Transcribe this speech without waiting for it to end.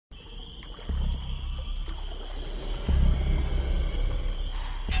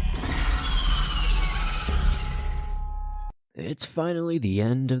It's finally the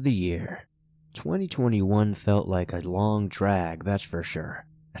end of the year. 2021 felt like a long drag, that's for sure,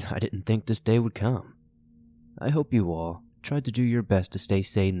 and I didn't think this day would come. I hope you all tried to do your best to stay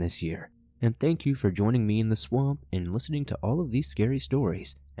sane this year, and thank you for joining me in the swamp and listening to all of these scary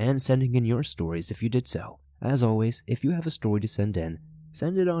stories, and sending in your stories if you did so. As always, if you have a story to send in,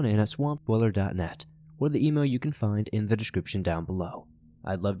 send it on in at swampdweller.net, or the email you can find in the description down below.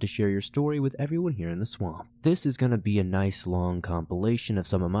 I'd love to share your story with everyone here in the swamp. This is going to be a nice long compilation of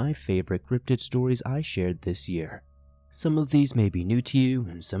some of my favorite cryptid stories I shared this year. Some of these may be new to you,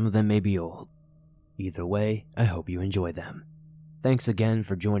 and some of them may be old. Either way, I hope you enjoy them. Thanks again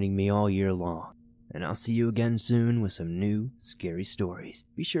for joining me all year long, and I'll see you again soon with some new, scary stories.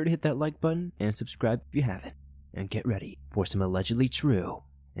 Be sure to hit that like button and subscribe if you haven't, and get ready for some allegedly true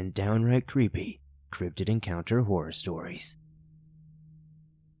and downright creepy cryptid encounter horror stories.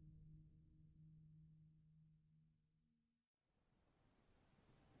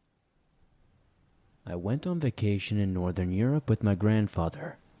 I went on vacation in Northern Europe with my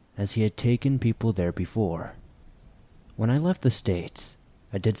grandfather, as he had taken people there before. When I left the States,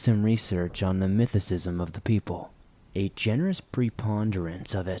 I did some research on the mythicism of the people. A generous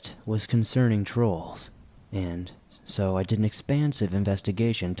preponderance of it was concerning trolls, and so I did an expansive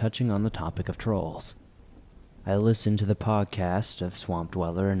investigation touching on the topic of trolls. I listened to the podcast of Swamp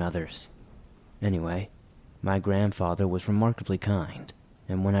Dweller and others. Anyway, my grandfather was remarkably kind,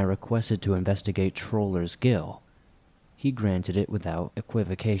 and when I requested to investigate Troller's Gill, he granted it without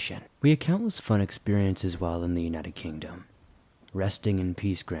equivocation. We had countless fun experiences while in the United Kingdom. Resting in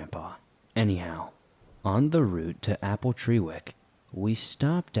peace, Grandpa. Anyhow, on the route to Appletreewick, we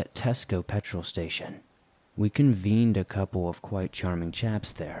stopped at Tesco petrol station. We convened a couple of quite charming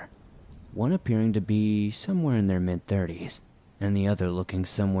chaps there, one appearing to be somewhere in their mid-30s, and the other looking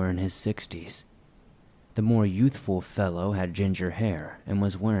somewhere in his 60s. The more youthful fellow had ginger hair and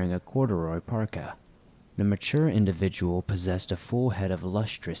was wearing a corduroy parka. The mature individual possessed a full head of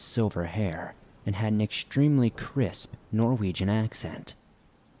lustrous silver hair and had an extremely crisp Norwegian accent.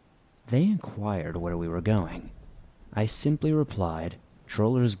 They inquired where we were going. I simply replied,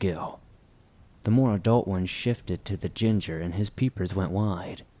 Troller's Gill. The more adult one shifted to the ginger and his peepers went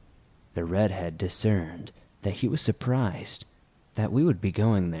wide. The redhead discerned that he was surprised that we would be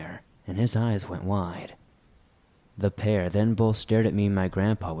going there, and his eyes went wide. The pair then both stared at me and my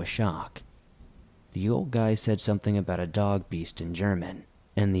grandpa with shock. The old guy said something about a dog beast in German,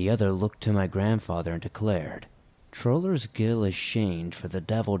 and the other looked to my grandfather and declared, Troller's Gill is shamed for the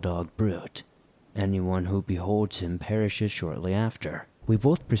devil dog brute. Anyone who beholds him perishes shortly after. We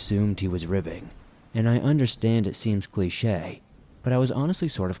both presumed he was ribbing, and I understand it seems cliché, but I was honestly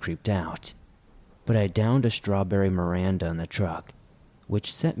sort of creeped out. But I downed a strawberry Miranda in the truck,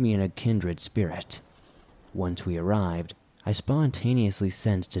 which set me in a kindred spirit. Once we arrived, I spontaneously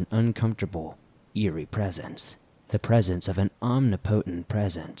sensed an uncomfortable, eerie presence. The presence of an omnipotent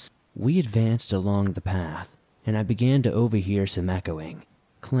presence. We advanced along the path, and I began to overhear some echoing,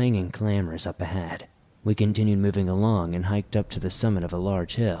 clanging clamors up ahead. We continued moving along and hiked up to the summit of a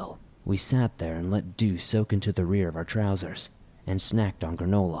large hill. We sat there and let dew soak into the rear of our trousers, and snacked on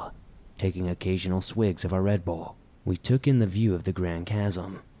granola, taking occasional swigs of our Red Bull. We took in the view of the Grand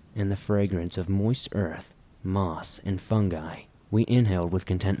Chasm, and the fragrance of moist earth, moss, and fungi. We inhaled with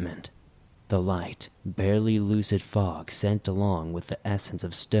contentment. The light, barely lucid fog sent along with the essence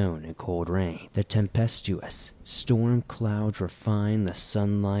of stone and cold rain. The tempestuous storm clouds refined the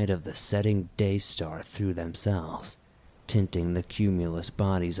sunlight of the setting day star through themselves, tinting the cumulus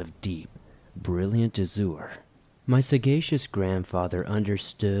bodies of deep, brilliant azure. My sagacious grandfather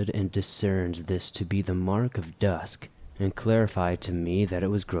understood and discerned this to be the mark of dusk, and clarified to me that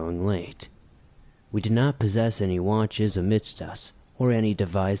it was growing late. We did not possess any watches amidst us, or any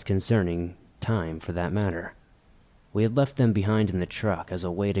device concerning time for that matter. We had left them behind in the truck as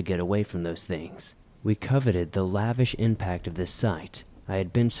a way to get away from those things. We coveted the lavish impact of this sight I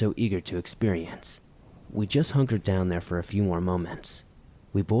had been so eager to experience. We just hunkered down there for a few more moments.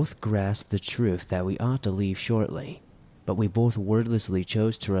 We both grasped the truth that we ought to leave shortly, but we both wordlessly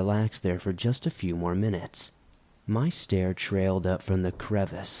chose to relax there for just a few more minutes. My stare trailed up from the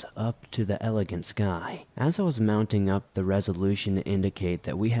crevice up to the elegant sky. As I was mounting up the resolution to indicate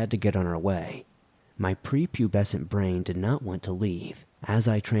that we had to get on our way, my prepubescent brain did not want to leave. As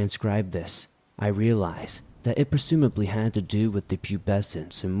I transcribed this, I realized that it presumably had to do with the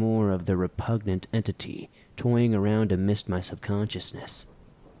pubescence and more of the repugnant entity toying around amidst my subconsciousness.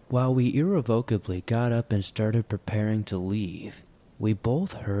 While we irrevocably got up and started preparing to leave, we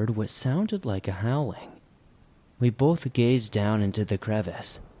both heard what sounded like a howling. We both gazed down into the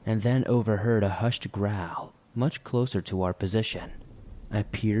crevice, and then overheard a hushed growl, much closer to our position. I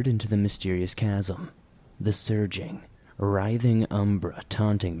peered into the mysterious chasm, the surging, writhing umbra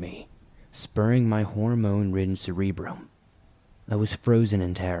taunting me, spurring my hormone-ridden cerebrum. I was frozen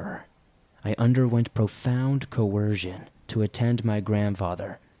in terror. I underwent profound coercion to attend my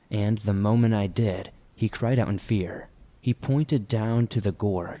grandfather, and the moment I did, he cried out in fear. He pointed down to the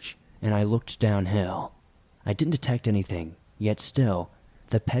gorge, and I looked downhill. I didn't detect anything, yet still,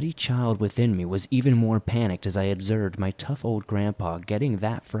 the petty child within me was even more panicked as I observed my tough old grandpa getting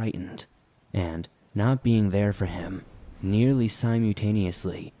that frightened, and not being there for him. Nearly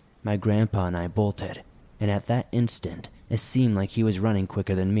simultaneously, my grandpa and I bolted, and at that instant, it seemed like he was running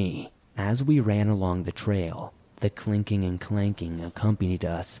quicker than me. As we ran along the trail, the clinking and clanking accompanied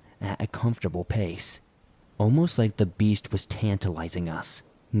us at a comfortable pace, almost like the beast was tantalizing us.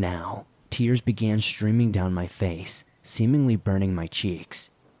 Now, tears began streaming down my face, seemingly burning my cheeks.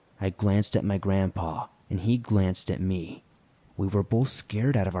 I glanced at my grandpa, and he glanced at me. We were both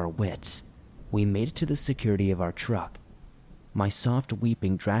scared out of our wits. We made it to the security of our truck. My soft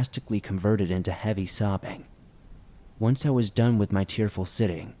weeping drastically converted into heavy sobbing. Once I was done with my tearful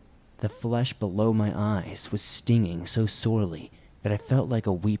sitting, the flesh below my eyes was stinging so sorely that I felt like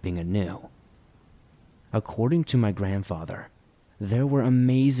a weeping anew. According to my grandfather, there were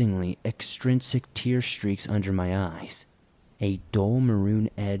amazingly extrinsic tear streaks under my eyes, a dull maroon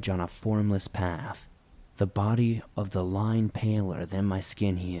edge on a formless path, the body of the line paler than my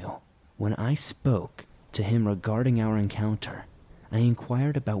skin hue. When I spoke to him regarding our encounter, I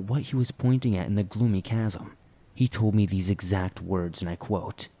inquired about what he was pointing at in the gloomy chasm. He told me these exact words, and I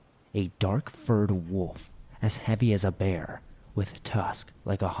quote, "A dark-furred wolf, as heavy as a bear, with tusk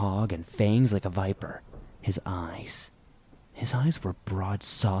like a hog and fangs like a viper. His eyes were broad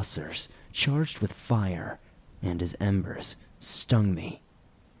saucers charged with fire, and his embers stung me."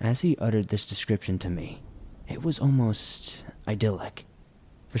 As he uttered this description to me, it was almost idyllic.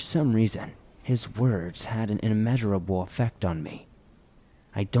 For some reason, his words had an immeasurable effect on me.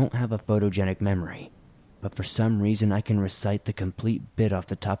 I don't have a photogenic memory, but for some reason I can recite the complete bit off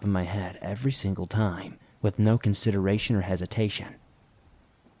the top of my head every single time, with no consideration or hesitation.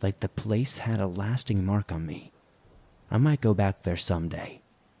 Like the place had a lasting mark on me. I might go back there someday.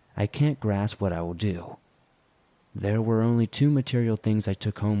 I can't grasp what I will do. There were only 2 material things I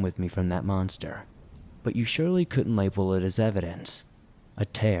took home with me from that monster, but you surely couldn't label it as evidence. A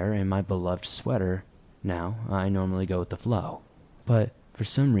tear in my beloved sweater. Now, I normally go with the flow, but for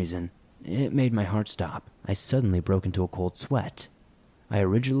some reason, it made my heart stop. I suddenly broke into a cold sweat. I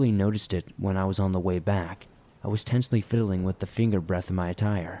originally noticed it when I was on the way back. I was tensely fiddling with the finger breadth of my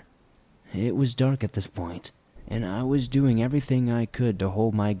attire. It was dark at this point, and I was doing everything I could to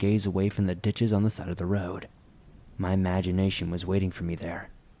hold my gaze away from the ditches on the side of the road. My imagination was waiting for me there,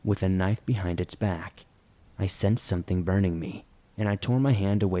 with a knife behind its back. I sensed something burning me, and I tore my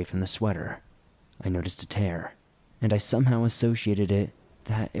hand away from the sweater. I noticed a tear, and I somehow associated it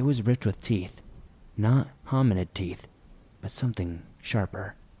that it was ripped with teeth. Not hominid teeth, but something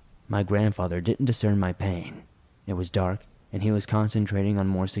sharper. My grandfather didn't discern my pain. It was dark, and he was concentrating on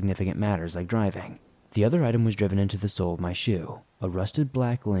more significant matters like driving. The other item was driven into the sole of my shoe, a rusted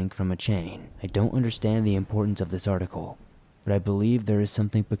black link from a chain. I don't understand the importance of this article, but I believe there is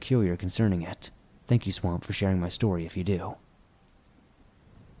something peculiar concerning it. Thank you, Swamp, for sharing my story if you do.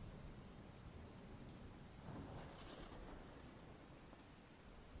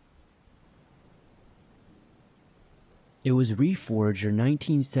 It was Reforger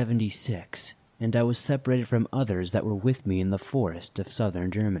 1976, and I was separated from others that were with me in the forest of southern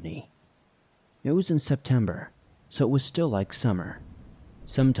Germany. It was in September, so it was still like summer.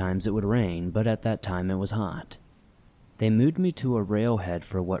 Sometimes it would rain, but at that time it was hot. They moved me to a railhead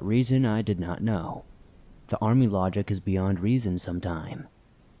for what reason I did not know. The army logic is beyond reason sometime.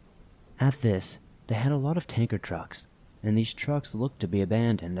 At this, they had a lot of tanker trucks, and these trucks looked to be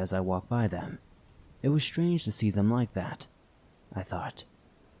abandoned as I walked by them. It was strange to see them like that, I thought.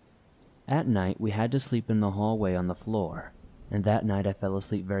 At night, we had to sleep in the hallway on the floor, and that night I fell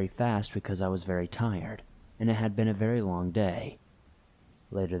asleep very fast because I was very tired, and it had been a very long day.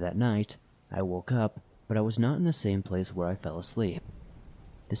 Later that night, I woke up, but I was not in the same place where I fell asleep.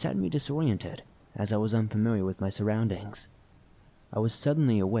 This had me disoriented, as I was unfamiliar with my surroundings. I was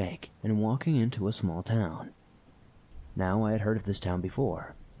suddenly awake and walking into a small town. Now I had heard of this town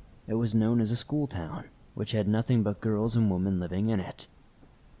before. It was known as a school town, which had nothing but girls and women living in it.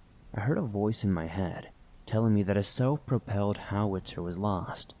 I heard a voice in my head, telling me that a self-propelled howitzer was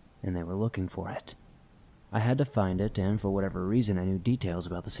lost, and they were looking for it. I had to find it, and for whatever reason I knew details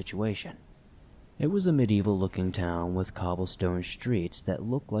about the situation. It was a medieval-looking town with cobblestone streets that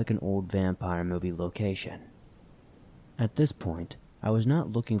looked like an old vampire movie location. At this point, I was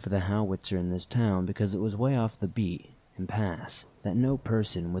not looking for the howitzer in this town because it was way off the beat and pass that no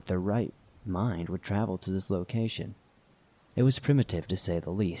person with the right mind would travel to this location. It was primitive to say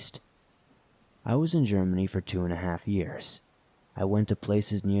the least. I was in Germany for 2.5 years. I went to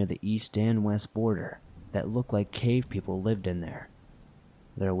places near the east and west border that looked like cave people lived in there.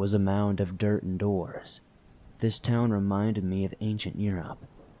 There was a mound of dirt and doors. This town reminded me of ancient Europe,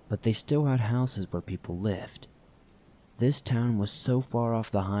 but they still had houses where people lived. This town was so far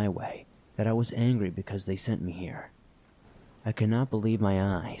off the highway that I was angry because they sent me here. I could not believe my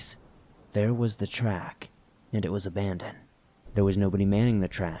eyes. There was the track, and it was abandoned. There was nobody manning the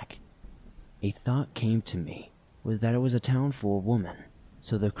track. A thought came to me, was that it was a town full of women,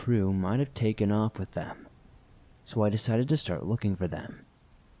 so the crew might have taken off with them. So I decided to start looking for them.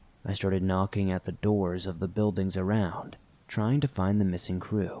 I started knocking at the doors of the buildings around, trying to find the missing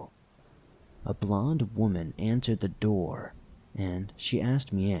crew. A blonde woman answered the door, and she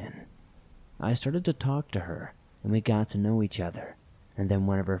asked me in. I started to talk to her, and we got to know each other, and then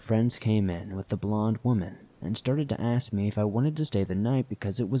one of her friends came in with the blonde woman and started to ask me if I wanted to stay the night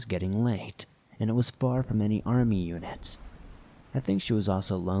because it was getting late, and it was far from any army units. I think she was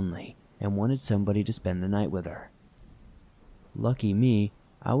also lonely and wanted somebody to spend the night with her. Lucky me,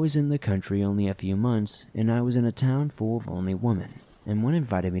 I was in the country only a few months, and I was in a town full of only women, and one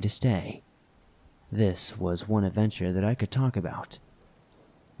invited me to stay. This was one adventure that I could talk about.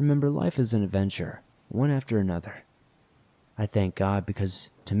 Remember, life is an adventure, one after another. I thank God because,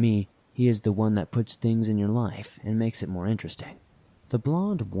 to me, He is the one that puts things in your life and makes it more interesting. The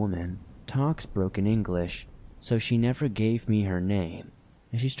blonde woman talks broken English, so she never gave me her name,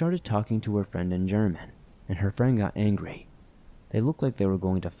 and she started talking to her friend in German, and her friend got angry. They looked like they were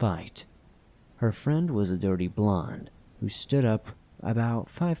going to fight. Her friend was a dirty blonde who stood up about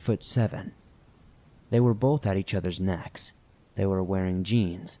 5'7". They were both at each other's necks. They were wearing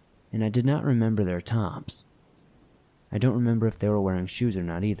jeans, and I did not remember their tops. I don't remember if they were wearing shoes or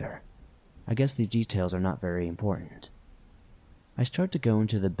not either. I guess these details are not very important. I start to go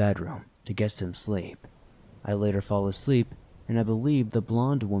into the bedroom to get some sleep. I later fall asleep, and I believe the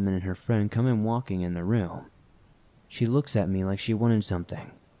blonde woman and her friend come in walking in the room. She looks at me like she wanted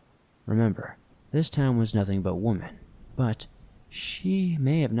something. Remember, this town was nothing but women, but she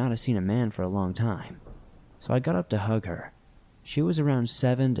may have not seen a man for a long time. So I got up to hug her. She was around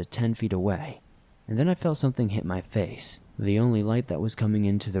 7 to 10 feet away, and then I felt something hit my face. The only light that was coming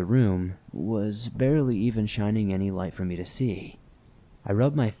into the room was barely even shining any light for me to see. I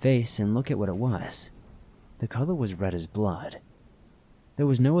rubbed my face and looked at what it was. The color was red as blood. There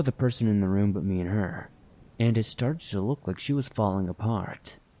was no other person in the room but me and her, and it started to look like she was falling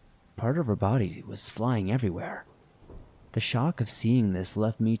apart. Part of her body was flying everywhere. The shock of seeing this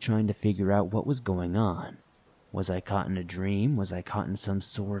left me trying to figure out what was going on. Was I caught in a dream? Was I caught in some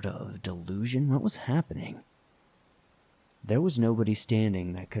sort of delusion? What was happening? There was nobody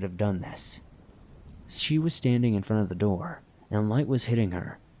standing that could have done this. She was standing in front of the door, and light was hitting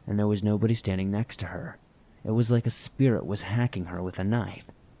her, and there was nobody standing next to her. It was like a spirit was hacking her with a knife.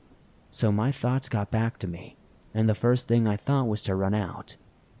 So my thoughts got back to me, and the first thing I thought was to run out.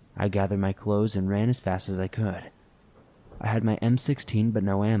 I gathered my clothes and ran as fast as I could. I had my M16 but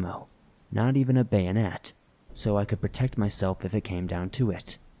no ammo, not even a bayonet, so I could protect myself if it came down to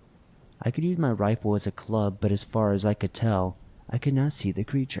it. I could use my rifle as a club, but as far as I could tell, I could not see the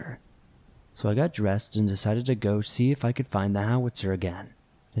creature. So I got dressed and decided to go see if I could find the howitzer again,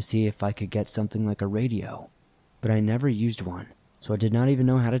 to see if I could get something like a radio. But I never used one, so I did not even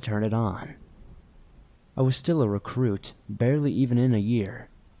know how to turn it on. I was still a recruit, barely even in a year,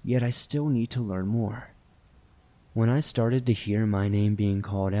 yet I still need to learn more. When I started to hear my name being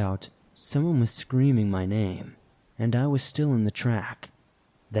called out, someone was screaming my name, and I was still in the track.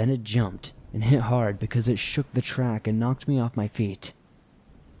 Then it jumped and hit hard because it shook the track and knocked me off my feet.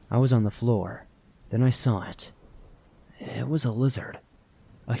 I was on the floor. Then I saw it. It was a lizard.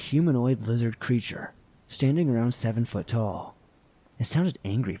 A humanoid lizard creature, standing around 7 foot tall. It sounded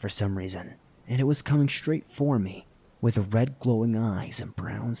angry for some reason, and it was coming straight for me, with red glowing eyes and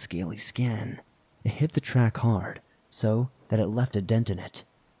brown scaly skin. It hit the track hard, so that it left a dent in it.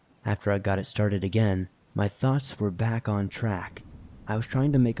 After I got it started again, my thoughts were back on track. I was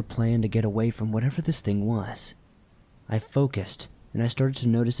trying to make a plan to get away from whatever this thing was. I focused, and I started to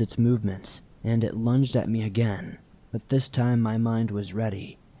notice its movements, and it lunged at me again. But this time my mind was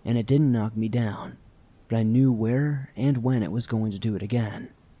ready, and it didn't knock me down. But I knew where and when it was going to do it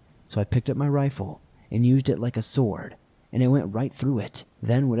again. So I picked up my rifle and used it like a sword, and it went right through it.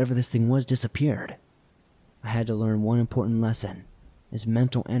 Then whatever this thing was disappeared. I had to learn one important lesson, is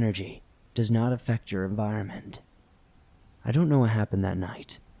mental energy does not affect your environment. I don't know what happened that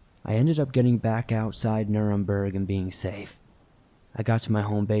night. I ended up getting back outside Nuremberg and being safe. I got to my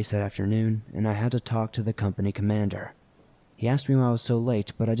home base that afternoon, and I had to talk to the company commander. He asked me why I was so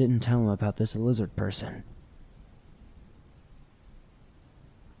late, but I didn't tell him about this lizard person.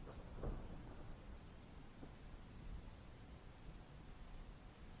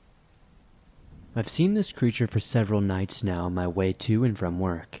 I've seen this creature for several nights now on my way to and from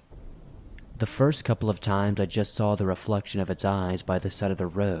work. The first couple of times I just saw the reflection of its eyes by the side of the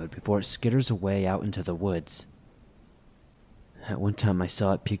road before it skitters away out into the woods. At one time I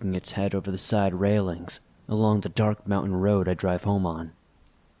saw it peeking its head over the side railings along the dark mountain road I drive home on.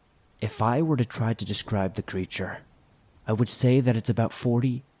 If I were to try to describe the creature, I would say that it's about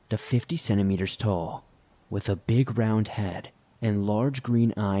 40 to 50 centimeters tall, with a big round head and large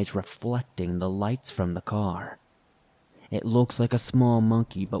green eyes reflecting the lights from the car. It looks like a small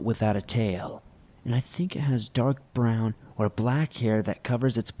monkey but without a tail, and I think it has dark brown or black hair that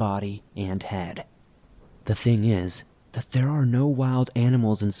covers its body and head. The thing is that there are no wild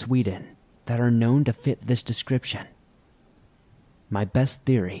animals in Sweden that are known to fit this description. My best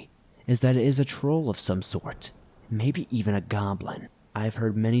theory is that it is a troll of some sort, maybe even a goblin. I've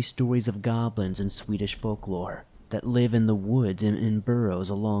heard many stories of goblins in Swedish folklore that live in the woods and in burrows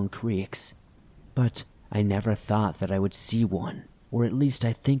along creeks, but I never thought that I would see one, or at least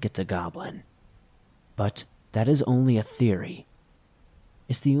I think it's a goblin. But that is only a theory.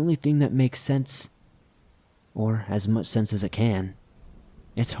 It's the only thing that makes sense, or as much sense as it can.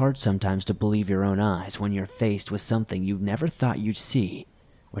 It's hard sometimes to believe your own eyes when you're faced with something you never thought you'd see,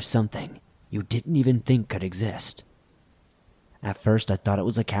 or something you didn't even think could exist. At first I thought it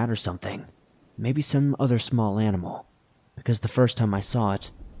was a cat or something, maybe some other small animal, because the first time I saw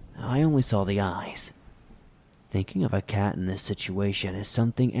it, I only saw the eyes. Thinking of a cat in this situation is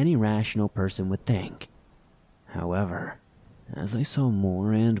something any rational person would think. However, as I saw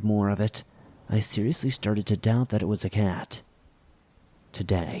more and more of it, I seriously started to doubt that it was a cat.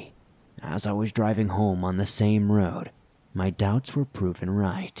 Today, as I was driving home on the same road, my doubts were proven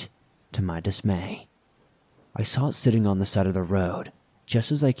right, to my dismay. I saw it sitting on the side of the road,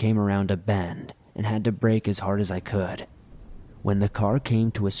 just as I came around a bend and had to brake as hard as I could. When the car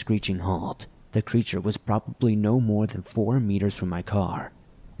came to a screeching halt, the creature was probably no more than 4 meters from my car,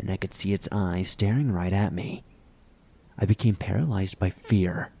 and I could see its eyes staring right at me. I became paralyzed by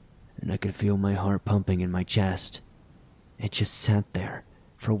fear, and I could feel my heart pumping in my chest. It just sat there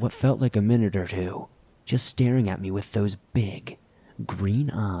for what felt like a minute or two, just staring at me with those big, green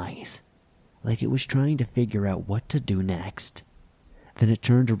eyes, like it was trying to figure out what to do next. Then it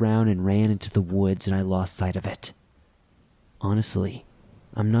turned around and ran into the woods, and I lost sight of it. Honestly,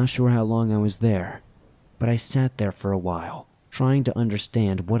 I'm not sure how long I was there, but I sat there for a while, trying to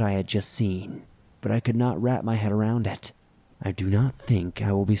understand what I had just seen, but I could not wrap my head around it. I do not think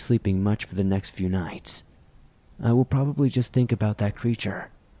I will be sleeping much for the next few nights. I will probably just think about that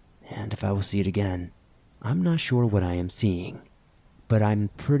creature, and if I will see it again, I'm not sure what I am seeing, but I'm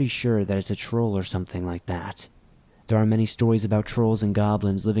pretty sure that it's a troll or something like that. There are many stories about trolls and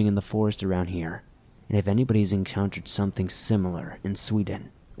goblins living in the forest around here, and if anybody's encountered something similar in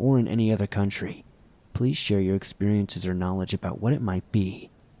Sweden or in any other country, please share your experiences or knowledge about what it might be.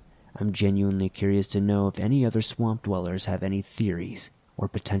 I'm genuinely curious to know if any other swamp dwellers have any theories or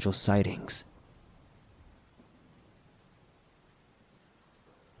potential sightings.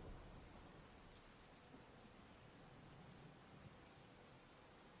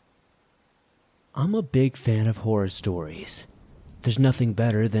 I'm a big fan of horror stories. There's nothing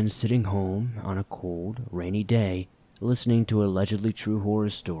better than sitting home on a cold, rainy day, listening to allegedly true horror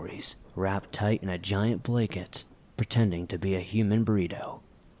stories, wrapped tight in a giant blanket, pretending to be a human burrito.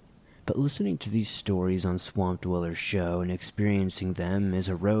 But listening to these stories on Swamp Dwellers Show and experiencing them is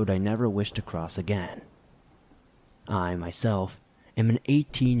a road I never wish to cross again. I, myself, am an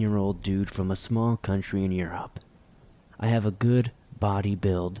 18-year-old dude from a small country in Europe. I have a good body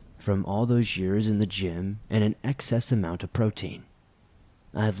build from all those years in the gym and an excess amount of protein.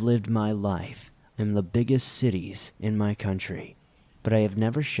 I've lived my life in the biggest cities in my country, but I have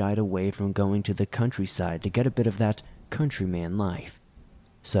never shied away from going to the countryside to get a bit of that countryman life.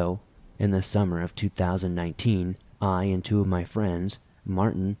 So, in the summer of 2019, I and 2 of my friends,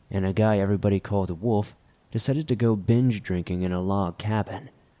 Martin and a guy everybody called Wolf, decided to go binge drinking in a log cabin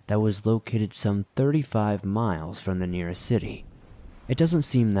that was located some 35 miles from the nearest city. It doesn't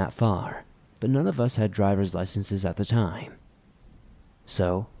seem that far, but none of us had driver's licenses at the time.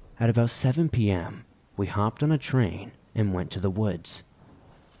 So, at about 7 p.m., we hopped on a train and went to the woods.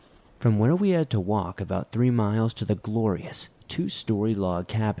 From where we had to walk about 3 miles to the glorious 2-story log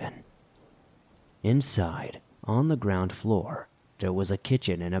cabin. Inside On the ground floor, there was a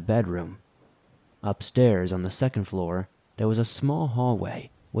kitchen and a bedroom. Upstairs on the second floor, there was a small hallway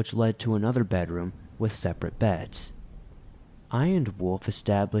which led to another bedroom with separate beds. I and Wolf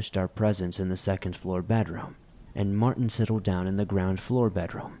established our presence in the second floor bedroom, and Martin settled down in the ground floor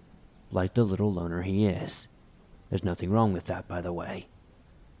bedroom, like the little loner he is. There's nothing wrong with that, by the way.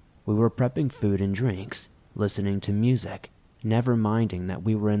 We were prepping food and drinks, listening to music, never minding that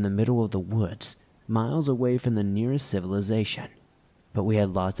we were in the middle of the woods, miles away from the nearest civilization. But we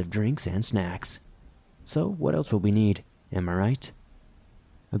had lots of drinks and snacks. So what else would we need, am I right?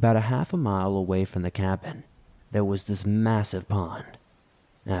 About a half a mile away from the cabin, there was this massive pond.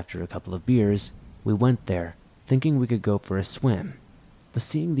 After a couple of beers, we went there, thinking we could go for a swim. But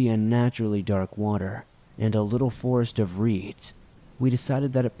seeing the unnaturally dark water and a little forest of reeds, we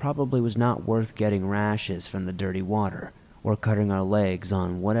decided that it probably was not worth getting rashes from the dirty water or cutting our legs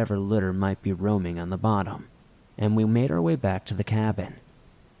on whatever litter might be roaming on the bottom, and we made our way back to the cabin.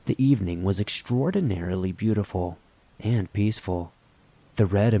 The evening was extraordinarily beautiful and peaceful. The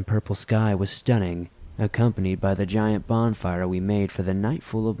red and purple sky was stunning, accompanied by the giant bonfire we made for the night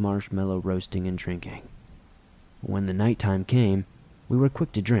full of marshmallow roasting and drinking. When the nighttime came, we were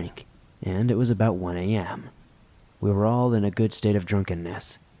quick to drink, and it was about 1 a.m. We were all in a good state of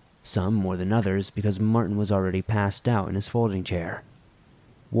drunkenness, some more than others because Martin was already passed out in his folding chair.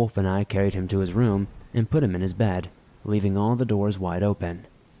 Wolf and I carried him to his room and put him in his bed, leaving all the doors wide open.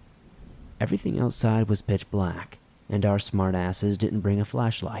 Everything outside was pitch black, and our smart asses didn't bring a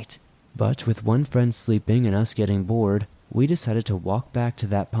flashlight. But with one friend sleeping and us getting bored, we decided to walk back to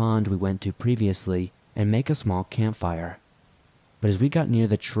that pond we went to previously and make a small campfire. But as we got near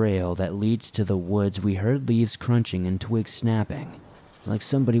the trail that leads to the woods, we heard leaves crunching and twigs snapping, like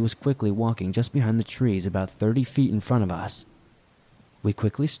somebody was quickly walking just behind the trees about 30 feet in front of us. We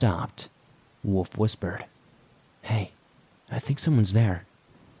quickly stopped. Wolf whispered, "Hey, I think someone's there."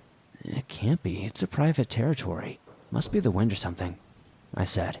 "It can't be. It's a private territory. Must be the wind or something," I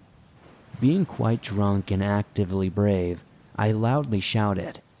said. Being quite drunk and actively brave, I loudly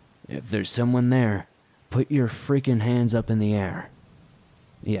shouted, "If there's someone there, put your freaking hands up in the air."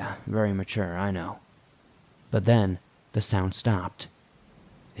 Yeah, very mature, I know. But then, the sound stopped.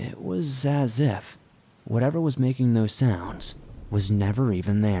 It was as if whatever was making those sounds was never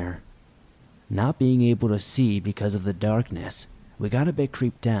even there. Not being able to see because of the darkness, we got a bit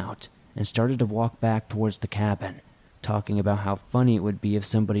creeped out and started to walk back towards the cabin, talking about how funny it would be if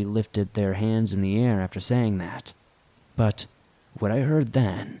somebody lifted their hands in the air after saying that. But what I heard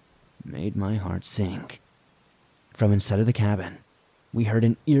then made my heart sink. From inside of the cabin, we heard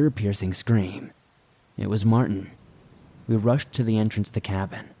an ear-piercing scream. It was Martin. We rushed to the entrance of the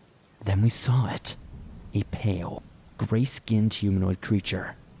cabin. Then we saw it. A pale, gray-skinned humanoid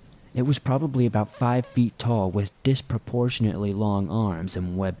creature. It was probably about 5 feet tall with disproportionately long arms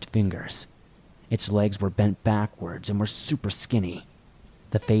and webbed fingers. Its legs were bent backwards and were super skinny.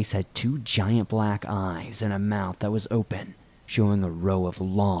 The face had 2 giant black eyes and a mouth that was open, showing a row of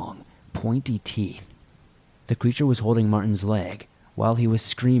long, pointy teeth. The creature was holding Martin's leg while he was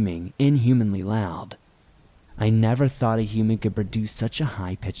screaming inhumanly loud. I never thought a human could produce such a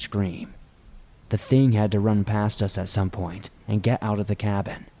high-pitched scream. The thing had to run past us at some point and get out of the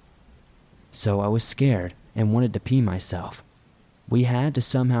cabin. So I was scared and wanted to pee myself. We had to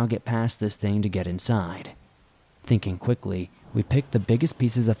somehow get past this thing to get inside. Thinking quickly, we picked the biggest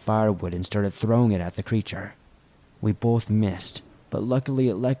pieces of firewood and started throwing it at the creature. We both missed, but luckily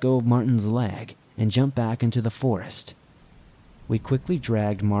it let go of Martin's leg and jumped back into the forest. We quickly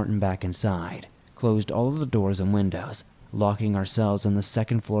dragged Martin back inside, closed all of the doors and windows, locking ourselves in the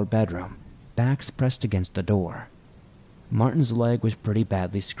second-floor bedroom, backs pressed against the door. Martin's leg was pretty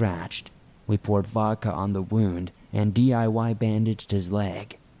badly scratched. We poured vodka on the wound and DIY bandaged his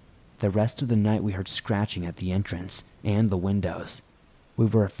leg. The rest of the night we heard scratching at the entrance and the windows. We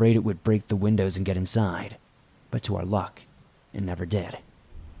were afraid it would break the windows and get inside, but to our luck, it never did.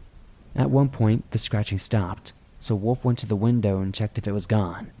 At one point, the scratching stopped, so Wolf went to the window and checked if it was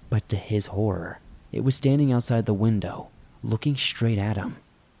gone, but to his horror, it was standing outside the window, looking straight at him.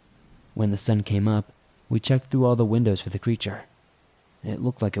 When the sun came up, we checked through all the windows for the creature. It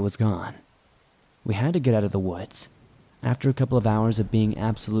looked like it was gone. We had to get out of the woods. After a couple of hours of being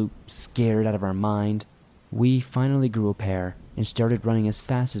absolute scared out of our mind, we finally grew a pair and started running as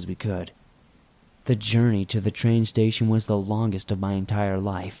fast as we could. The journey to the train station was the longest of my entire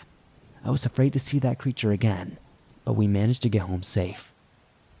life. I was afraid to see that creature again, but we managed to get home safe.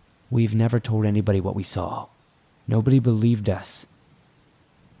 We've never told anybody what we saw. Nobody believed us.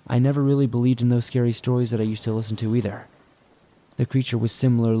 I never really believed in those scary stories that I used to listen to either. The creature was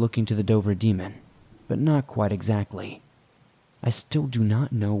similar looking to the Dover Demon, but not quite exactly. I still do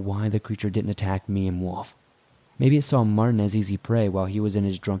not know why the creature didn't attack me and Wolf. Maybe it saw Martin as easy prey while he was in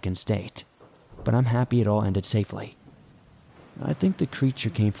his drunken state, but I'm happy it all ended safely. I think the creature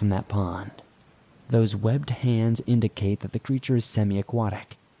came from that pond. Those webbed hands indicate that the creature is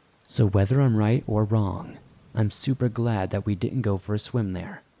semi-aquatic, so whether I'm right or wrong, I'm super glad that we didn't go for a swim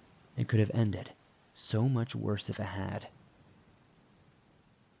there. It could have ended so much worse if it had.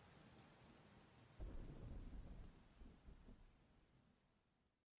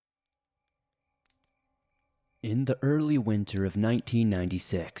 In the early winter of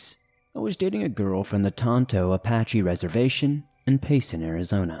 1996, I was dating a girl from the Tonto Apache Reservation in Payson,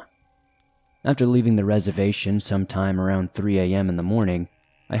 Arizona. After leaving the reservation sometime around 3 a.m. in the morning,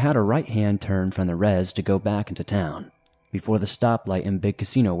 I had a right-hand turn from the res to go back into town, before the stoplight and big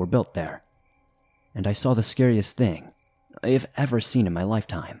casino were built there. And I saw the scariest thing I have ever seen in my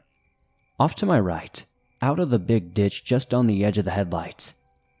lifetime. Off to my right, out of the big ditch just on the edge of the headlights,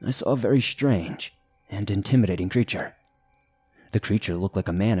 I saw a very strange and intimidating creature. The creature looked like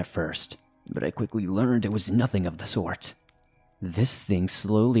a man at first, but I quickly learned it was nothing of the sort. This thing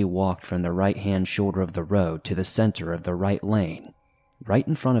slowly walked from the right-hand shoulder of the road to the center of the right lane, right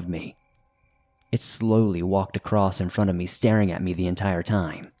in front of me. It slowly walked across in front of me, staring at me the entire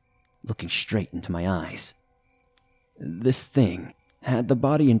time, looking straight into my eyes. This thing had the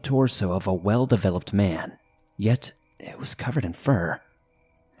body and torso of a well-developed man, yet it was covered in fur,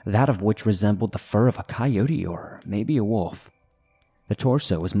 that of which resembled the fur of a coyote or maybe a wolf. The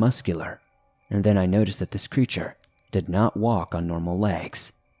torso was muscular, and then I noticed that this creature did not walk on normal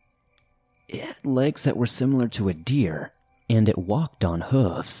legs. It had legs that were similar to a deer, and it walked on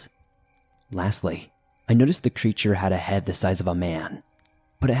hooves. Lastly, I noticed the creature had a head the size of a man,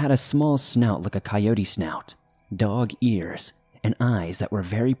 but it had a small snout like a coyote snout, dog ears, and eyes that were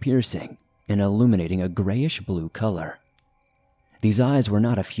very piercing and illuminating a grayish-blue color. These eyes were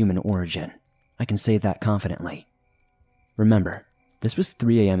not of human origin, I can say that confidently. Remember, this was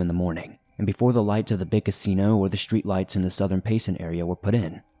 3 a.m. in the morning, and before the lights of the big casino or the street lights in the southern Payson area were put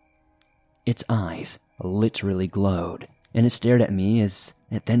in. Its eyes literally glowed, and it stared at me as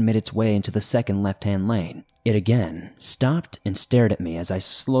it then made its way into the second left-hand lane. It again stopped and stared at me as I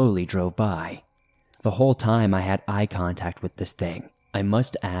slowly drove by. The whole time I had eye contact with this thing. I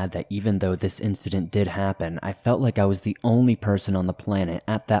must add that even though this incident did happen, I felt like I was the only person on the planet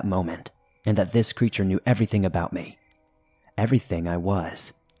at that moment, and that this creature knew everything about me. Everything I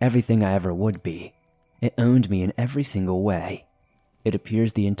was, everything I ever would be. It owned me in every single way. It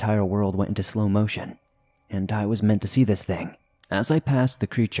appears the entire world went into slow motion, and I was meant to see this thing. As I passed the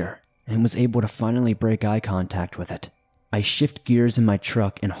creature, and was able to finally break eye contact with it, I shift gears in my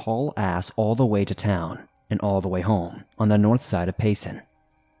truck and haul ass all the way to town, and all the way home, on the north side of Payson.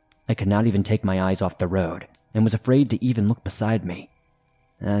 I could not even take my eyes off the road, and was afraid to even look beside me.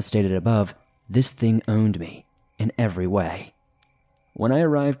 As stated above, this thing owned me, in every way. When I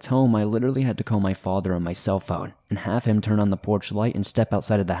arrived home, I literally had to call my father on my cell phone, and have him turn on the porch light and step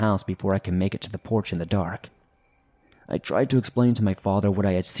outside of the house before I could make it to the porch in the dark. I tried to explain to my father what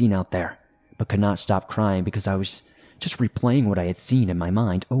I had seen out there, but could not stop crying because I was just replaying what I had seen in my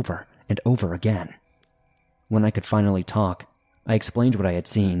mind over and over again. When I could finally talk, I explained what I had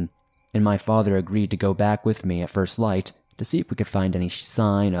seen, and my father agreed to go back with me at first light to see if we could find any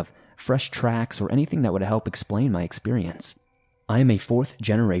sign of fresh tracks or anything that would help explain my experience. I am a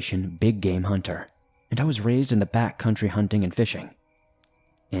fourth-generation big game hunter, and I was raised in the backcountry hunting and fishing.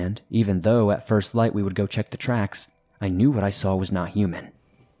 And even though at first light we would go check the tracks, I knew what I saw was not human.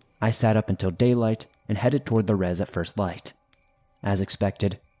 I sat up until daylight and headed toward the res at first light. As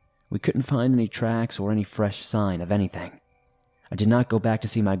expected, we couldn't find any tracks or any fresh sign of anything. I did not go back to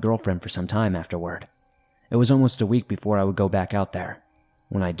see my girlfriend for some time afterward. It was almost a week before I would go back out there.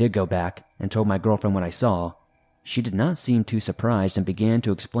 When I did go back and told my girlfriend what I saw, she did not seem too surprised and began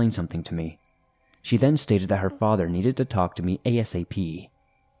to explain something to me. She then stated that her father needed to talk to me ASAP.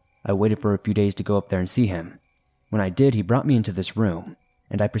 I waited for a few days to go up there and see him. When I did, he brought me into this room,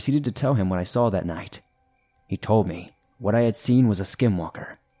 and I proceeded to tell him what I saw that night. He told me what I had seen was a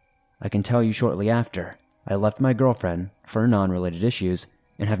skinwalker. I can tell you shortly after, I left my girlfriend for non-related issues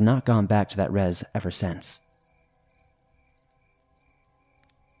and have not gone back to that res ever since.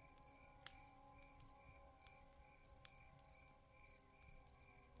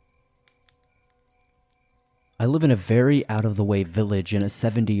 I live in a very out-of-the-way village in a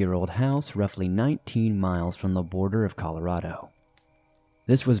 70-year-old house roughly 19 miles from the border of Colorado.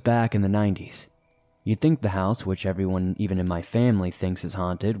 This was back in the 90s. You'd think the house, which everyone even in my family thinks is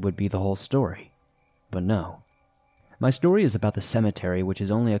haunted, would be the whole story. But no. My story is about the cemetery, which is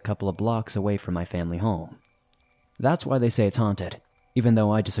only a couple of blocks away from my family home. That's why they say it's haunted, even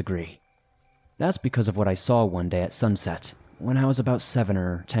though I disagree. That's because of what I saw one day at sunset, when I was about 7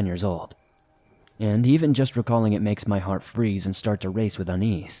 or 10 years old. And even just recalling it makes my heart freeze and start to race with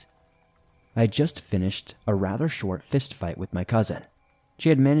unease. I had just finished a rather short fist fight with my cousin. She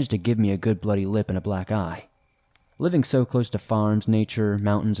had managed to give me a good bloody lip and a black eye. Living so close to farms, nature,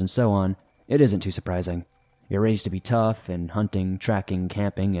 mountains, and so on, it isn't too surprising. You're raised to be tough in hunting, tracking,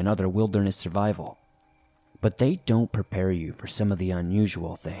 camping, and other wilderness survival. But they don't prepare you for some of the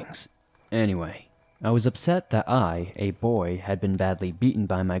unusual things. Anyway, I was upset that I, a boy, had been badly beaten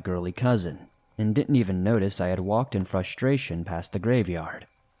by my girly cousin, and didn't even notice I had walked in frustration past the graveyard.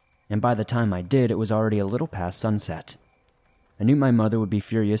 And by the time I did, it was already a little past sunset. I knew my mother would be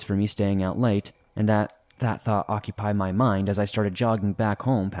furious for me staying out late, and that thought occupied my mind as I started jogging back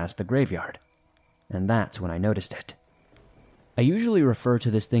home past the graveyard. And that's when I noticed it. I usually refer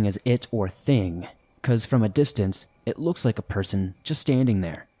to this thing as it or thing, because from a distance, it looks like a person just standing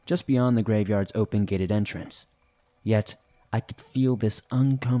there, just beyond the graveyard's open gated entrance. Yet, I could feel this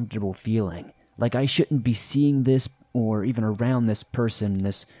uncomfortable feeling, like I shouldn't be seeing this or even around this person,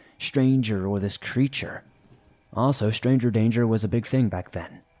 this stranger, or this creature. Also, stranger danger was a big thing back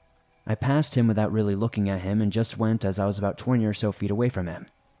then. I passed him without really looking at him and just went as I was about 20 or so feet away from him.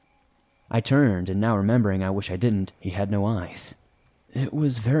 I turned, and now remembering, I wish I didn't, he had no eyes. It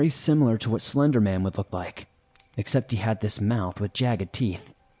was very similar to what Slender Man would look like, except he had this mouth with jagged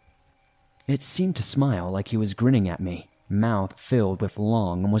teeth. It seemed to smile like he was grinning at me, mouth filled with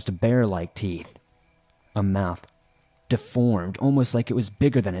long, almost bear-like teeth. A mouth deformed, almost like it was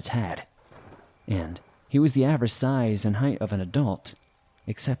bigger than its head. And he was the average size and height of an adult,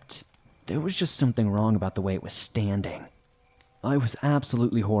 except there was just something wrong about the way it was standing. I was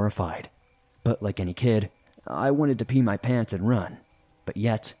absolutely horrified, but like any kid, I wanted to pee my pants and run. But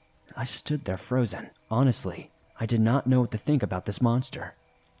yet, I stood there frozen. Honestly, I did not know what to think about this monster.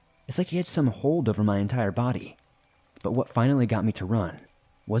 It's like he had some hold over my entire body. But what finally got me to run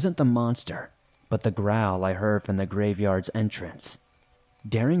wasn't the monster, but the growl I heard from the graveyard's entrance.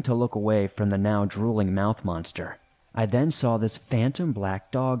 Daring to look away from the now drooling mouth monster, I then saw this phantom black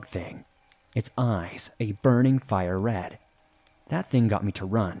dog thing. Its eyes a burning fire red. That thing got me to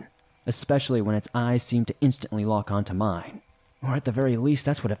run, especially when its eyes seemed to instantly lock onto mine. Or at the very least,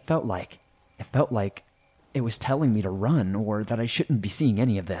 that's what it felt like. It felt like it was telling me to run, or that I shouldn't be seeing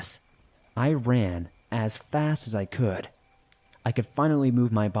any of this. I ran as fast as I could. I could finally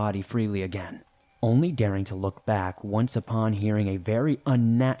move my body freely again, only daring to look back once upon hearing a very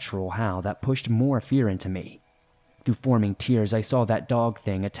unnatural howl that pushed more fear into me. Through forming tears, I saw that dog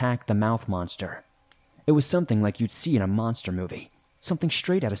thing attack the mouth monster. It was something like you'd see in a monster movie, something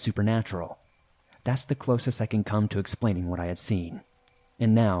straight out of Supernatural. That's the closest I can come to explaining what I had seen.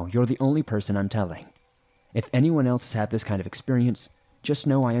 And now, you're the only person I'm telling. If anyone else has had this kind of experience, just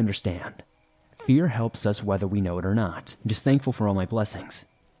know I understand. Fear helps us whether we know it or not. I'm just thankful for all my blessings.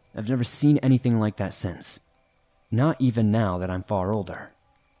 I've never seen anything like that since. Not even now that I'm far older.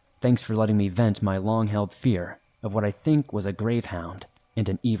 Thanks for letting me vent my long-held fear of what I think was a gravehound and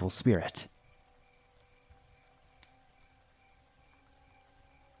an evil spirit.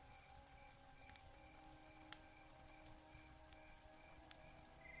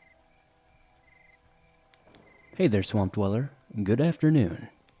 Hey there, Swamp Dweller. Good afternoon.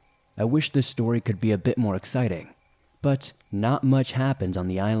 I wish this story could be a bit more exciting, but not much happens on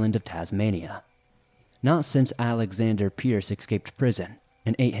the island of Tasmania. Not since Alexander Pierce escaped prison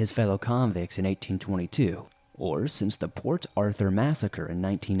and ate his fellow convicts in 1822, or since the Port Arthur massacre in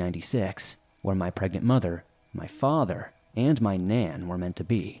 1996, where my pregnant mother, my father, and my nan were meant to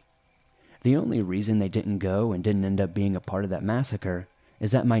be. The only reason they didn't go and didn't end up being a part of that massacre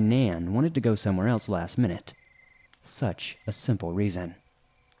is that my nan wanted to go somewhere else last minute. Such a simple reason.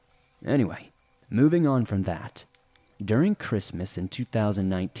 Anyway, moving on from that. During Christmas in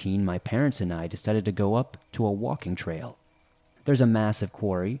 2019, my parents and I decided to go up to a walking trail. There's a massive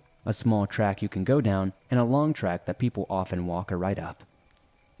quarry, a small track you can go down, and a long track that people often walk or ride up.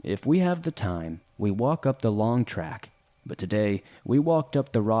 If we have the time, we walk up the long track, but today we walked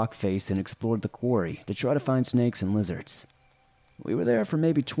up the rock face and explored the quarry to try to find snakes and lizards. We were there for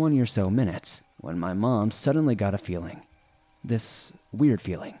maybe 20 or so minutes when my mom suddenly got a feeling. This weird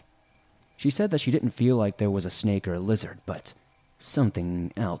feeling. She said that she didn't feel like there was a snake or a lizard, but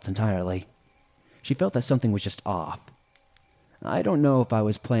something else entirely. She felt that something was just off. I don't know if I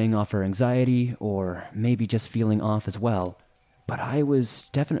was playing off her anxiety or maybe just feeling off as well, but I was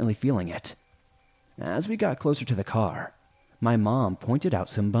definitely feeling it. As we got closer to the car, my mom pointed out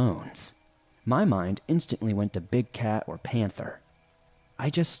some bones. My mind instantly went to big cat or panther.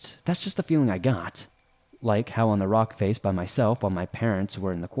 That's just the feeling I got. Like how on the rock face by myself while my parents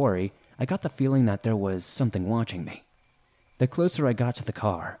were in the quarry, I got the feeling that there was something watching me. The closer I got to the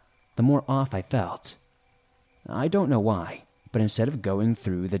car, the more off I felt. I don't know why, but instead of going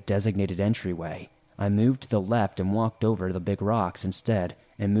through the designated entryway, I moved to the left and walked over the big rocks instead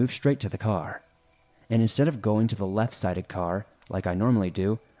and moved straight to the car. And instead of going to the left-sided car, like I normally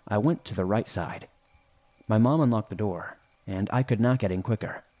do, I went to the right side. My mom unlocked the door, and I could not get in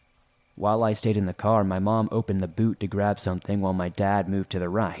quicker. While I stayed in the car, my mom opened the boot to grab something while my dad moved to the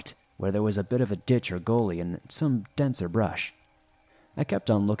right, where there was a bit of a ditch or gully and some denser brush. I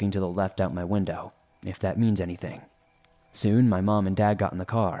kept on looking to the left out my window, if that means anything. Soon, my mom and dad got in the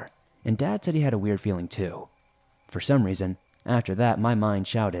car, and dad said he had a weird feeling too. For some reason, after that, my mind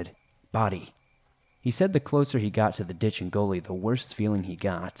shouted, "Body." He said the closer he got to the ditch and gully, the worse feeling he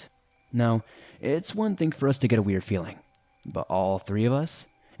got. Now, it's one thing for us to get a weird feeling, but all three of us?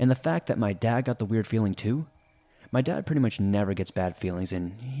 And the fact that my dad got the weird feeling too? My dad pretty much never gets bad feelings,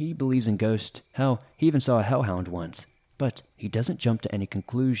 and he believes in ghosts. Hell, he even saw a hellhound once. But he doesn't jump to any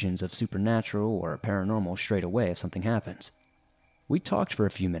conclusions of supernatural or paranormal straight away if something happens. We talked for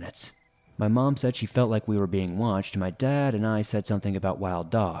a few minutes. My mom said she felt like we were being watched. My dad and I said something about wild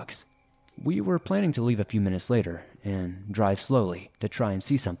dogs. We were planning to leave a few minutes later and drive slowly to try and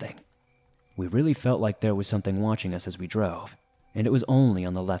see something. We really felt like there was something watching us as we drove, and it was only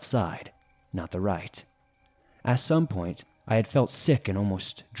on the left side, not the right. At some point, I had felt sick and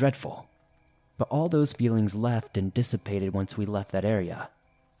almost dreadful. But all those feelings left and dissipated once we left that area.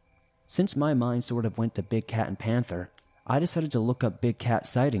 Since my mind sort of went to big cat and panther, I decided to look up big cat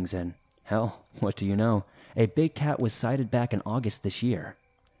sightings and, hell, what do you know? A big cat was sighted back in August this year.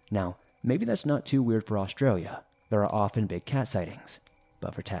 Now, maybe that's not too weird for Australia. There are often big cat sightings.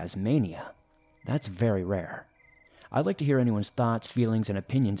 But for Tasmania, that's very rare. I'd like to hear anyone's thoughts, feelings, and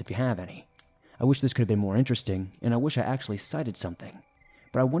opinions if you have any. I wish this could have been more interesting, and I wish I actually sighted something.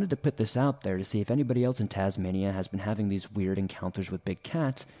 But I wanted to put this out there to see if anybody else in Tasmania has been having these weird encounters with big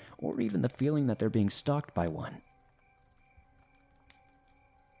cats, or even the feeling that they're being stalked by one.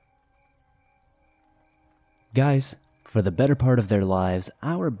 Guys, for the better part of their lives,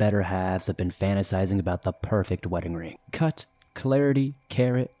 our better halves have been fantasizing about the perfect wedding ring. Cut, clarity,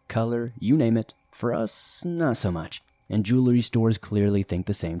 carat, color, you name it. For us, not so much. And jewelry stores clearly think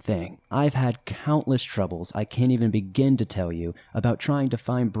the same thing. I've had countless troubles I can't even begin to tell you about trying to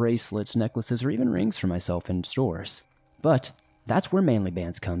find bracelets, necklaces, or even rings for myself in stores. But that's where Manly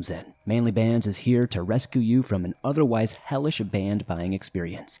Bands comes in. Manly Bands is here to rescue you from an otherwise hellish band buying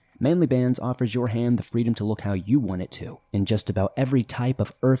experience. Manly Bands offers your hand the freedom to look how you want it to, in just about every type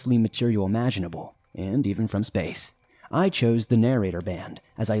of earthly material imaginable, and even from space. I chose the Narrator Band,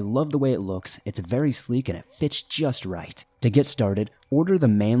 as I love the way it looks, it's very sleek and it fits just right. To get started, order the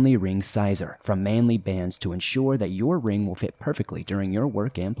Manly Ring Sizer from Manly Bands to ensure that your ring will fit perfectly during your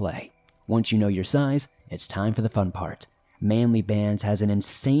work and play. Once you know your size, it's time for the fun part. Manly Bands has an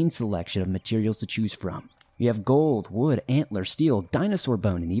insane selection of materials to choose from. You have gold, wood, antler, steel, dinosaur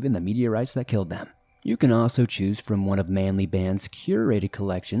bone, and even the meteorites that killed them. You can also choose from one of Manly Band's curated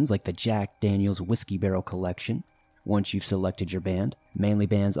collections like the Jack Daniel's Whiskey Barrel Collection. Once you've selected your band, Manly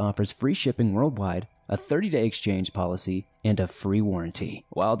Bands offers free shipping worldwide, a 30-day exchange policy, and a free warranty.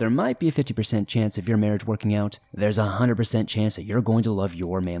 While there might be a 50% chance of your marriage working out, there's a 100% chance that you're going to love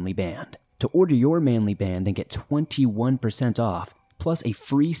your Manly Band. To order your Manly Band and get 21% off, plus a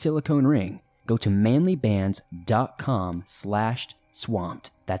free silicone ring, go to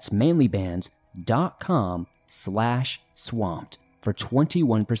manlybands.com/swamped. That's manlybands.com/swamped for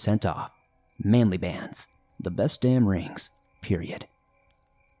 21% off. Manly Bands. The best damn rings, period.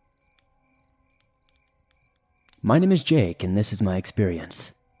 My name is Jake, and this is my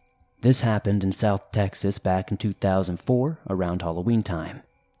experience. This happened in South Texas back in 2004, around Halloween time.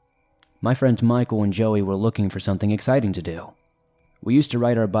 My friends Michael and Joey were looking for something exciting to do. We used to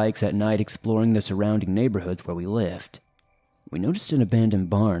ride our bikes at night exploring the surrounding neighborhoods where we lived. We noticed an abandoned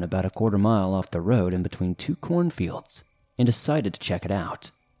barn about a quarter mile off the road in between two cornfields, and decided to check it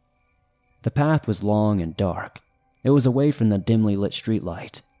out. The path was long and dark. It was away from the dimly lit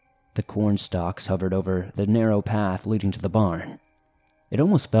streetlight. The corn stalks hovered over the narrow path leading to the barn. It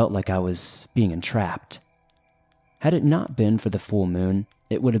almost felt like I was being entrapped. Had it not been for the full moon,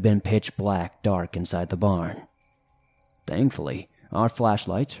 it would have been pitch black dark inside the barn. Thankfully, our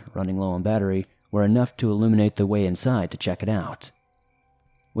flashlights, running low on battery, were enough to illuminate the way inside to check it out.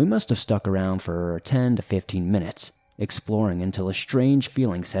 We must have stuck around for 10 to 15 minutes, exploring until a strange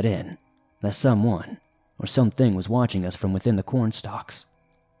feeling set in. That someone, or something was watching us from within the corn stalks.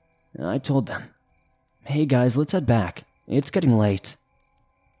 I told them, "Hey guys, let's head back. It's getting late."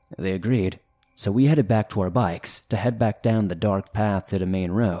 They agreed, so we headed back to our bikes to head back down the dark path to the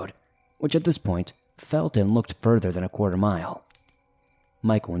main road, which at this point felt and looked further than a quarter mile.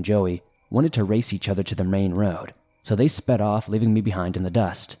 Michael and Joey wanted to race each other to the main road, so they sped off, leaving me behind in the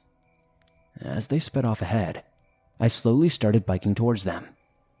dust. As they sped off ahead, I slowly started biking towards them,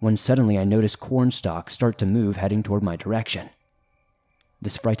 when suddenly I noticed corn stalks start to move heading toward my direction.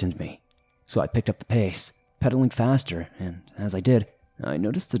 This frightened me, so I picked up the pace, pedaling faster, and as I did, I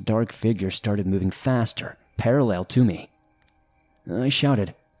noticed the dark figure started moving faster, parallel to me. I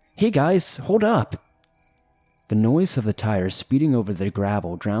shouted, "Hey guys, hold up!" The noise of the tires speeding over the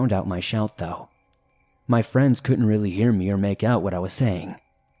gravel drowned out my shout, though. My friends couldn't really hear me or make out what I was saying.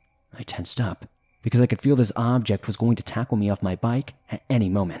 I tensed up, because I could feel this object was going to tackle me off my bike at any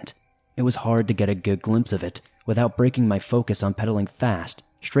moment. It was hard to get a good glimpse of it without breaking my focus on pedaling fast,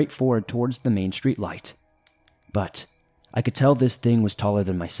 straight forward towards the main streetlight. But I could tell this thing was taller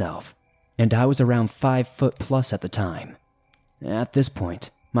than myself, and I was around 5 foot plus at the time. At this point,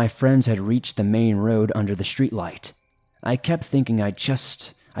 my friends had reached the main road under the streetlight. I kept thinking I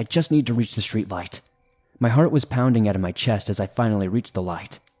just need to reach the streetlight. My heart was pounding out of my chest as I finally reached the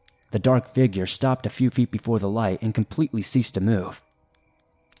light. The dark figure stopped a few feet before the light and completely ceased to move.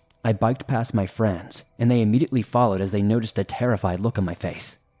 I biked past my friends, and they immediately followed as they noticed the terrified look on my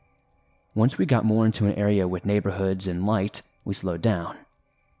face. Once we got more into an area with neighborhoods and light, we slowed down.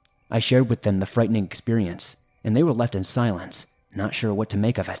 I shared with them the frightening experience, and they were left in silence, not sure what to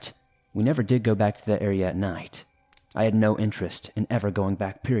make of it. We never did go back to that area at night. I had no interest in ever going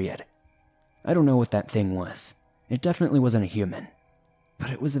back, period. I don't know what that thing was. It definitely wasn't a human. But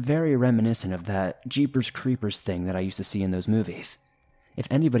it was very reminiscent of that Jeepers Creepers thing that I used to see in those movies. If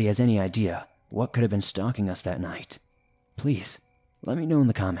anybody has any idea what could have been stalking us that night, please let me know in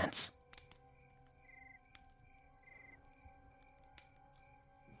the comments.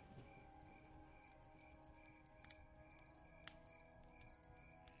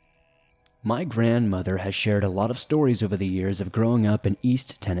 My grandmother has shared a lot of stories over the years of growing up in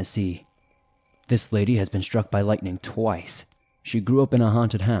East Tennessee. This lady has been struck by lightning twice. She grew up in a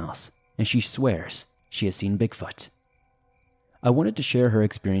haunted house, and she swears she has seen Bigfoot. I wanted to share her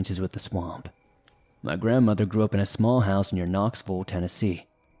experiences with the swamp. My grandmother grew up in a small house near Knoxville, Tennessee,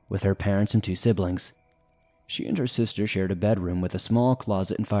 with her parents and 2 siblings. She and her sister shared a bedroom with a small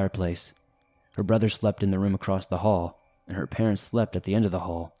closet and fireplace. Her brother slept in the room across the hall, and her parents slept at the end of the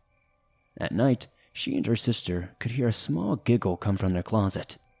hall. At night, she and her sister could hear a small giggle come from their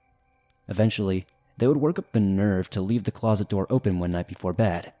closet. Eventually, they would work up the nerve to leave the closet door open one night before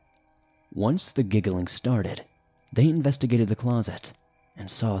bed. Once the giggling started, they investigated the closet and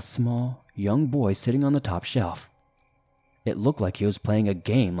saw a small, young boy sitting on the top shelf. It looked like he was playing a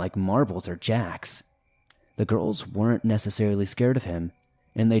game like marbles or jacks. The girls weren't necessarily scared of him,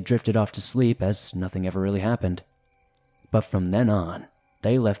 and they drifted off to sleep as nothing ever really happened. But from then on,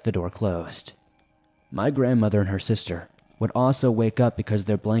 they left the door closed. My grandmother and her sister would also wake up because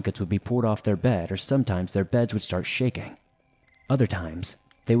their blankets would be pulled off their bed, or sometimes their beds would start shaking. Other times,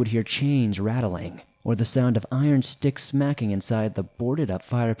 they would hear chains rattling or the sound of iron sticks smacking inside the boarded-up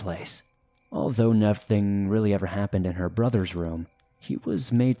fireplace. Although nothing really ever happened in her brother's room, he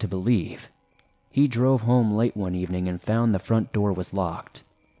was made to believe. He drove home late one evening and found the front door was locked.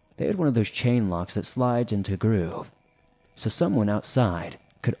 They had one of those chain locks that slides into a groove, so someone outside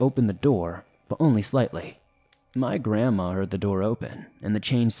could open the door, but only slightly. My grandma heard the door open and the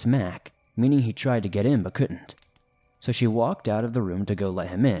chain smack, meaning he tried to get in but couldn't. So she walked out of the room to go let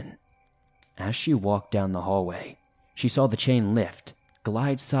him in. As she walked down the hallway, she saw the chain lift,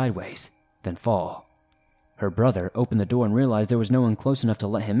 glide sideways, then fall. Her brother opened the door and realized there was no one close enough to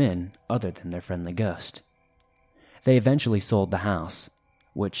let him in other than their friendly ghost. They eventually sold the house,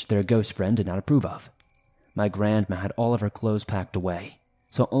 which their ghost friend did not approve of. My grandma had all of her clothes packed away,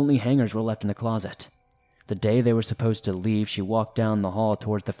 so only hangers were left in the closet. The day they were supposed to leave, she walked down the hall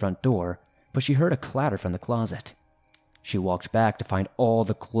towards the front door, but she heard a clatter from the closet. She walked back to find all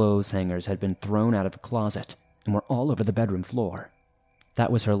the clothes hangers had been thrown out of the closet and were all over the bedroom floor.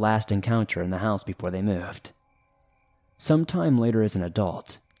 That was her last encounter in the house before they moved. Sometime later as an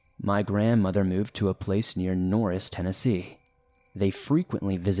adult, my grandmother moved to a place near Norris, Tennessee. They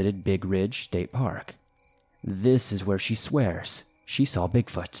frequently visited Big Ridge State Park. This is where she swears she saw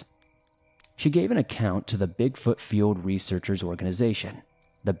Bigfoot. She gave an account to the Bigfoot Field Researchers Organization,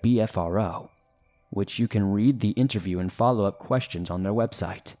 the BFRO, which you can read the interview and follow-up questions on their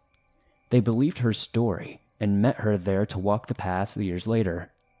website. They believed her story and met her there to walk the paths years later.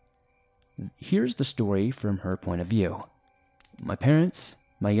 Here's the story from her point of view. My parents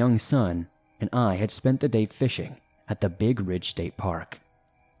My young son and I had spent the day fishing at the Big Ridge State Park.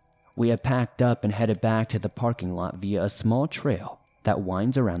 We had packed up and headed back to the parking lot via a small trail that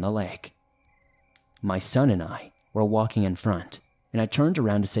winds around the lake. My son and I were walking in front, and I turned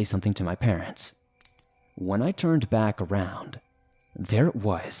around to say something to my parents. When I turned back around, there it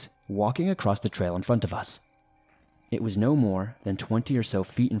was, walking across the trail in front of us. It was no more than 20 or so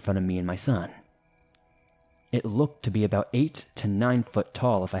feet in front of me and my son. It looked to be about 8 to 9 foot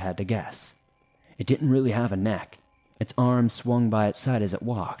tall if I had to guess. It didn't really have a neck. Its arms swung by its side as it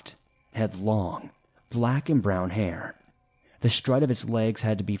walked. It had long, black and brown hair. The stride of its legs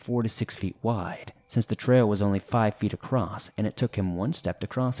had to be 4 to 6 feet wide, since the trail was only 5 feet across and it took him 1 step to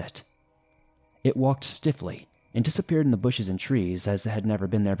cross it. It walked stiffly and disappeared in the bushes and trees as it had never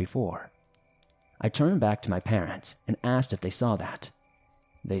been there before. I turned back to my parents and asked if they saw that.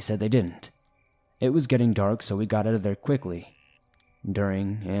 They said they didn't. It was getting dark, so we got out of there quickly.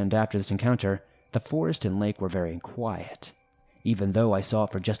 During and after this encounter, the forest and lake were very quiet. Even though I saw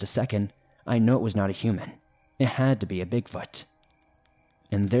it for just a second, I know it was not a human. It had to be a Bigfoot.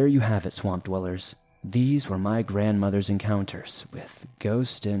 And there you have it, swamp dwellers. These were my grandmother's encounters with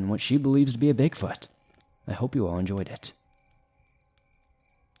ghosts and what she believes to be a Bigfoot. I hope you all enjoyed it.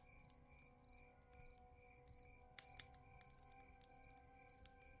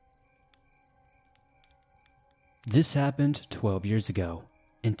 This happened 12 years ago,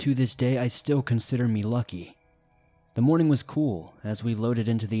 and to this day I still consider me lucky. The morning was cool as we loaded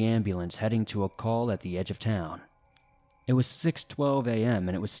into the ambulance heading to a call at the edge of town. It was 6:12 a.m.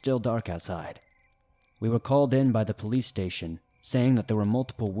 and it was still dark outside. We were called in by the police station, saying that there were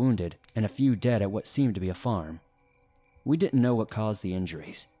multiple wounded and a few dead at what seemed to be a farm. We didn't know what caused the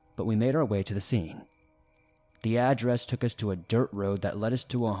injuries, but we made our way to the scene. The address took us to a dirt road that led us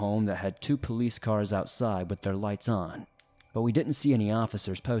to a home that had 2 police cars outside with their lights on, but we didn't see any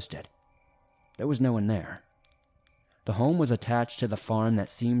officers posted. There was no one there. The home was attached to the farm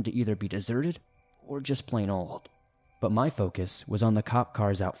that seemed to either be deserted or just plain old, but my focus was on the cop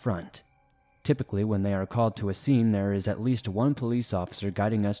cars out front. Typically, when they are called to a scene, there is at least one police officer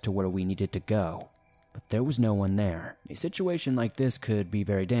guiding us to where we needed to go, but there was no one there. A situation like this could be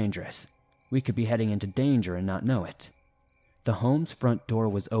very dangerous. We could be heading into danger and not know it. The home's front door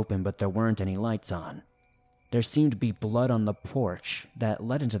was open, but there weren't any lights on. There seemed to be blood on the porch that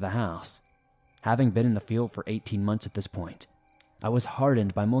led into the house. Having been in the field for 18 months at this point, I was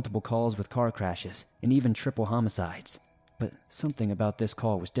hardened by multiple calls with car crashes and even triple homicides. But something about this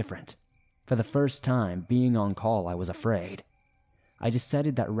call was different. For the first time being on call, I was afraid. I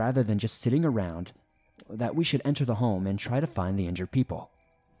decided that rather than just sitting around, that we should enter the home and try to find the injured people.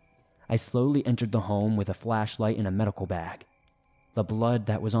 I slowly entered the home with a flashlight and a medical bag. The blood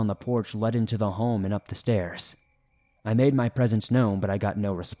that was on the porch led into the home and up the stairs. I made my presence known, but I got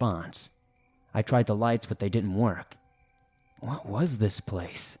no response. I tried the lights, but they didn't work. What was this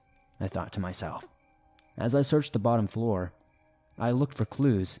place? I thought to myself. As I searched the bottom floor, I looked for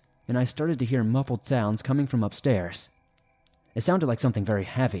clues, and I started to hear muffled sounds coming from upstairs. It sounded like something very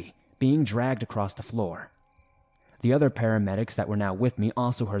heavy, being dragged across the floor. The other paramedics that were now with me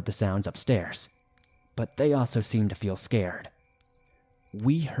also heard the sounds upstairs, but they also seemed to feel scared.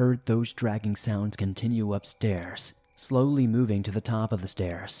 We heard those dragging sounds continue upstairs, slowly moving to the top of the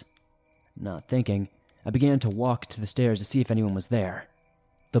stairs. Not thinking, I began to walk to the stairs to see if anyone was there.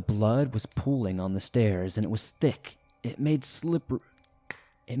 The blood was pooling on the stairs, and it was thick. It made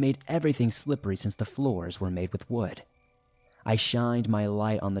everything slippery since the floors were made with wood. I shined my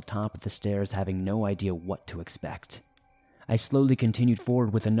light on the top of the stairs, having no idea what to expect. I slowly continued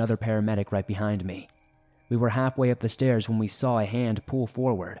forward with another paramedic right behind me. We were halfway up the stairs when we saw a hand pull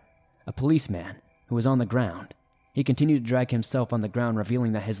forward. A policeman who was on the ground. He continued to drag himself on the ground,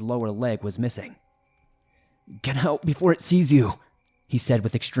 revealing that his lower leg was missing. "Get out before it sees you," he said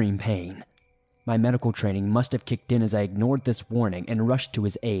with extreme pain. My medical training must have kicked in as I ignored this warning and rushed to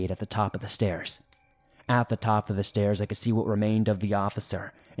his aid at the top of the stairs. At the top of the stairs, I could see what remained of the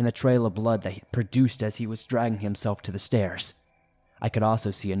officer and the trail of blood that he produced as he was dragging himself to the stairs. I could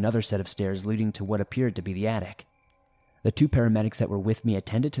also see another set of stairs leading to what appeared to be the attic. The 2 paramedics that were with me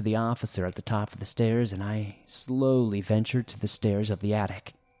attended to the officer at the top of the stairs, and I slowly ventured to the stairs of the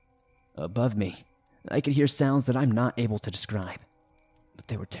attic. Above me, I could hear sounds that I'm not able to describe, but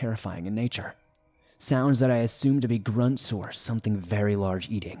they were terrifying in nature. Sounds that I assumed to be grunts or something very large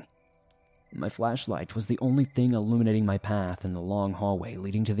eating. My flashlight was the only thing illuminating my path in the long hallway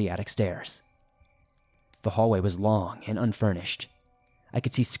leading to the attic stairs. The hallway was long and unfurnished. I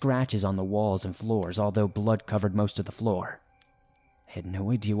could see scratches on the walls and floors, although blood covered most of the floor. I had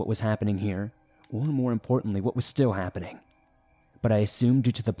no idea what was happening here, or more importantly, what was still happening. but I assumed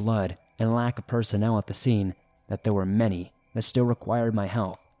due to the blood and lack of personnel at the scene that there were many that still required my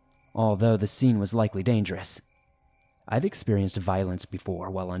help, although the scene was likely dangerous. I've experienced violence before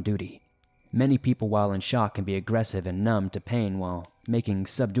while on duty. Many people while in shock can be aggressive and numb to pain while making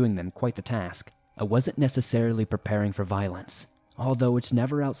subduing them quite the task. I wasn't necessarily preparing for violence, although it's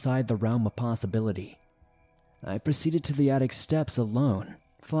never outside the realm of possibility. I proceeded to the attic steps alone,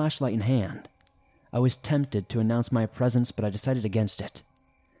 flashlight in hand. I was tempted to announce my presence, but I decided against it.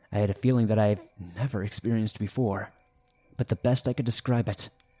 I had a feeling that I've never experienced before, but the best I could describe it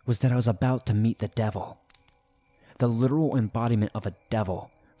was that I was about to meet the devil. The literal embodiment of a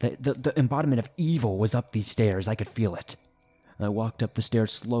devil, the embodiment of evil was up these stairs. I could feel it. I walked up the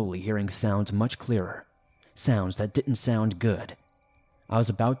stairs slowly, hearing sounds much clearer, sounds that didn't sound good. I was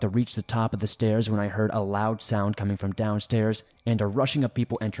about to reach the top of the stairs when I heard a loud sound coming from downstairs and a rushing of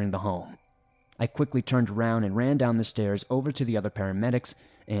people entering the home. I quickly turned around and ran down the stairs over to the other paramedics,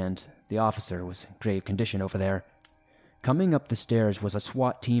 and the officer was in grave condition over there. Coming up the stairs was a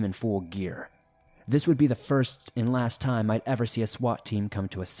SWAT team in full gear. This would be the first and last time I'd ever see a SWAT team come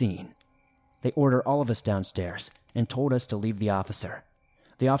to a scene. They ordered all of us downstairs and told us to leave the officer.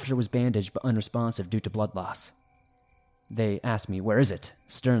 The officer was bandaged but unresponsive due to blood loss. They asked me, "Where is it?"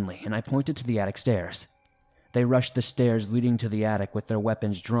 sternly, and I pointed to the attic stairs. They rushed the stairs leading to the attic with their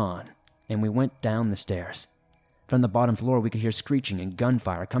weapons drawn, and we went down the stairs. From the bottom floor, we could hear screeching and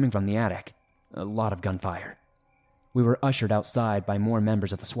gunfire coming from the attic. A lot of gunfire. We were ushered outside by more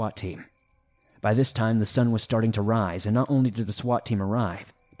members of the SWAT team. By this time, the sun was starting to rise, and not only did the SWAT team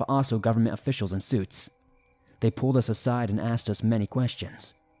arrive, but also government officials in suits. They pulled us aside and asked us many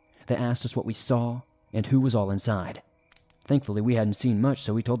questions. They asked us what we saw and who was all inside. Thankfully, we hadn't seen much,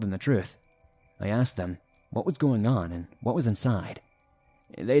 so we told them the truth. I asked them what was going on and what was inside.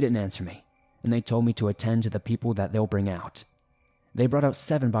 They didn't answer me, and they told me to attend to the people that they'll bring out. They brought out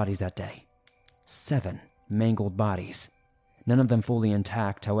 7 bodies that day. 7 mangled bodies. None of them fully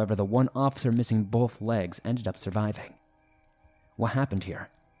intact, however, the one officer missing both legs ended up surviving. What happened here?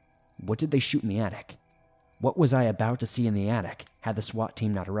 What did they shoot in the attic? What was I about to see in the attic had the SWAT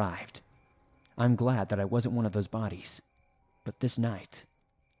team not arrived? I'm glad that I wasn't one of those bodies, but this night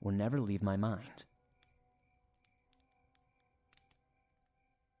will never leave my mind.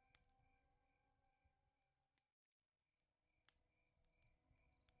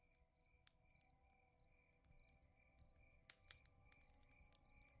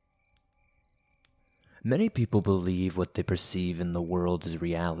 Many people believe what they perceive in the world is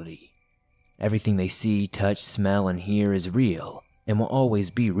reality. Everything they see, touch, smell, and hear is real, and will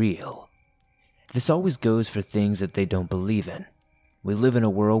always be real. This always goes for things that they don't believe in. We live in a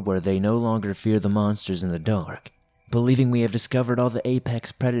world where they no longer fear the monsters in the dark, believing we have discovered all the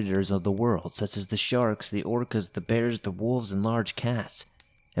apex predators of the world, such as the sharks, the orcas, the bears, the wolves, and large cats,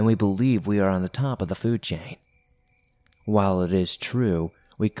 and we believe we are on the top of the food chain. While it is true,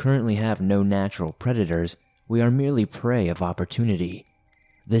 we currently have no natural predators, we are merely prey of opportunity.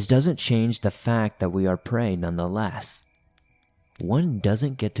 This doesn't change the fact that we are prey nonetheless. One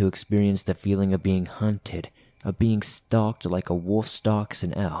doesn't get to experience the feeling of being hunted, of being stalked like a wolf stalks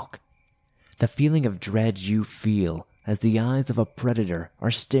an elk. The feeling of dread you feel as the eyes of a predator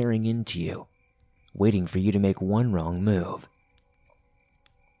are staring into you, waiting for you to make one wrong move.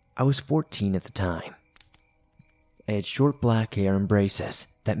 I was 14 at the time. I had short black hair and braces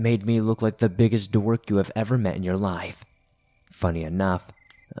that made me look like the biggest dork you have ever met in your life. Funny enough,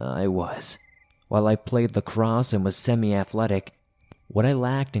 I was. While I played lacrosse and was semi-athletic, what I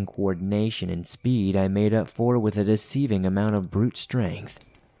lacked in coordination and speed I made up for with a deceiving amount of brute strength,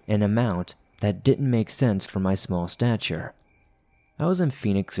 an amount that didn't make sense for my small stature. I was in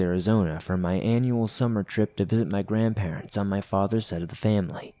Phoenix, Arizona for my annual summer trip to visit my grandparents on my father's side of the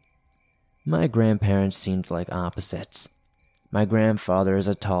family. My grandparents seemed like opposites. My grandfather is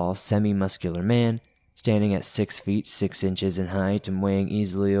a tall, semi-muscular man, standing at 6 feet 6 inches in height and weighing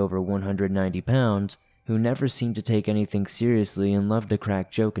easily over 190 pounds, who never seemed to take anything seriously and loved to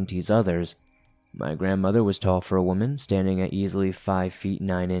crack joke and tease others. My grandmother was tall for a woman, standing at easily 5 feet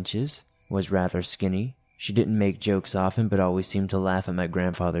 9 inches, was rather skinny. She didn't make jokes often, but always seemed to laugh at my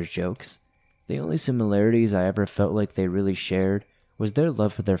grandfather's jokes. The only similarities I ever felt like they really shared was their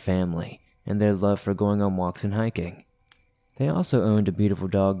love for their family, and their love for going on walks and hiking. They also owned a beautiful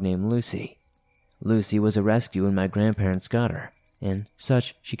dog named Lucy. Lucy was a rescue when my grandparents got her, and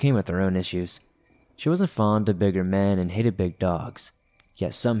such she came with her own issues. She wasn't fond of bigger men and hated big dogs,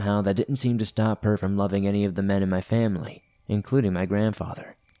 yet somehow that didn't seem to stop her from loving any of the men in my family, including my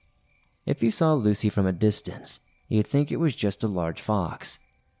grandfather. If you saw Lucy from a distance, you'd think it was just a large fox.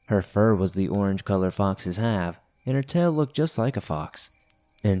 Her fur was the orange color foxes have, and her tail looked just like a fox.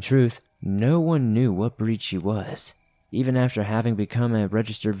 In truth, no one knew what breed she was. Even after having become a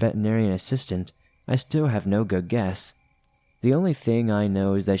registered veterinarian assistant, I still have no good guess. The only thing I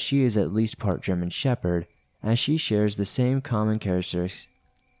know is that she is at least part German Shepherd, as she shares the same common characteristics.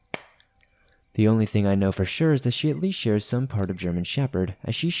 The only thing I know for sure is that she at least shares some part of German Shepherd,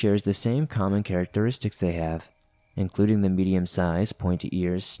 as she shares the same common characteristics they have, including the medium size, pointy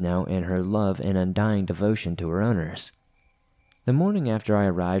ears, snout, and her love and undying devotion to her owners. The morning after I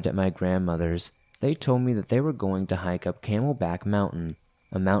arrived at my grandmother's, they told me that they were going to hike up Camelback Mountain,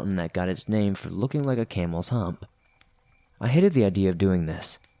 a mountain that got its name for looking like a camel's hump. I hated the idea of doing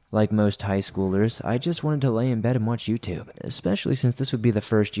this. Like most high schoolers, I just wanted to lay in bed and watch YouTube, especially since this would be the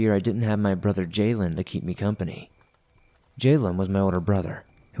first year I didn't have my brother Jalen to keep me company. Jalen was my older brother,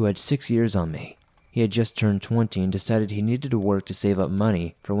 who had 6 years on me. He had just turned 20 and decided he needed to work to save up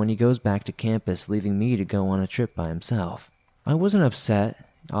money for when he goes back to campus, leaving me to go on a trip by himself. I wasn't upset.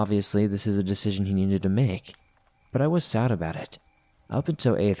 Obviously, this is a decision he needed to make, but I was sad about it. Up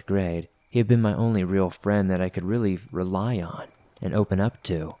until 8th grade, he had been my only real friend that I could really rely on and open up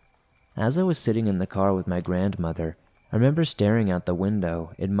to. As I was sitting in the car with my grandmother, I remember staring out the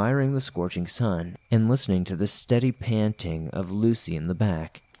window, admiring the scorching sun, and listening to the steady panting of Lucy in the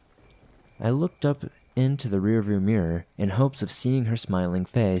back. I looked up into the rearview mirror in hopes of seeing her smiling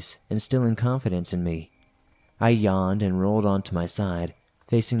face, instilling confidence in me. I yawned and rolled onto my side,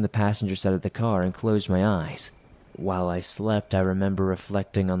 facing the passenger side of the car, and closed my eyes. While I slept, I remember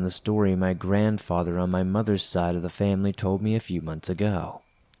reflecting on the story my grandfather on my mother's side of the family told me a few months ago.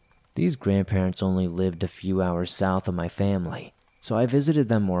 These grandparents only lived a few hours south of my family, so I visited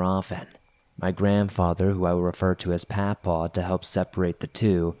them more often. My grandfather, who I will refer to as Papa to help separate the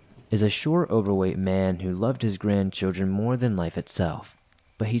two, is a short, overweight man who loved his grandchildren more than life itself,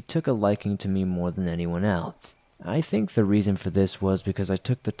 but he took a liking to me more than anyone else. I think the reason for this was because I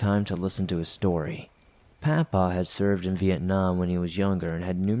took the time to listen to his story. Papa had served in Vietnam when he was younger and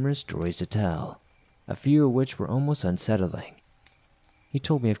had numerous stories to tell, a few of which were almost unsettling. He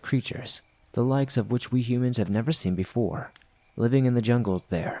told me of creatures, the likes of which we humans have never seen before, living in the jungles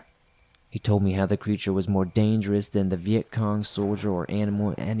there. He told me how the creature was more dangerous than the Viet Cong soldier or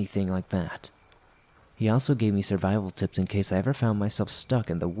animal, anything like that. He also gave me survival tips in case I ever found myself stuck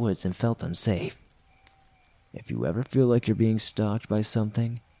in the woods and felt unsafe. If you ever feel like you're being stalked by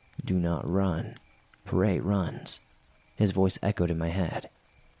something, do not run. Prey runs. His voice echoed in my head.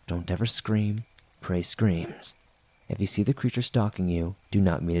 Don't ever scream. Prey screams. If you see the creature stalking you, do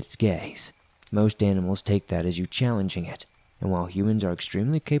not meet its gaze. Most animals take that as you challenging it, and while humans are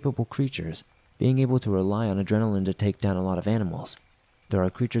extremely capable creatures, being able to rely on adrenaline to take down a lot of animals, there are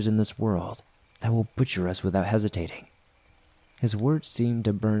creatures in this world that will butcher us without hesitating. His words seemed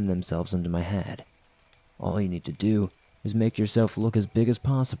to burn themselves into my head. All you need to do is make yourself look as big as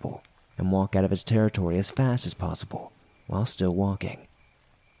possible and walk out of its territory as fast as possible, while still walking.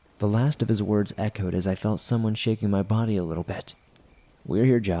 The last of his words echoed as I felt someone shaking my body a little bit. We're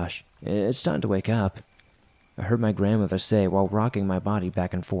here, Josh. It's time to wake up, I heard my grandmother say while rocking my body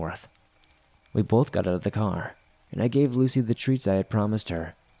back and forth. We both got out of the car, and I gave Lucy the treats I had promised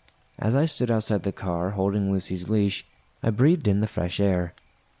her. As I stood outside the car, holding Lucy's leash, I breathed in the fresh air.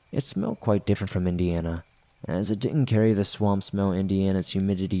 It smelled quite different from Indiana, as it didn't carry the swamp smell Indiana's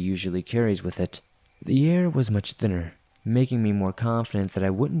humidity usually carries with it. The air was much thinner, making me more confident that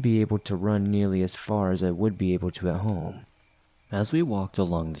I wouldn't be able to run nearly as far as I would be able to at home. As we walked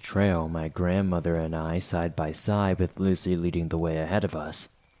along the trail, my grandmother and I side by side with Lucy leading the way ahead of us,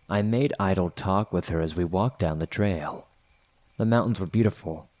 I made idle talk with her as we walked down the trail. The mountains were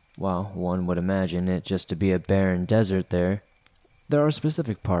beautiful. While one would imagine it just to be a barren desert there are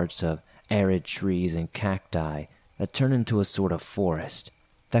specific parts of arid trees and cacti that turn into a sort of forest,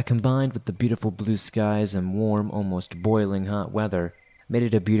 that combined with the beautiful blue skies and warm, almost boiling hot weather, made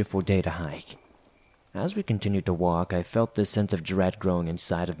it a beautiful day to hike. As we continued to walk, I felt this sense of dread growing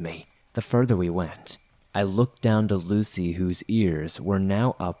inside of me the further we went. I looked down to Lucy, whose ears were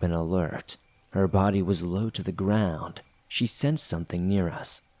now up and alert. Her body was low to the ground. She sensed something near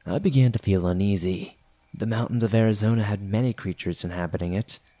us. I began to feel uneasy. The mountains of Arizona had many creatures inhabiting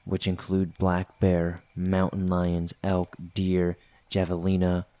it, which include black bear, mountain lions, elk, deer,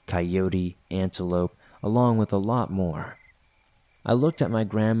 javelina, coyote, antelope, along with a lot more. I looked at my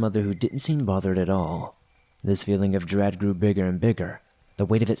grandmother, who didn't seem bothered at all. This feeling of dread grew bigger and bigger, the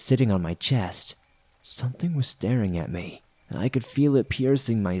weight of it sitting on my chest. Something was staring at me. I could feel it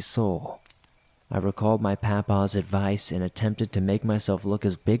piercing my soul. I recalled my papa's advice and attempted to make myself look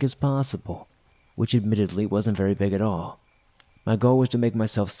as big as possible, which admittedly wasn't very big at all. My goal was to make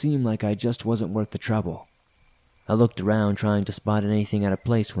myself seem like I just wasn't worth the trouble. I looked around trying to spot anything out of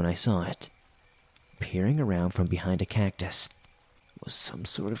place when I saw it. Peering around from behind a cactus was some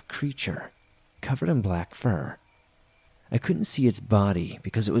sort of creature, covered in black fur. I couldn't see its body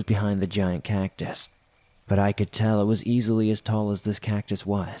because it was behind the giant cactus, but I could tell it was easily as tall as this cactus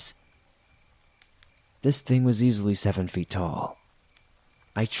was. This thing was easily 7 feet tall.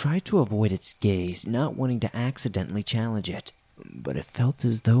 I tried to avoid its gaze, not wanting to accidentally challenge it, but it felt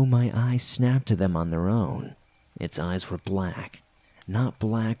as though my eyes snapped to them on their own. Its eyes were black. Not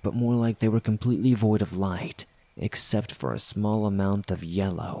black, but more like they were completely void of light, except for a small amount of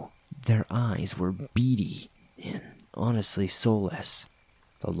yellow. Their eyes were beady and honestly soulless.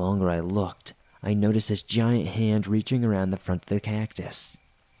 The longer I looked, I noticed this giant hand reaching around the front of the cactus.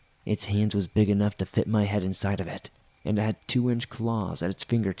 Its hands was big enough to fit my head inside of it, and it had 2-inch claws at its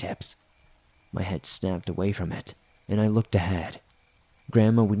fingertips. My head snapped away from it, and I looked ahead.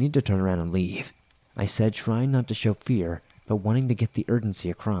 "Grandma, we need to turn around and leave," I said, trying not to show fear, but wanting to get the urgency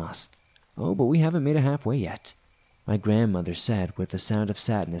across. "Oh, but we haven't made it halfway yet," my grandmother said with a sound of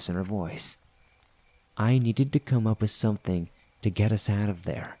sadness in her voice. I needed to come up with something to get us out of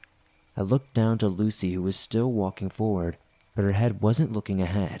there. I looked down to Lucy, who was still walking forward, but her head wasn't looking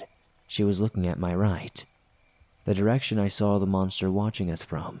ahead. She was looking at my right, the direction I saw the monster watching us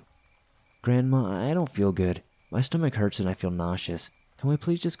from. "Grandma, I don't feel good. My stomach hurts and I feel nauseous. Can we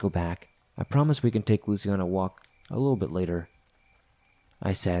please just go back? I promise we can take Lucy on a walk a little bit later,"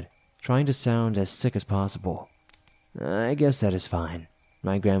 I said, trying to sound as sick as possible. "I guess that is fine,"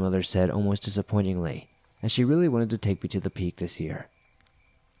 my grandmother said almost disappointingly, as she really wanted to take me to the peak this year.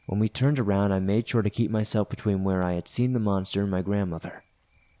 When we turned around, I made sure to keep myself between where I had seen the monster and my grandmother.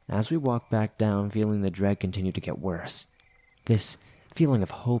 As we walked back down, feeling the dread continued to get worse. This feeling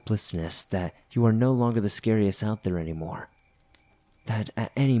of hopelessness that you are no longer the scariest out there anymore. That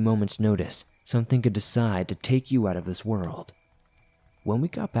at any moment's notice, something could decide to take you out of this world. When we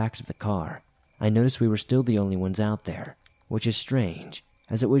got back to the car, I noticed we were still the only ones out there, which is strange,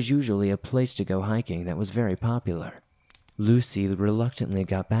 as it was usually a place to go hiking that was very popular. Lucy reluctantly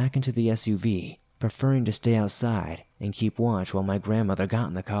got back into the SUV, preferring to stay outside and keep watch while my grandmother got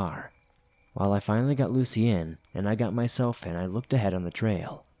in the car. While I finally got Lucy in, and I got myself in, I looked ahead on the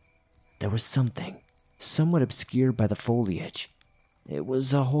trail. There was something, somewhat obscured by the foliage. It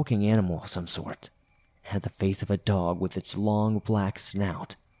was a hulking animal of some sort. It had the face of a dog with its long black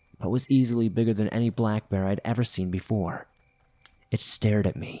snout, but was easily bigger than any black bear I'd ever seen before. It stared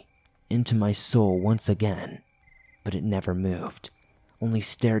at me, into my soul once again, but it never moved, only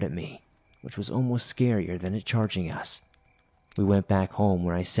stared at me, which was almost scarier than it charging us. We went back home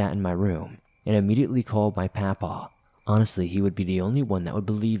where I sat in my room and immediately called my papa. Honestly, he would be the only one that would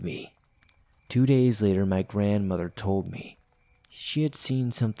believe me. 2 days later, my grandmother told me she had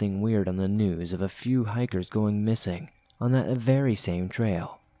seen something weird on the news of a few hikers going missing on that very same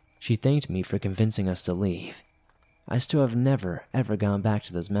trail. She thanked me for convincing us to leave. I still have never, ever gone back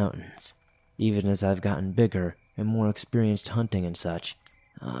to those mountains. Even as I've gotten bigger and more experienced hunting and such,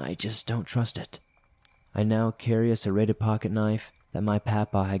 I just don't trust it. I now carry a serrated pocket knife that my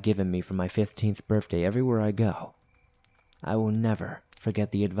papa had given me for my 15th birthday everywhere I go. I will never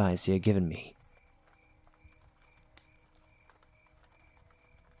forget the advice he had given me.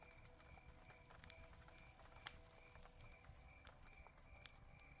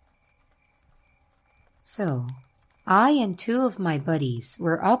 So, I and 2 of my buddies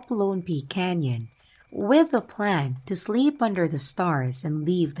were up Lone Peak Canyon with a plan to sleep under the stars and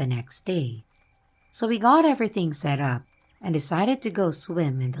leave the next day. So we got everything set up and decided to go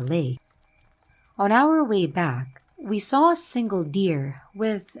swim in the lake. On our way back, we saw a single deer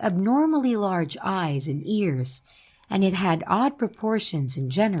with abnormally large eyes and ears, and it had odd proportions in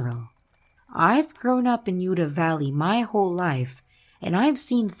general. I've grown up in Utah Valley my whole life, and I've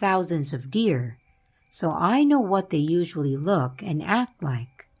seen thousands of deer, so I know what they usually look and act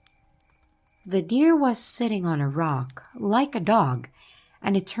like. The deer was sitting on a rock like a dog,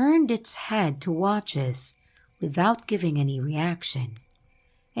 and it turned its head to watch us without giving any reaction.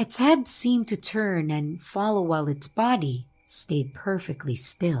 Its head seemed to turn and follow while its body stayed perfectly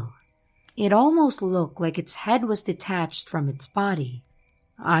still. It almost looked like its head was detached from its body.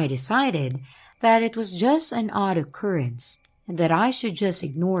 I decided that it was just an odd occurrence and that I should just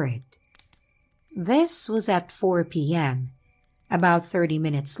ignore it. This was at 4 p.m. About 30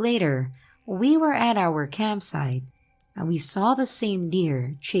 minutes later, we were at our campsite and we saw the same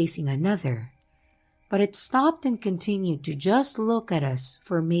deer chasing another, but it stopped and continued to just look at us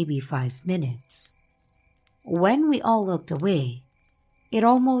for maybe 5 minutes. When we all looked away, it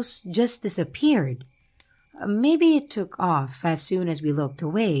almost just disappeared. Maybe it took off as soon as we looked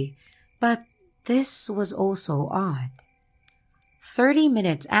away, but this was also odd. 30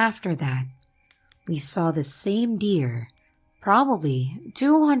 minutes after that, we saw the same deer, probably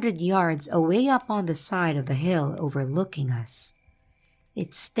 200 yards away up on the side of the hill overlooking us.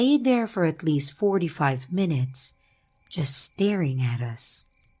 It stayed there for at least 45 minutes, just staring at us.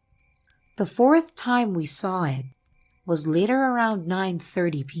 The fourth time we saw it was later around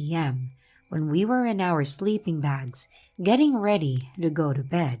 9:30 p.m. when we were in our sleeping bags getting ready to go to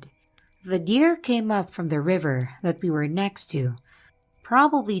bed. The deer came up from the river that we were next to,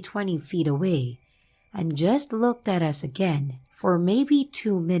 probably 20 feet away, and just looked at us again for maybe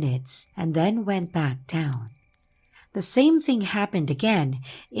 2 minutes and then went back down. The same thing happened again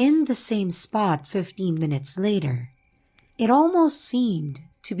in the same spot 15 minutes later. It almost seemed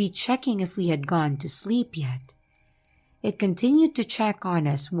to be checking if we had gone to sleep yet. It continued to check on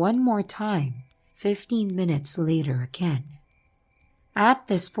us one more time, 15 minutes later again. At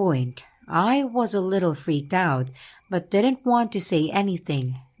this point, I was a little freaked out, but didn't want to say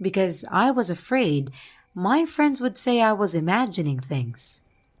anything because I was afraid my friends would say I was imagining things.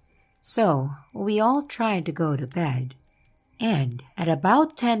 So we all tried to go to bed, and at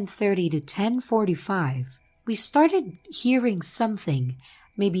about 10:30 to 10:45, we started hearing something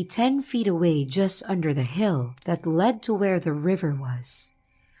maybe 10 feet away just under the hill that led to where the river was.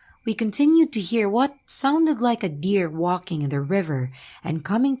 We continued to hear what sounded like a deer walking in the river and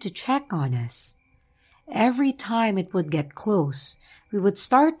coming to check on us. Every time it would get close, we would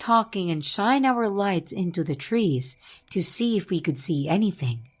start talking and shine our lights into the trees to see if we could see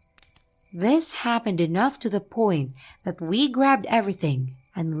anything. This happened enough to the point that we grabbed everything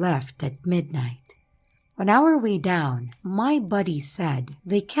and left at midnight. On our way down, my buddies said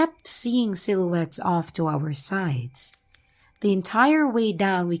they kept seeing silhouettes off to our sides. The entire way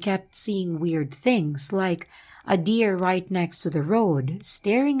down we kept seeing weird things like a deer right next to the road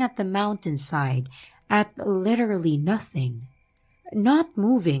staring at the mountainside at literally nothing, not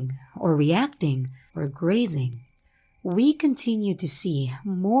moving or reacting or grazing. We continued to see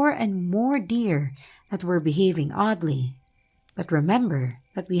more and more deer that were behaving oddly. But remember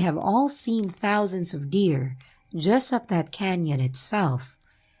that we have all seen thousands of deer just up that canyon itself,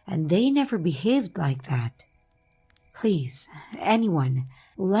 and they never behaved like that. Please, anyone,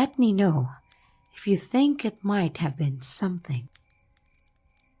 let me know if you think it might have been something.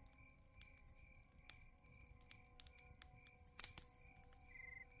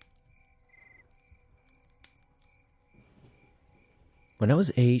 When I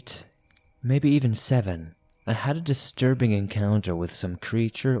was 8, maybe even 7, I had a disturbing encounter with some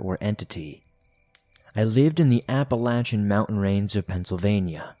creature or entity. I lived in the Appalachian mountain range of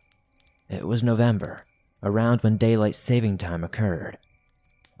Pennsylvania. It was November, around when daylight saving time occurred.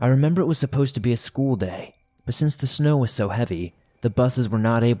 I remember it was supposed to be a school day, but since the snow was so heavy, the buses were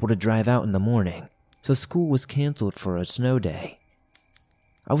not able to drive out in the morning, so school was canceled for a snow day.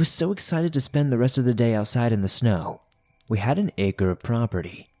 I was so excited to spend the rest of the day outside in the snow. We had an acre of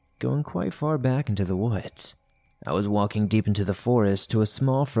property, going quite far back into the woods. I was walking deep into the forest to a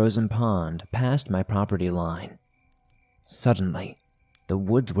small frozen pond past my property line. Suddenly, the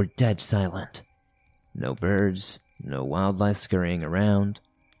woods were dead silent. No birds, no wildlife scurrying around,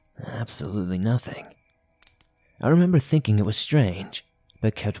 absolutely nothing. I remember thinking it was strange,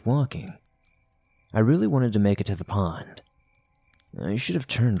 but kept walking. I really wanted to make it to the pond. I should have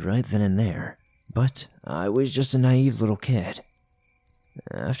turned right then and there, but I was just a naive little kid.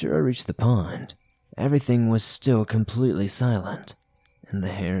 After I reached the pond, everything was still completely silent, and the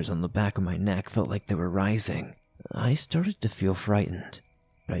hairs on the back of my neck felt like they were rising. I started to feel frightened,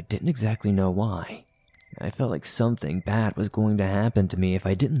 but I didn't exactly know why. I felt like something bad was going to happen to me if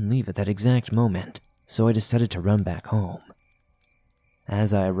I didn't leave at that exact moment, so I decided to run back home.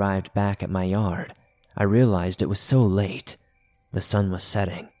 As I arrived back at my yard, I realized it was so late. The sun was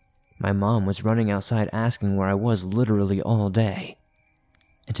setting. My mom was running outside asking where I was literally all day.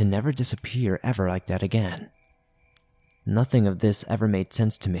 And to never disappear ever like that again. Nothing of this ever made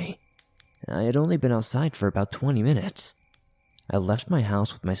sense to me. I had only been outside for about 20 minutes. I left my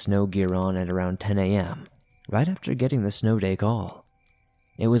house with my snow gear on at around 10 a.m., right after getting the snow day call.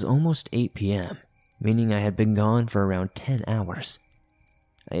 It was almost 8 p.m., meaning I had been gone for around 10 hours.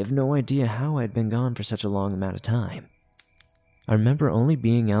 I have no idea how I had been gone for such a long amount of time. I remember only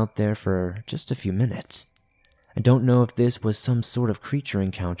being out there for just a few minutes. I don't know if this was some sort of creature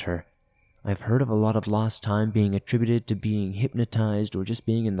encounter. I've heard of a lot of lost time being attributed to being hypnotized or just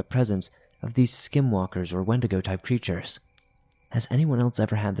being in the presence of these skinwalkers or wendigo type creatures. Has anyone else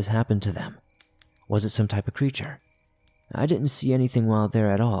ever had this happen to them? Was it some type of creature? I didn't see anything while there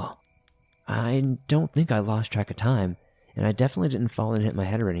at all. I don't think I lost track of time, and I definitely didn't fall and hit my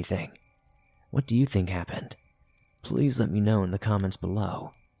head or anything. What do you think happened? Please let me know in the comments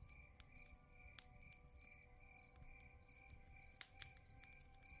below.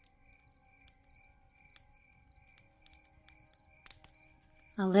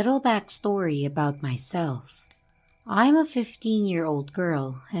 A little backstory about myself. I'm a 15-year-old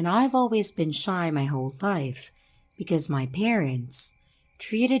girl, and I've always been shy my whole life because my parents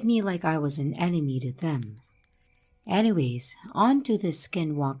treated me like I was an enemy to them. Anyways, on to this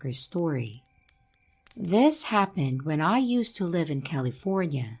skinwalker story. This happened when I used to live in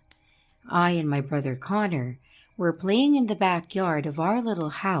California. I and my brother Connor were playing in the backyard of our little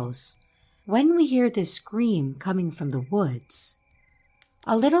house when we hear this scream coming from the woods.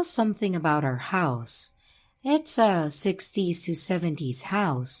 A little something about our house. It's a 60s to 70s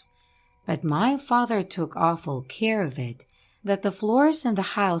house, but my father took awful care of it, that the floors in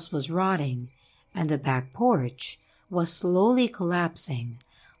the house was rotting and the back porch was slowly collapsing,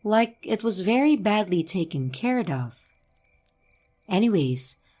 like it was very badly taken care of.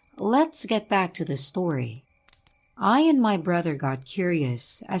 Anyways, let's get back to the story. I and my brother got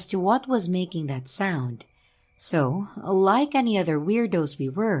curious as to what was making that sound. So, like any other weirdos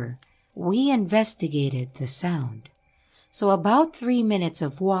we investigated the sound. So about 3 minutes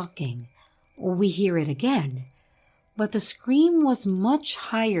of walking, we hear it again, but the scream was much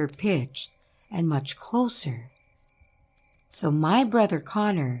higher pitched and much closer. So my brother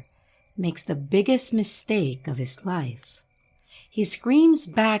Connor makes the biggest mistake of his life. He screams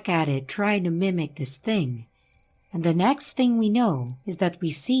back at it trying to mimic this thing, and the next thing we know is that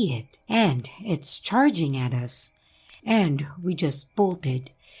we see it, and it's charging at us. And we just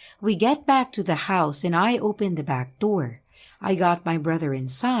bolted. We get back to the house and I open the back door. I got my brother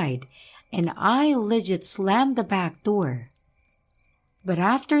inside, and I legit slammed the back door. But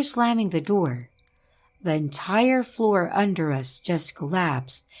after slamming the door, the entire floor under us just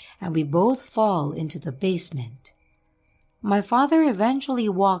collapsed and we both fall into the basement. My father eventually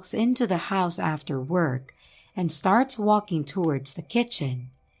walks into the house after work and starts walking towards the kitchen,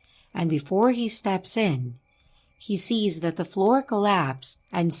 and before he steps in, he sees that the floor collapsed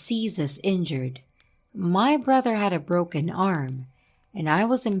and sees us injured. My brother had a broken arm, and I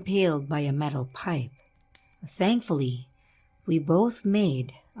was impaled by a metal pipe. Thankfully, we both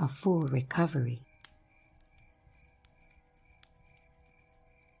made a full recovery.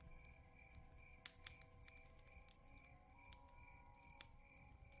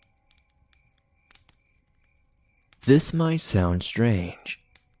 This might sound strange,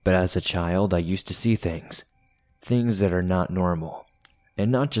 but as a child I used to see things that are not normal.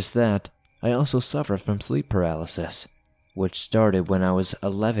 And not just that, I also suffer from sleep paralysis, which started when I was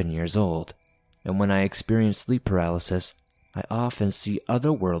 11 years old. And when I experience sleep paralysis, I often see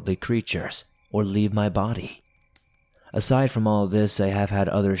otherworldly creatures or leave my body. Aside from all this, I have had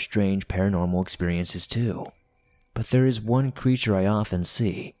other strange paranormal experiences too. But there is one creature I often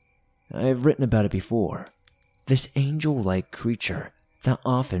see. I have written about it before. This angel-like creature that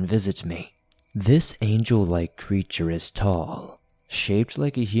often visits me. This angel-like creature is tall, shaped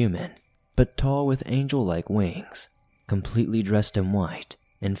like a human, but tall with angel-like wings, completely dressed in white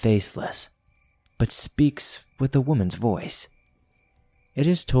and faceless, but speaks with a woman's voice. It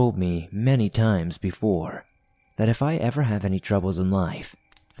has told me many times before that if I ever have any troubles in life,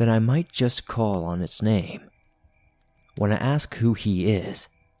 then I might just call on its name. When I ask who he is,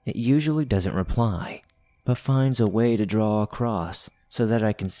 it usually doesn't reply, but finds a way to draw a cross so that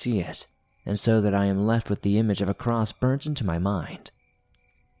I can see it, and so that I am left with the image of a cross burnt into my mind.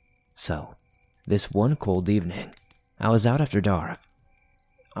 So, this one cold evening, I was out after dark.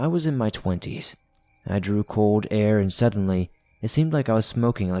 I was in my 20s. I drew cold air and suddenly, it seemed like I was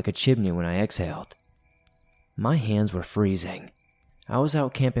smoking like a chimney when I exhaled. My hands were freezing. I was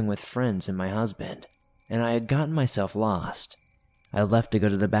out camping with friends and my husband, and I had gotten myself lost. I left to go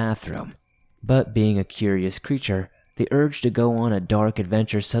to the bathroom, but being a curious creature, the urge to go on a dark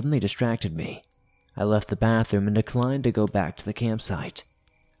adventure suddenly distracted me. I left the bathroom and declined to go back to the campsite.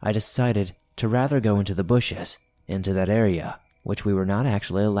 I decided to rather go into the bushes, into that area, which we were not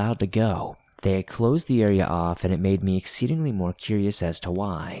actually allowed to go. They had closed the area off, and it made me exceedingly more curious as to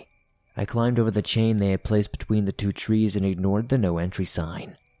why. I climbed over the chain they had placed between the two trees and ignored the no entry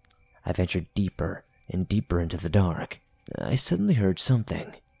sign. I ventured deeper and deeper into the dark. I suddenly heard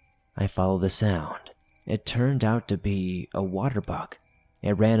something. I followed the sound. It turned out to be a water bug.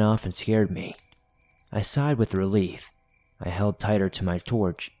 It ran off and scared me. I sighed with relief. I held tighter to my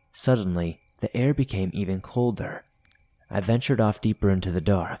torch. Suddenly, the air became even colder. I ventured off deeper into the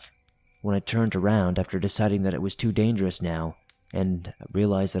dark. When I turned around after deciding that it was too dangerous now, and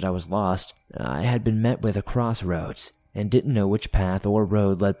realized that I was lost, I had been met with a crossroads. and didn't know which path or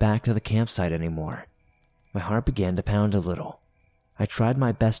road led back to the campsite anymore. My heart began to pound a little. I tried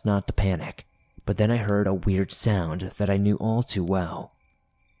my best not to panic, but then I heard a weird sound that I knew all too well.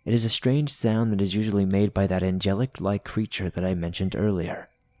 It is a strange sound that is usually made by that angelic-like creature that I mentioned earlier.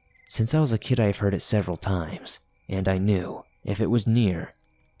 Since I was a kid, I have heard it several times, and I knew, if it was near,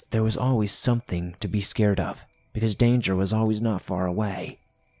 there was always something to be scared of, because danger was always not far away.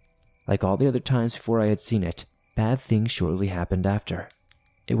 Like all the other times before I had seen it, bad things shortly happened after.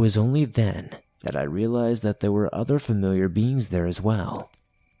 It was only then that I realized that there were other familiar beings there as well,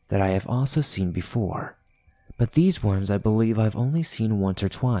 that I have also seen before. But these ones I believe I've only seen once or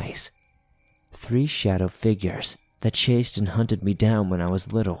twice. 3 shadow figures that chased and hunted me down when I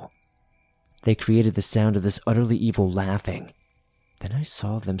was little. They created the sound of this utterly evil laughing. Then I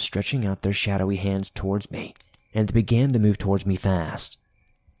saw them stretching out their shadowy hands towards me, and they began to move towards me fast.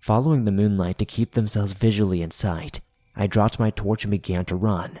 Following the moonlight to keep themselves visually in sight, I dropped my torch and began to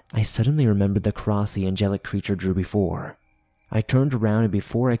run. I suddenly remembered the cross the angelic creature drew before. I turned around, and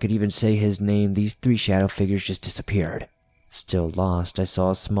before I could even say his name, these 3 shadow figures just disappeared. Still lost, I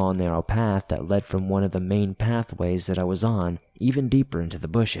saw a small narrow path that led from one of the main pathways that I was on even deeper into the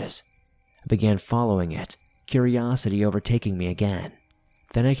bushes. I began following it, curiosity overtaking me again.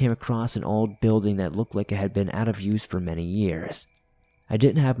 Then I came across an old building that looked like it had been out of use for many years. I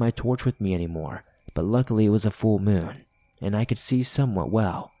didn't have my torch with me anymore, but luckily it was a full moon, and I could see somewhat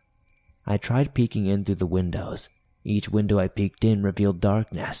well. I tried peeking in through the windows. Each window I peeked in revealed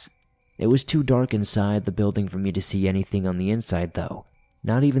darkness. It was too dark inside the building for me to see anything on the inside though.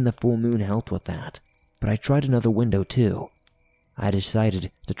 Not even the full moon helped with that. But I tried another window too. I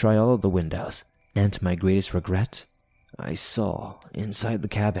decided to try all of the windows, and to my greatest regret, I saw, inside the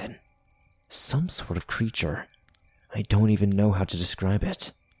cabin, some sort of creature. I don't even know how to describe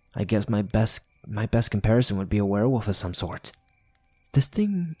it. I guess my best comparison would be a werewolf of some sort. This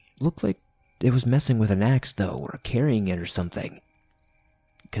thing looked like it was messing with an axe though, or carrying it or something.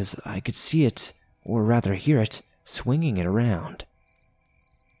 Because I could see it, or rather hear it, swinging it around.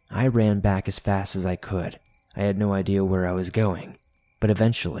 I ran back as fast as I could. I had no idea where I was going, but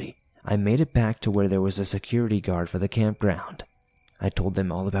eventually, I made it back to where there was a security guard for the campground. I told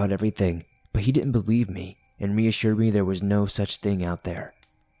them all about everything, but he didn't believe me and reassured me there was no such thing out there.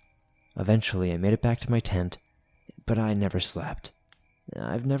 Eventually, I made it back to my tent, but I never slept.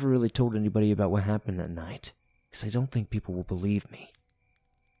 I've never really told anybody about what happened that night, because I don't think people will believe me.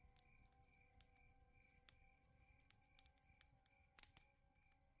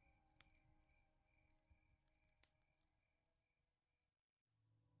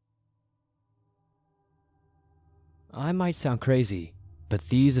 I might sound crazy, but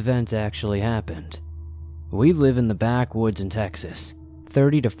these events actually happened. We live in the backwoods in Texas,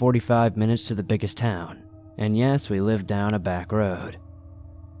 30 to 45 minutes to the biggest town, and yes, we live down a back road.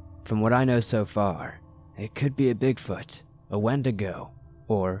 From what I know so far, it could be a Bigfoot, a Wendigo,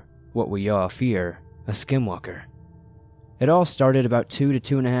 or, what we all fear, a skinwalker. It all started about 2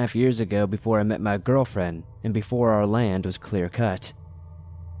 to 2.5 years ago before I met my girlfriend and before our land was clear cut.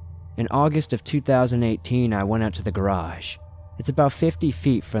 In August of 2018, I went out to the garage. It's about 50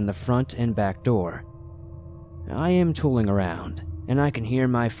 feet from the front and back door. I am tooling around, and I can hear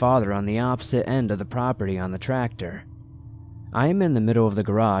my father on the opposite end of the property on the tractor. I am in the middle of the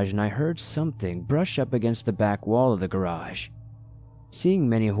garage and I heard something brush up against the back wall of the garage. Seeing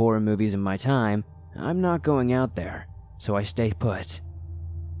many horror movies in my time, I'm not going out there, so I stay put.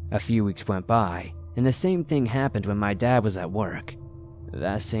 A few weeks went by, and the same thing happened when my dad was at work.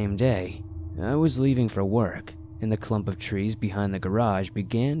 That same day, I was leaving for work, and the clump of trees behind the garage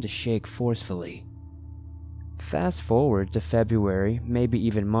began to shake forcefully. Fast forward to February, maybe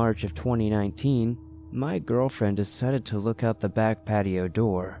even March of 2019, my girlfriend decided to look out the back patio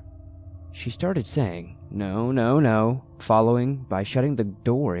door. She started saying, "No, no, no," following by shutting the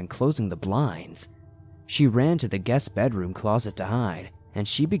door and closing the blinds. She ran to the guest bedroom closet to hide, and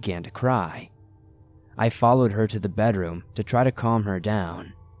she began to cry. I followed her to the bedroom to try to calm her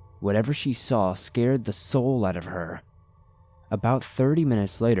down. Whatever she saw scared the soul out of her. About 30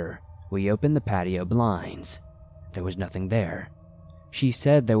 minutes later, we opened the patio blinds. There was nothing there. She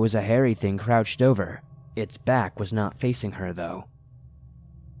said there was a hairy thing crouched over. Its back was not facing her, though.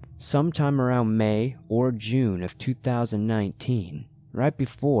 Sometime around May or June of 2019, right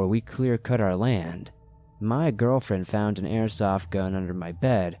before we clear-cut our land, my girlfriend found an airsoft gun under my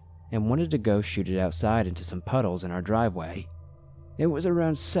bed and wanted to go shoot it outside into some puddles in our driveway. It was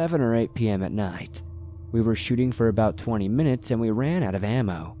around 7 or 8 p.m. at night. We were shooting for about 20 minutes and we ran out of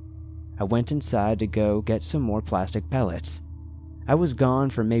ammo. I went inside to go get some more plastic pellets. I was gone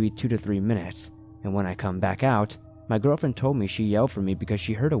for maybe 2 to 3 minutes, and when I come back out, My girlfriend told me she yelled for me because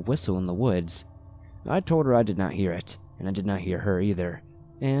she heard a whistle in the woods. I told her I did not hear it, and I did not hear her either,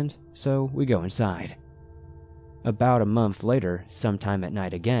 and so we go inside. About a month later, sometime at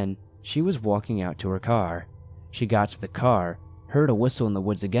night again, she was walking out to her car. She got to the car, heard a whistle in the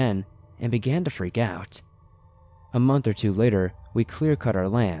woods again, and began to freak out. A month or two later, we clear-cut our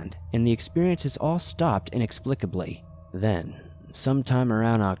land, and the experiences all stopped inexplicably. Then, sometime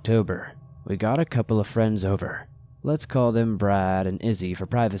around October, we got a couple of friends over. Let's call them Brad and Izzy for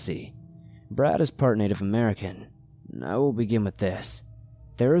privacy. Brad is part Native American. I will begin with this.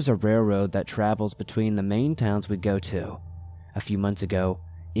 There is a railroad that travels between the main towns we go to. A few months ago,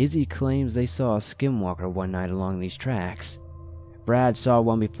 Izzy claims they saw a skinwalker one night along these tracks. Brad saw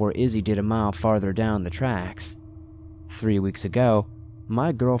one before Izzy did a mile farther down the tracks. 3 weeks ago,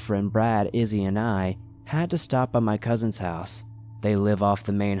 my girlfriend Brad, Izzy, and I had to stop by my cousin's house. They live off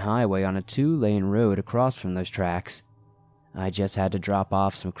the main highway on a 2-lane road across from those tracks. I just had to drop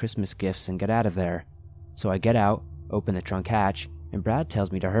off some Christmas gifts and get out of there. So I get out, open the trunk hatch, and Brad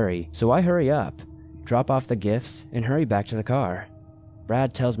tells me to hurry. So I hurry up, drop off the gifts, and hurry back to the car.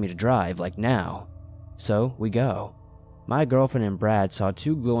 Brad tells me to drive, like now. So we go. My girlfriend and Brad saw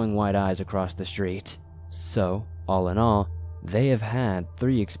 2 glowing white eyes across the street. So, all in all, they have had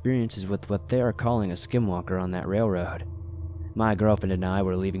 3 experiences with what they are calling a skinwalker on that railroad. My girlfriend and I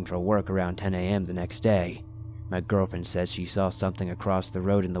were leaving for work around 10 a.m. the next day. My girlfriend says she saw something across the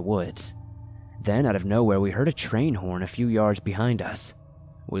road in the woods. Then, out of nowhere, we heard a train horn a few yards behind us.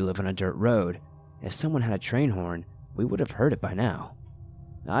 We live on a dirt road. If someone had a train horn, we would have heard it by now.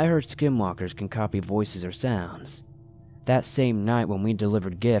 I heard skinwalkers can copy voices or sounds. That same night when we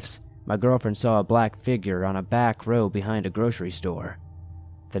delivered gifts, my girlfriend saw a black figure on a back row behind a grocery store.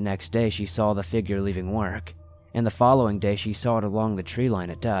 The next day she saw the figure leaving work, and the following day she saw it along the tree line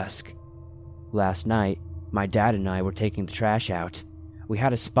at dusk. Last night, my dad and I were taking the trash out. We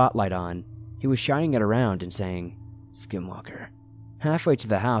had a spotlight on. He was shining it around and saying, "Skinwalker." Halfway to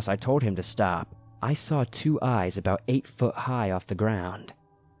the house, I told him to stop. I saw 2 eyes about 8 foot high off the ground.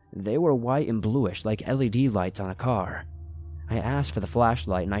 They were white and bluish like LED lights on a car. I asked for the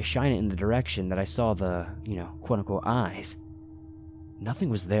flashlight and I shine it in the direction that I saw the, quote-unquote eyes. Nothing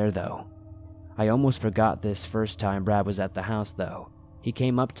was there though. I almost forgot this first time Brad was at the house though. He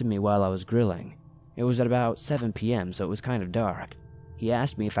came up to me while I was grilling. It was at about 7 p.m. so it was kind of dark. He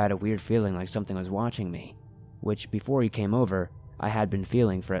asked me if I had a weird feeling like something was watching me, which before he came over, I had been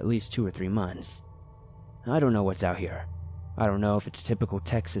feeling for at least 2 or 3 months. I don't know what's out here. I don't know if it's typical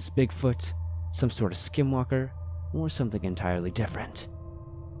Texas Bigfoot, some sort of skinwalker, or something entirely different.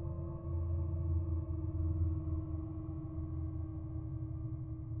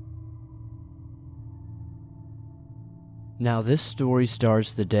 Now this story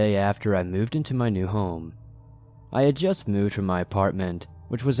starts the day after I moved into my new home. I had just moved from my apartment,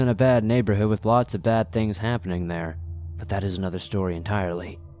 which was in a bad neighborhood with lots of bad things happening there, but that is another story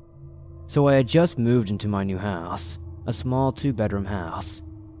entirely. So I had just moved into my new house, a small 2-bedroom house.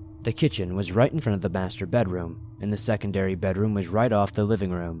 The kitchen was right in front of the master bedroom, and the secondary bedroom was right off the living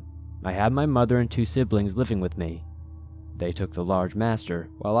room. I had my mother and 2 siblings living with me. They took the large master,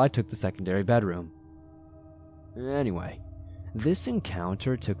 while I took the secondary bedroom. Anyway, this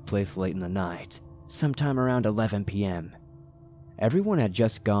encounter took place late in the night, sometime around 11 p.m. Everyone had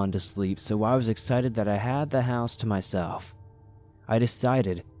just gone to sleep, so I was excited that I had the house to myself. I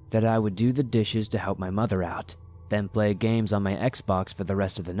decided that I would do the dishes to help my mother out, then play games on my Xbox for the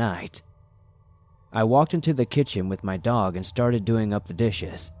rest of the night. I walked into the kitchen with my dog and started doing up the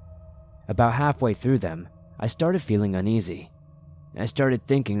dishes. About halfway through them, I started feeling uneasy. I started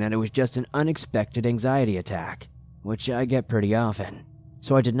thinking that it was just an unexpected anxiety attack, which I get pretty often,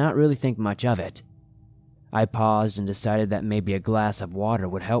 so I did not really think much of it. I paused and decided that maybe a glass of water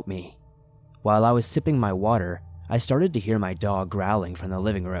would help me. While I was sipping my water, I started to hear my dog growling from the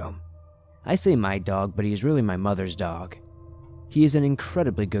living room. I say my dog, but he is really my mother's dog. He is an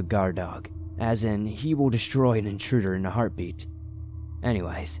incredibly good guard dog, as in he will destroy an intruder in a heartbeat.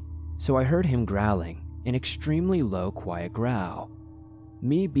 Anyways, so I heard him growling, an extremely low, quiet growl.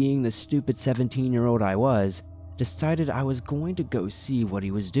 Me being the stupid 17-year-old I was, decided I was going to go see what he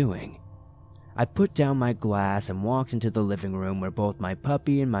was doing. I put down my glass and walked into the living room where both my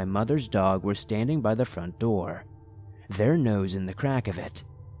puppy and my mother's dog were standing by the front door, their nose in the crack of it.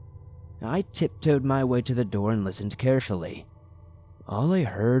 I tiptoed my way to the door and listened carefully. All I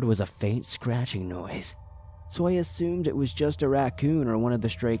heard was a faint scratching noise, so I assumed it was just a raccoon or one of the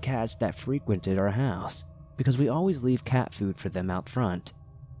stray cats that frequented our house, because we always leave cat food for them out front.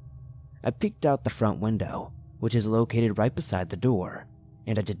 I peeked out the front window, which is located right beside the door,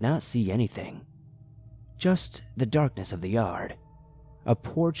 and I did not see anything. just the darkness of the yard. A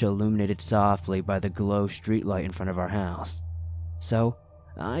porch illuminated softly by the glow streetlight in front of our house. So,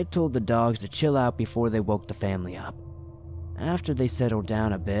 I told the dogs to chill out before they woke the family up. After they settled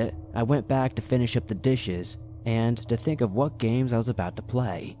down a bit, I went back to finish up the dishes and to think of what games I was about to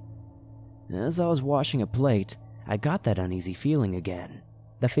play. As I was washing a plate, I got that uneasy feeling again.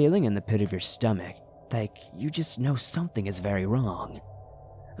 The feeling in the pit of your stomach, like you just know something is very wrong.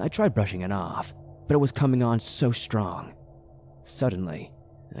 I tried brushing it off, but it was coming on so strong. Suddenly,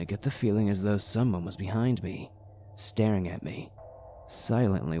 I get the feeling as though someone was behind me, staring at me,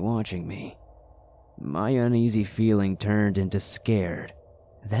 silently watching me. My uneasy feeling turned into scared,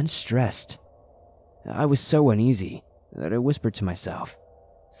 then stressed. I was so uneasy that I whispered to myself,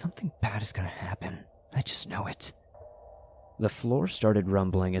 "Something bad is gonna happen. I just know it." The floor started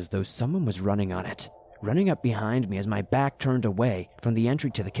rumbling as though someone was running on it, running up behind me as my back turned away from the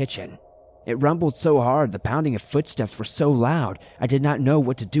entry to the kitchen. It rumbled so hard, the pounding of footsteps were so loud, I did not know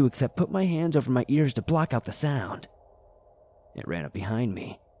what to do except put my hands over my ears to block out the sound. It ran up behind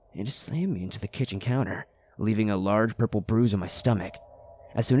me, and it slammed me into the kitchen counter, leaving a large purple bruise on my stomach.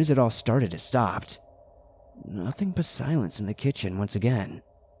 As soon as it all started, it stopped. Nothing but silence in the kitchen once again.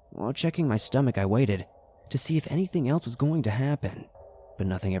 While checking my stomach, I waited to see if anything else was going to happen, but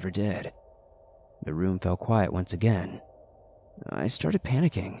nothing ever did. The room fell quiet once again. I started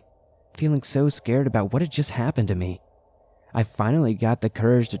panicking, feeling so scared about what had just happened to me. I finally got the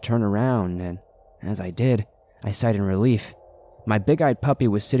courage to turn around, and as I did, I sighed in relief. My big-eyed puppy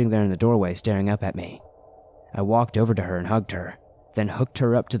was sitting there in the doorway staring up at me. I walked over to her and hugged her, then hooked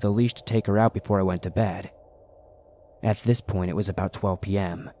her up to the leash to take her out before I went to bed. At this point, it was about 12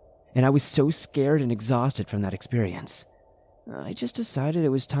 p.m., and I was so scared and exhausted from that experience. I just decided it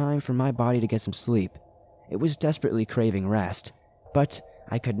was time for my body to get some sleep. It was desperately craving rest, but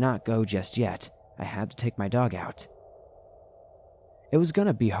I could not go just yet. I had to take my dog out. It was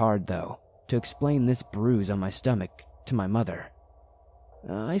gonna be hard, though, to explain this bruise on my stomach to my mother.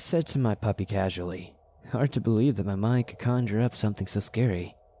 I said to my puppy casually, "Hard to believe that my mind could conjure up something so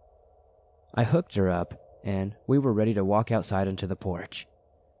scary." I hooked her up, and we were ready to walk outside onto the porch.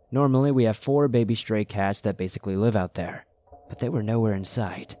 Normally, we have 4 baby stray cats that basically live out there, but they were nowhere in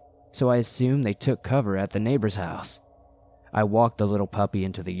sight, so I assumed they took cover at the neighbor's house. I walked the little puppy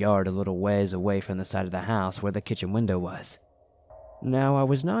into the yard a little ways away from the side of the house where the kitchen window was. Now, I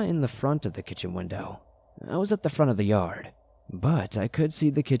was not in the front of the kitchen window. I was at the front of the yard, but I could see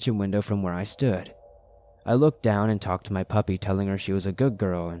the kitchen window from where I stood. I looked down and talked to my puppy, telling her she was a good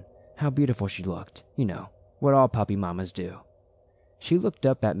girl and how beautiful she looked. You know, what all puppy mamas do. She looked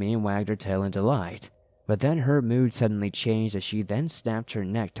up at me and wagged her tail in delight, but then her mood suddenly changed as she then snapped her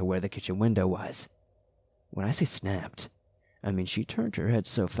neck to where the kitchen window was. When I say snapped, I mean she turned her head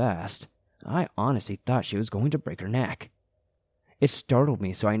so fast, I honestly thought she was going to break her neck. It startled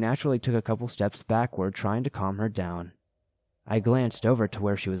me, so I naturally took a couple steps backward, trying to calm her down. I glanced over to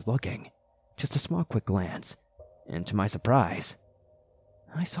where she was looking, just a small quick glance, and to my surprise,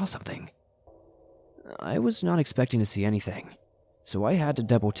 I saw something. I was not expecting to see anything, so I had to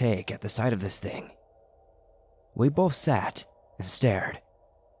double take at the sight of this thing. We both sat and stared,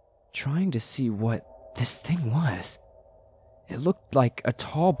 trying to see what this thing was. It looked like a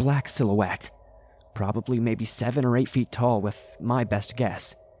tall black silhouette, probably maybe 7 or 8 feet tall with my best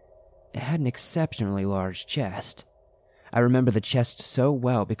guess. It had an exceptionally large chest. I remember the chest so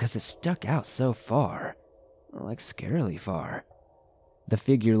well because it stuck out so far, like scarily far. The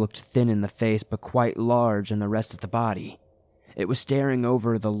figure looked thin in the face but quite large in the rest of the body. It was staring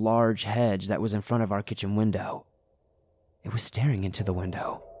over the large hedge that was in front of our kitchen window. It was staring into the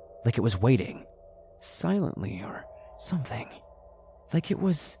window, like it was waiting, silently or something. Like it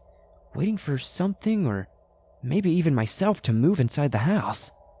was waiting for something or maybe even myself to move inside the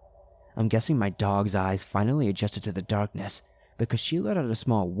house. I'm guessing my dog's eyes finally adjusted to the darkness because she let out a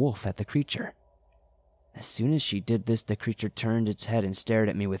small woof at the creature. As soon as she did this, the creature turned its head and stared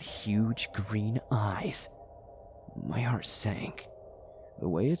at me with huge green eyes. My heart sank. The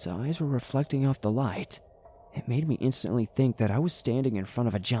way its eyes were reflecting off the light, it made me instantly think that I was standing in front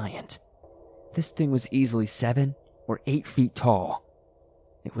of a giant. This thing was easily 7 or 8 feet tall.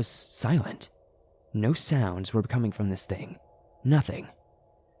 It was silent. No sounds were coming from this thing. Nothing.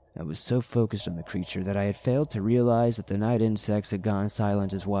 I was so focused on the creature that I had failed to realize that the night insects had gone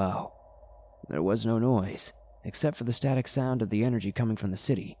silent as well. There was no noise, except for the static sound of the energy coming from the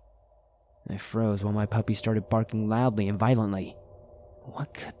city. I froze while my puppy started barking loudly and violently.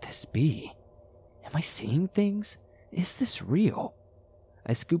 What could this be? Am I seeing things? Is this real?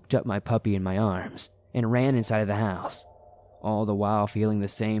 I scooped up my puppy in my arms and ran inside of the house. all the while feeling the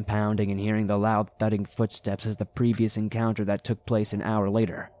same pounding and hearing the loud thudding footsteps as the previous encounter that took place an hour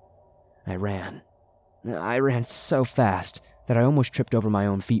later. I ran. I ran so fast that I almost tripped over my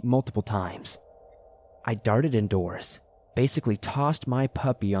own feet multiple times. I darted indoors, basically tossed my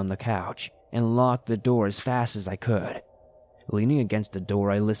puppy on the couch, and locked the door as fast as I could. Leaning against the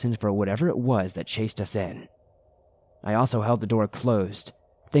door, I listened for whatever it was that chased us in. I also held the door closed,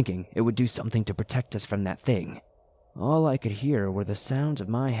 thinking it would do something to protect us from that thing. All I could hear were the sounds of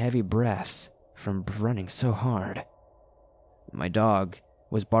my heavy breaths from running so hard. My dog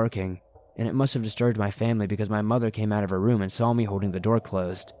was barking, and it must have disturbed my family because my mother came out of her room and saw me holding the door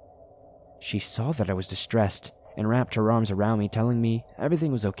closed. She saw that I was distressed and wrapped her arms around me, telling me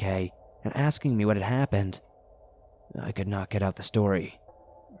everything was okay and asking me what had happened. I could not get out the story.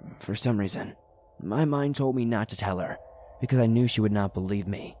 For some reason, my mind told me not to tell her because I knew she would not believe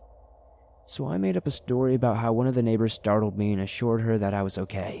me. So I made up a story about how one of the neighbors startled me and assured her that I was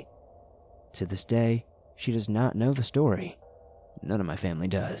okay. To this day, she does not know the story. None of my family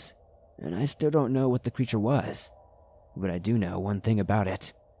does. And I still don't know what the creature was. But I do know one thing about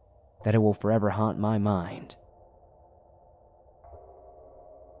it, that it will forever haunt my mind.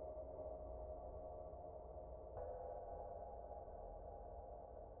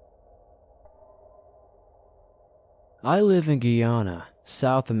 I live in Guyana,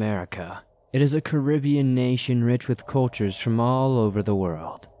 South America. It is a Caribbean nation rich with cultures from all over the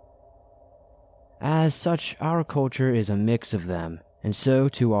world. As such, our culture is a mix of them, and so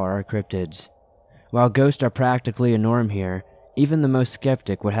too are our cryptids. While ghosts are practically a norm here, even the most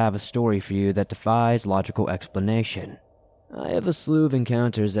skeptic would have a story for you that defies logical explanation. I have a slew of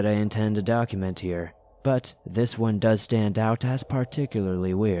encounters that I intend to document here, but this one does stand out as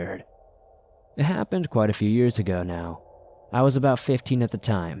particularly weird. It happened quite a few years ago now. I was about 15 at the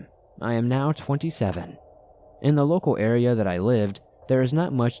time. I am now 27. In the local area that I lived, there is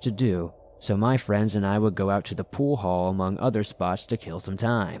not much to do, so my friends and I would go out to the pool hall among other spots to kill some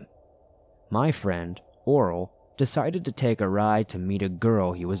time. My friend, Oral, decided to take a ride to meet a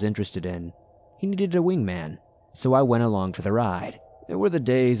girl he was interested in. He needed a wingman, so I went along for the ride. It were the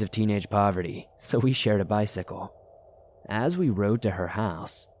days of teenage poverty, so we shared a bicycle. As we rode to her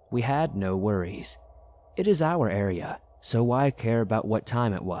house, we had no worries. It is our area, so why care about what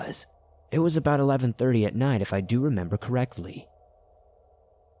time it was? It was about 11:30 at night if I do remember correctly.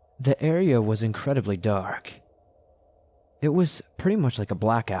 The area was incredibly dark. It was pretty much like a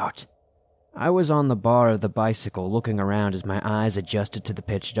blackout. I was on the bar of the bicycle looking around as my eyes adjusted to the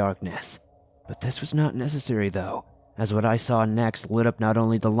pitch darkness. But this was not necessary though, as what I saw next lit up not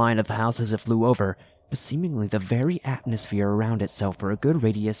only the line of houses it flew over, but seemingly the very atmosphere around itself for a good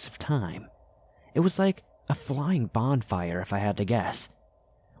radius of time. It was like a flying bonfire if I had to guess.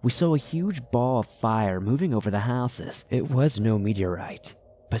 We saw a huge ball of fire moving over the houses. It was no meteorite,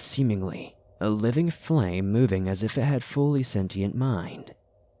 but seemingly a living flame moving as if it had fully sentient mind.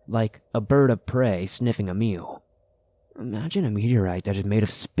 Like a bird of prey sniffing a meal. Imagine a meteorite that is made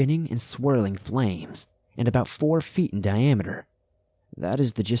of spinning and swirling flames, and about 4 feet in diameter. That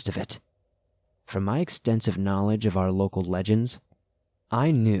is the gist of it. From my extensive knowledge of our local legends,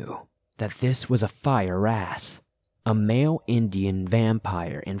 I knew that this was a fire wrasse, a male Indian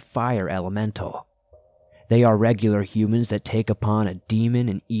vampire and fire elemental. They are regular humans that take upon a demon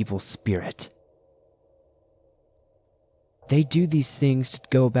and evil spirit. They do these things to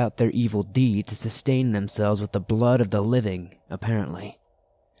go about their evil deed to sustain themselves with the blood of the living, apparently.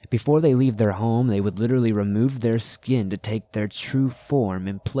 Before they leave their home, they would literally remove their skin to take their true form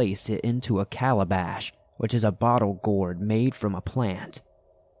and place it into a calabash, which is a bottle gourd made from a plant.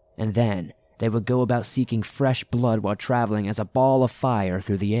 And then they would go about seeking fresh blood while traveling as a ball of fire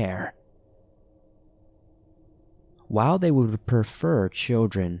through the air. While they would prefer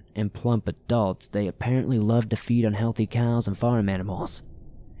children and plump adults, they apparently loved to feed on healthy cows and farm animals.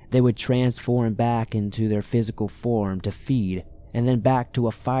 They would transform back into their physical form to feed, and then back to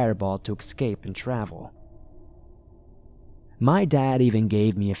a fireball to escape and travel. My dad even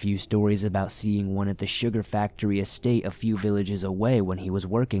gave me a few stories about seeing one at the sugar factory estate a few villages away when he was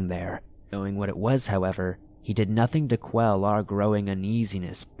working there. Knowing what it was, however, he did nothing to quell our growing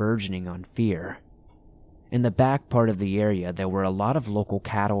uneasiness burgeoning on fear. In the back part of the area, there were a lot of local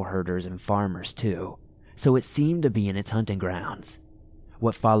cattle herders and farmers too, so it seemed to be in its hunting grounds.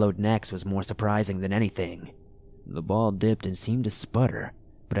 What followed next was more surprising than anything. The ball dipped and seemed to sputter,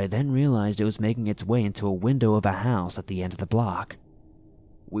 but I then realized it was making its way into a window of a house at the end of the block.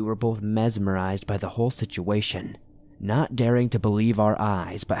 We were both mesmerized by the whole situation, not daring to believe our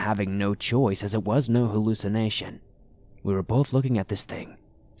eyes, but having no choice as it was no hallucination. We were both looking at this thing,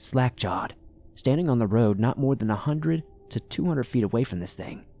 slack-jawed, standing on the road not more than 100 to 200 feet away from this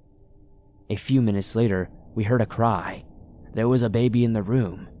thing. A few minutes later, we heard a cry. There was a baby in the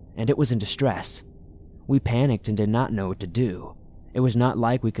room, and it was in distress. We panicked and did not know what to do. It was not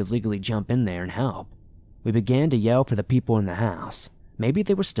like we could legally jump in there and help. We began to yell for the people in the house. Maybe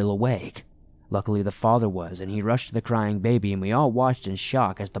they were still awake. Luckily, the father was, and he rushed to the crying baby, and we all watched in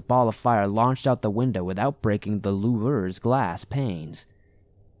shock as the ball of fire launched out the window without breaking the louveur's glass panes.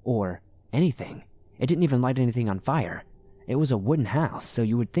 Or anything. It didn't even light anything on fire. It was a wooden house, so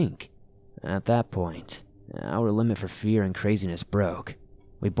you would think. At that point, our limit for fear and craziness broke.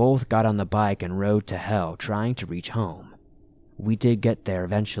 We both got on the bike and rode to hell, trying to reach home. We did get there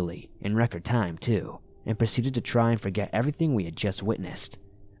eventually, in record time too, and proceeded to try and forget everything we had just witnessed,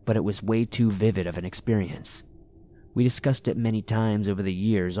 but it was way too vivid of an experience. We discussed it many times over the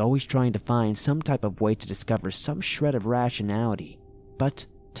years, always trying to find some type of way to discover some shred of rationality, but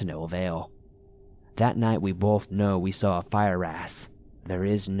to no avail. That night we both know we saw a fire wrasse. There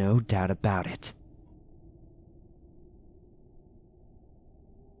is no doubt about it.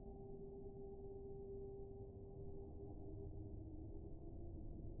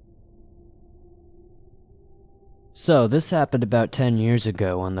 So this happened about 10 years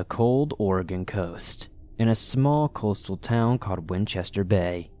ago on the cold Oregon coast, in a small coastal town called Winchester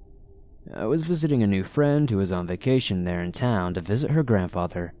Bay. I was visiting a new friend who was on vacation there in town to visit her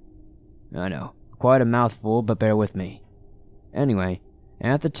grandfather. I know, quite a mouthful, but bear with me. Anyway,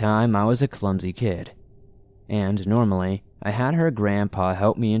 at the time I was a clumsy kid, and normally I had her grandpa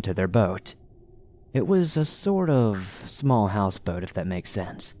help me into their boat. It was a sort of small houseboat, if that makes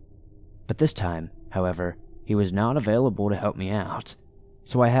sense. But this time, however, he was not available to help me out,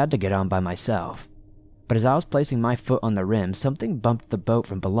 so I had to get on by myself. But as I was placing my foot on the rim, something bumped the boat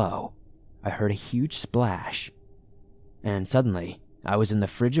from below. I heard a huge splash, and suddenly I was in the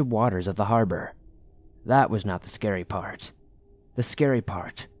frigid waters of the harbor. That was not the scary part. The scary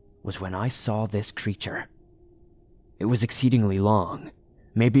part was when I saw this creature. It was exceedingly long,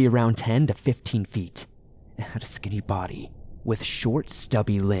 maybe around 10 to 15 feet. It had a skinny body, with short,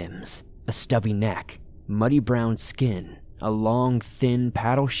 stubby limbs, a stubby neck, muddy brown skin, a long, thin,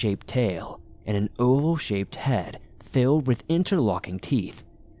 paddle-shaped tail, and an oval-shaped head filled with interlocking teeth.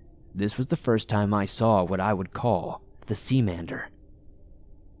 This was the first time I saw what I would call the Seamander,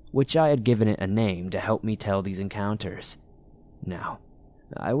 which I had given it a name to help me tell these encounters. Now,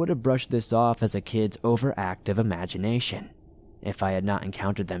 I would have brushed this off as a kid's overactive imagination if I had not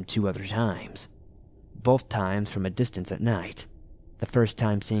encountered them 2 other times, both times from a distance at night. The first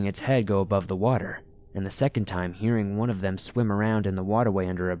time seeing its head go above the water, and the second time hearing one of them swim around in the waterway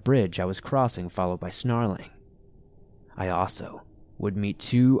under a bridge I was crossing, followed by snarling. I also would meet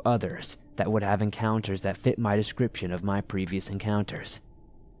 2 others that would have encounters that fit my description of my previous encounters.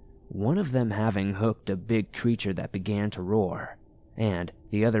 One of them having hooked a big creature that began to roar, and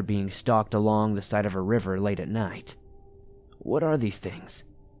the other being stalked along the side of a river late at night. What are these things?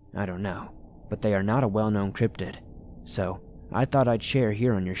 I don't know, but they are not a well-known cryptid, so I thought I'd share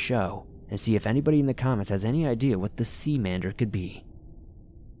here on your show, and see if anybody in the comments has any idea what the Seamander could be.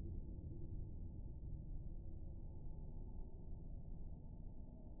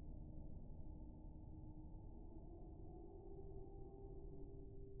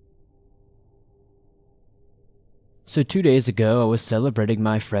 So 2 days ago, I was celebrating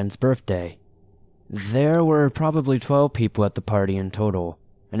my friend's birthday. There were probably 12 people at the party in total,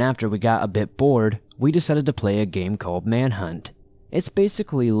 and after we got a bit bored, we decided to play a game called Manhunt. It's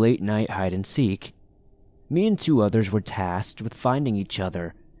basically late-night hide-and-seek. Me and 2 others were tasked with finding each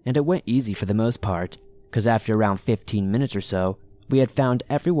other, and it went easy for the most part, because after around 15 minutes or so, we had found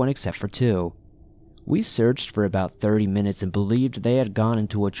everyone except for 2. We searched for about 30 minutes and believed they had gone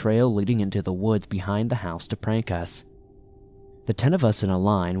into a trail leading into the woods behind the house to prank us. The 10 of us in a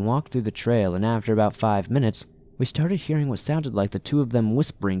line walked through the trail, and after about 5 minutes, we started hearing what sounded like the 2 of them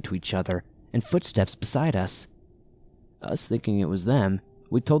whispering to each other and footsteps beside us. Us thinking it was them,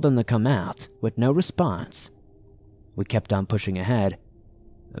 we told them to come out, with no response. We kept on pushing ahead.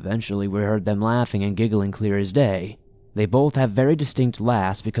 Eventually we heard them laughing and giggling clear as day. They both have very distinct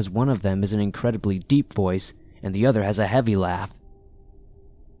laughs because one of them is an incredibly deep voice and the other has a heavy laugh.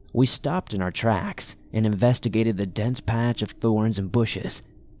 We stopped in our tracks and investigated the dense patch of thorns and bushes,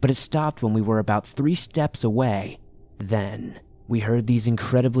 but it stopped when we were about 3 steps away. Then we heard these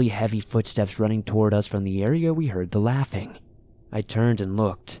incredibly heavy footsteps running toward us from the area we heard the laughing. I turned and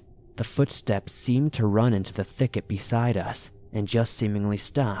looked. The footsteps seemed to run into the thicket beside us and just seemingly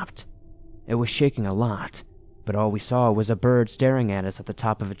stopped. It was shaking a lot, but all we saw was a bird staring at us at the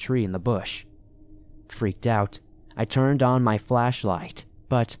top of a tree in the bush. Freaked out, I turned on my flashlight,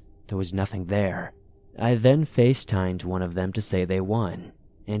 but there was nothing there. I then FaceTimed one of them to say they won,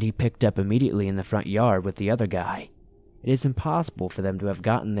 and he picked up immediately in the front yard with the other guy. It is impossible for them to have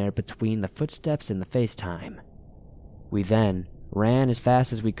gotten there between the footsteps and the FaceTime. We then ran as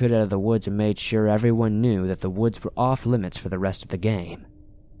fast as we could out of the woods and made sure everyone knew that the woods were off limits for the rest of the game.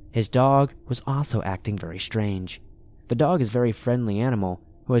 His dog was also acting very strange. The dog is a very friendly animal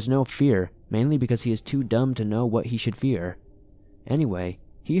who has no fear, mainly because he is too dumb to know what he should fear. Anyway,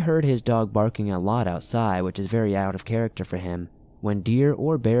 he heard his dog barking a lot outside, which is very out of character for him when deer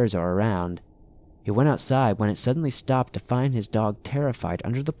or bears are around. He went outside when it suddenly stopped to find his dog terrified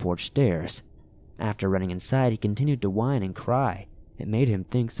under the porch stairs. After running inside, he continued to whine and cry. It made him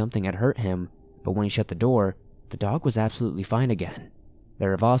think something had hurt him, but when he shut the door, the dog was absolutely fine again.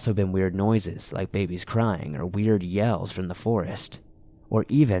 There have also been weird noises, like babies crying or weird yells from the forest, or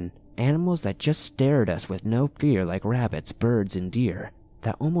even animals that just stare at us with no fear, like rabbits, birds, and deer,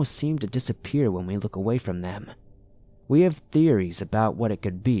 that almost seem to disappear when we look away from them. We have theories about what it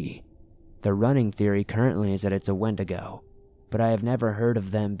could be. The running theory currently is that it's a Wendigo, but I have never heard of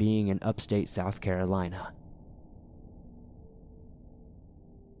them being in upstate South Carolina.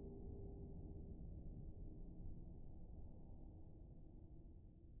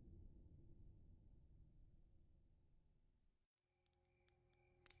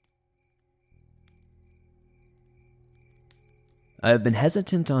 I have been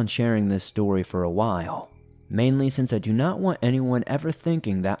hesitant on sharing this story for a while, mainly since I do not want anyone ever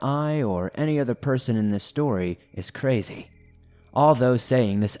thinking that I or any other person in this story is crazy. Although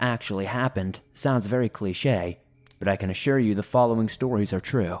saying this actually happened sounds very cliché, but I can assure you the following stories are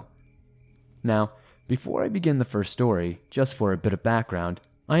true. Now, before I begin the first story, just for a bit of background,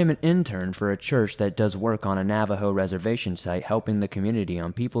 I am an intern for a church that does work on a Navajo reservation site helping the community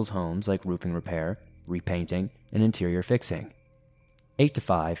on people's homes like roofing repair, repainting, and interior fixing. 8 to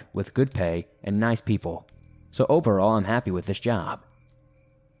 5, with good pay and nice people. So overall, I'm happy with this job.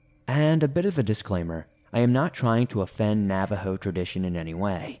 And a bit of a disclaimer, I am not trying to offend Navajo tradition in any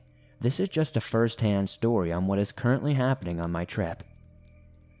way. This is just a first-hand story on what is currently happening on my trip.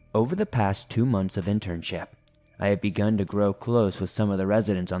 Over the past 2 months of internship, I have begun to grow close with some of the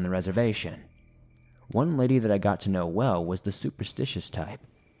residents on the reservation. One lady that I got to know well was the superstitious type.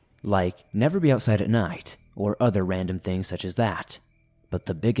 Like, never be outside at night, or other random things such as that. But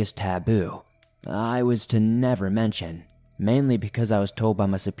the biggest taboo I was to never mention, mainly because I was told by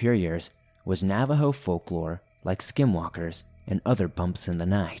my superiors, was Navajo folklore like skinwalkers and other bumps in the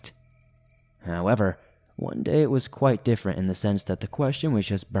night. However, one day it was quite different in the sense that the question was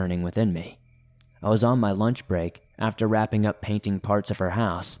just burning within me. I was on my lunch break after wrapping up painting parts of her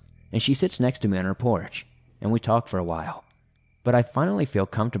house, and she sits next to me on her porch, and we talk for a while. But I finally feel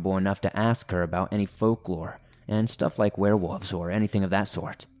comfortable enough to ask her about any folklore and stuff like werewolves or anything of that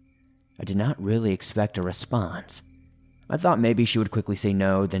sort. I did not really expect a response. I thought maybe she would quickly say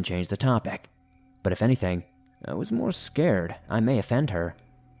no, then change the topic. But if anything, I was more scared I may offend her.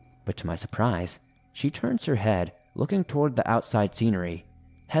 But to my surprise, she turns her head, looking toward the outside scenery,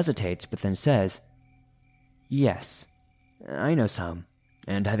 hesitates, but then says, "Yes, I know some,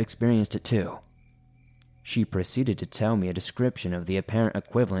 and I've experienced it too." She proceeded to tell me a description of the apparent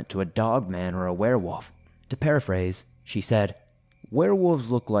equivalent to a dogman or a werewolf. To paraphrase, she said, "Werewolves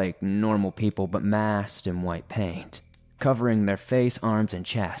look like normal people but masked in white paint, covering their face, arms, and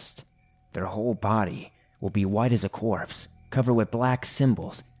chest. Their whole body will be white as a corpse, covered with black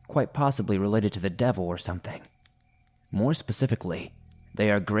symbols, quite possibly related to the devil or something. More specifically,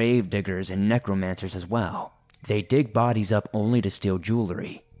 they are grave diggers and necromancers as well. They dig bodies up only to steal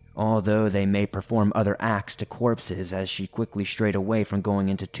jewelry, although they may perform other acts to corpses," as she quickly strayed away from going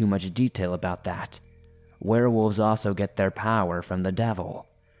into too much detail about that. "Werewolves also get their power from the devil.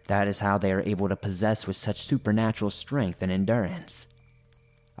 That is how they are able to possess with such supernatural strength and endurance."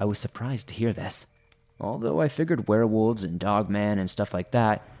 I was surprised to hear this, although I figured werewolves and dogman and stuff like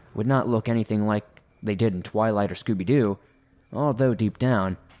that would not look anything like they did in Twilight or Scooby-Doo, although deep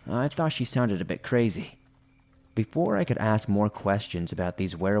down, I thought she sounded a bit crazy. Before I could ask more questions about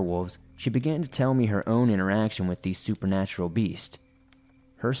these werewolves, she began to tell me her own interaction with these supernatural beasts.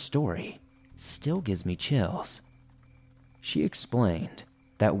 Her story still gives me chills. She explained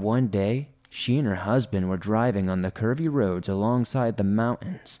that one day she and her husband were driving on the curvy roads alongside the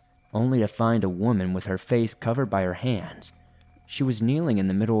mountains, only to find a woman with her face covered by her hands. She was kneeling in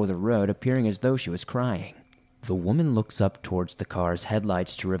the middle of the road, appearing as though she was crying. The woman looks up towards the car's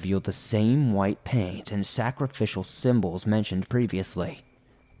headlights to reveal the same white paint and sacrificial symbols mentioned previously.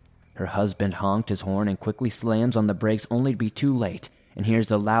 Her husband honked his horn and quickly slams on the brakes only to be too late, and hears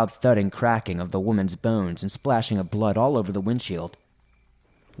the loud thudding cracking of the woman's bones and splashing of blood all over the windshield.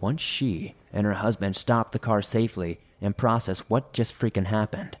 Once she and her husband stop the car safely and process what just freaking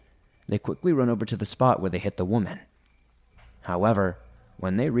happened, they quickly run over to the spot where they hit the woman. However,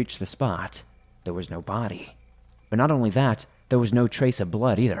 when they reached the spot, there was no body. But not only that, there was no trace of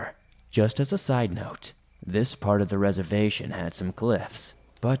blood either. Just as a side note, this part of the reservation had some cliffs,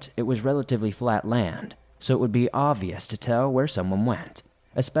 but it was relatively flat land, so it would be obvious to tell where someone went,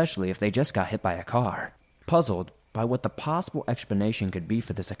 especially if they just got hit by a car. Puzzled by what the possible explanation could be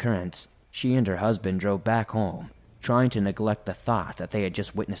for this occurrence, she and her husband drove back home, trying to neglect the thought that they had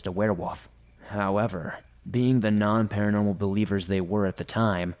just witnessed a werewolf. However, being the non-paranormal believers they were at the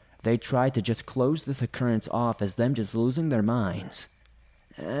time, they tried to just close this occurrence off as them just losing their minds.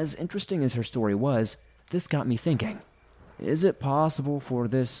 As interesting as her story was, this got me thinking, is it possible for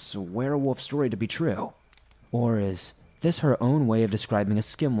this werewolf story to be true? Or is this her own way of describing a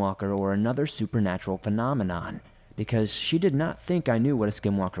skinwalker or another supernatural phenomenon? Because she did not think I knew what a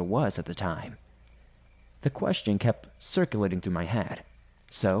skinwalker was at the time. The question kept circulating through my head.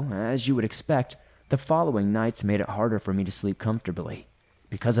 So, as you would expect, the following nights made it harder for me to sleep comfortably.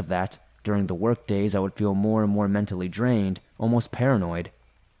 Because of that, during the work days I would feel more and more mentally drained, almost paranoid.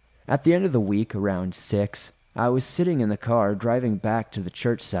 At the end of the week, around 6, I was sitting in the car driving back to the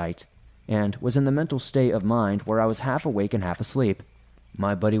church site, and was in the mental state of mind where I was half awake and half asleep.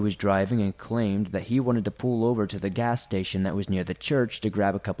 My buddy was driving and claimed that he wanted to pull over to the gas station that was near the church to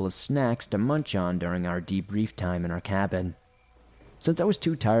grab a couple of snacks to munch on during our debrief time in our cabin. Since I was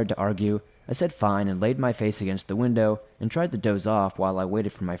too tired to argue, I said fine and laid my face against the window and tried to doze off while I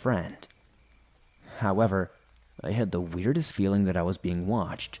waited for my friend. However, I had the weirdest feeling that I was being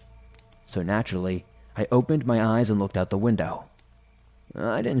watched. So naturally, I opened my eyes and looked out the window.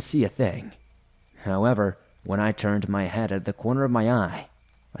 I didn't see a thing. However, when I turned my head at the corner of my eye,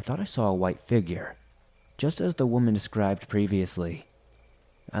 I thought I saw a white figure, just as the woman described previously.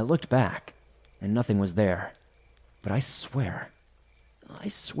 I looked back, and nothing was there. But I swear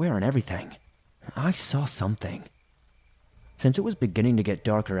on everything, I saw something. Since it was beginning to get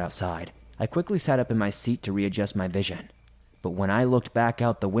darker outside, I quickly sat up in my seat to readjust my vision. But when I looked back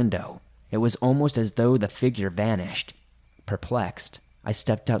out the window, it was almost as though the figure vanished. Perplexed, I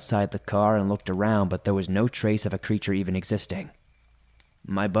stepped outside the car and looked around, but there was no trace of a creature even existing.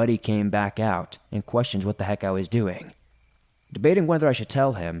 My buddy came back out and questioned what the heck I was doing. Debating whether I should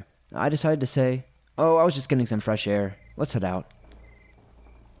tell him, I decided to say, "Oh, I was just getting some fresh air. Let's head out."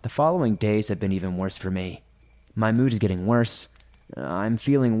 The following days have been even worse for me. My mood is getting worse. I'm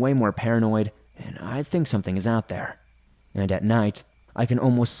feeling way more paranoid, and I think something is out there. And at night, I can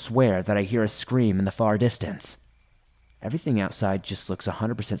almost swear that I hear a scream in the far distance. Everything outside just looks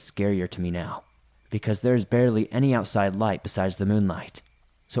 100% scarier to me now, because there's barely any outside light besides the moonlight,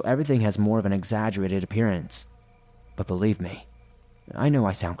 so everything has more of an exaggerated appearance. But believe me, I know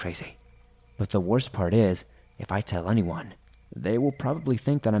I sound crazy, but the worst part is, if I tell anyone, they will probably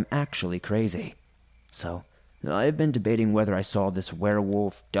think that I'm actually crazy. So, I've been debating whether I saw this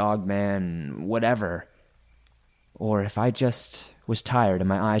werewolf, dogman, whatever, or if I just was tired and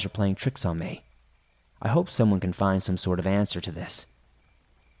my eyes were playing tricks on me. I hope someone can find some sort of answer to this.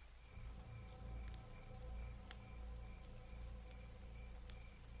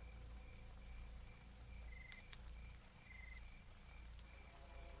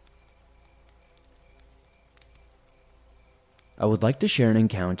 I would like to share an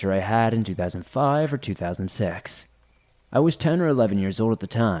encounter I had in 2005 or 2006. I was 10 or 11 years old at the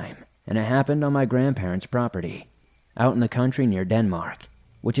time, and it happened on my grandparents' property, out in the country near Denmark,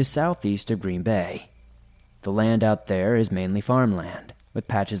 which is southeast of Green Bay. The land out there is mainly farmland, with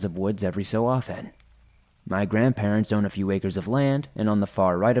patches of woods every so often. My grandparents own a few acres of land, and on the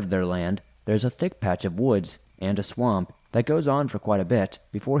far right of their land, there's a thick patch of woods and a swamp that goes on for quite a bit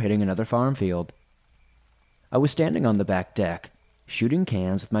before hitting another farm field. I was standing on the back deck, shooting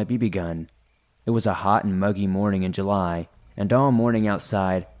cans with my BB gun. It was a hot and muggy morning in July, and all morning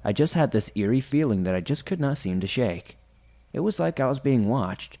outside, I just had this eerie feeling that I just could not seem to shake. It was like I was being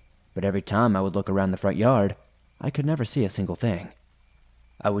watched, but every time I would look around the front yard, I could never see a single thing.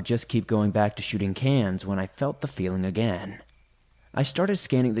 I would just keep going back to shooting cans when I felt the feeling again. I started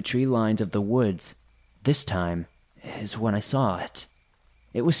scanning the tree lines of the woods. This time is when I saw it.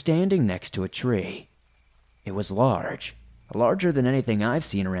 It was standing next to a tree. It was large, larger than anything I've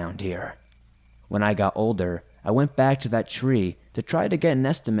seen around here. When I got older, I went back to that tree to try to get an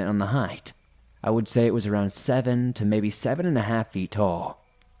estimate on the height. I would say it was around 7 to maybe 7.5 feet tall.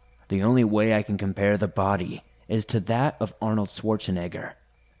 The only way I can compare the body is to that of Arnold Schwarzenegger.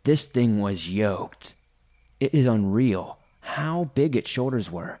 This thing was yoked. It is unreal how big its shoulders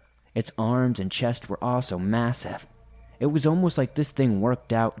were. Its arms and chest were also massive. It was almost like this thing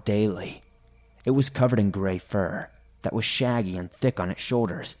worked out daily. It was covered in gray fur that was shaggy and thick on its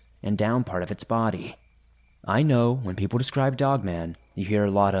shoulders and down part of its body. I know when people describe Dogman, you hear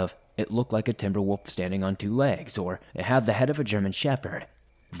a lot of, it looked like a timber wolf standing on two legs, or it had the head of a German shepherd.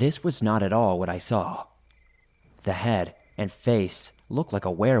 This was not at all what I saw. The head and face looked like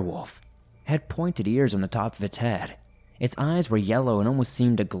a werewolf. It had pointed ears on the top of its head. Its eyes were yellow and almost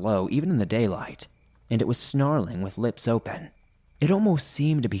seemed to glow even in the daylight, and it was snarling with lips open. It almost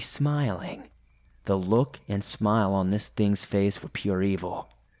seemed to be smiling. The look and smile on this thing's face were pure evil.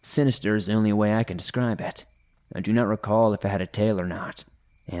 Sinister is the only way I can describe it. I do not recall if it had a tail or not,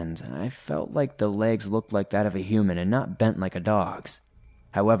 and I felt like the legs looked like that of a human and not bent like a dog's.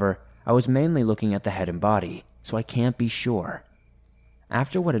 However, I was mainly looking at the head and body, so I can't be sure.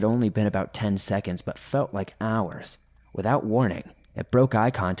 After what had only been about 10 seconds but felt like hours, without warning, it broke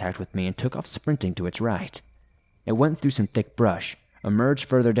eye contact with me and took off sprinting to its right. It went through some thick brush, emerged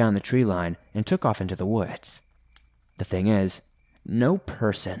further down the tree line, and took off into the woods. The thing is, no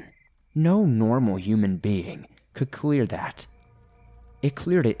person, no normal human being, could clear that. It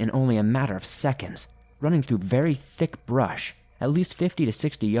cleared it in only a matter of seconds, running through very thick brush, at least 50 to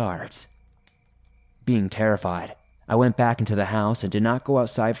 60 yards. Being terrified, I went back into the house and did not go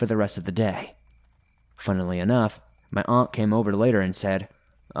outside for the rest of the day. Funnily enough, my aunt came over later and said,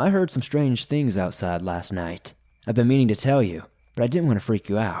 "I heard some strange things outside last night. I've been meaning to tell you, but I didn't want to freak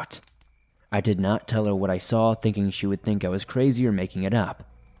you out." I did not tell her what I saw, thinking she would think I was crazy or making it up,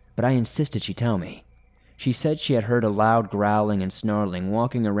 but I insisted she tell me. She said she had heard a loud growling and snarling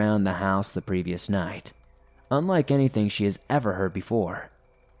walking around the house the previous night, unlike anything she has ever heard before.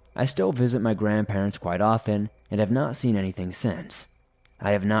 I still visit my grandparents quite often and have not seen anything since.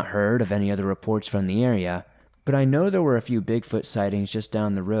 I have not heard of any other reports from the area, but I know there were a few Bigfoot sightings just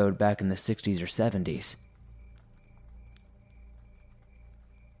down the road back in the 60s or 70s.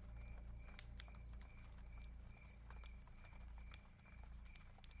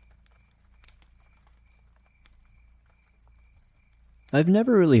 I've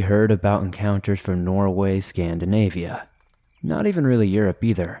never really heard about encounters from Norway, Scandinavia. Not even really Europe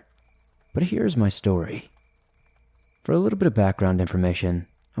either. But here's my story. For a little bit of background information,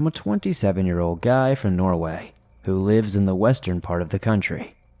 I'm a 27-year-old guy from Norway who lives in the western part of the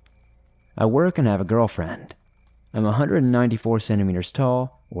country. I work and have a girlfriend. I'm 194 centimeters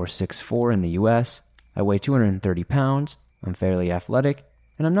tall, or 6'4" in the US. I weigh 230 pounds, I'm fairly athletic,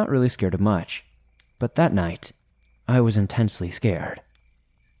 and I'm not really scared of much. But that night, I was intensely scared.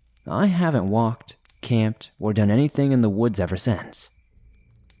 I haven't walked, camped, or done anything in the woods ever since.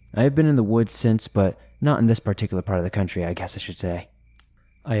 I have been in the woods since, but not in this particular part of the country, I guess I should say.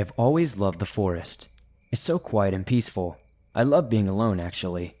 I have always loved the forest. It's so quiet and peaceful. I love being alone,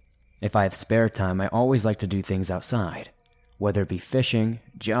 actually. If I have spare time, I always like to do things outside, whether it be fishing,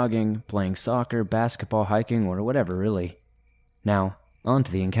 jogging, playing soccer, basketball, hiking, or whatever really. Now, on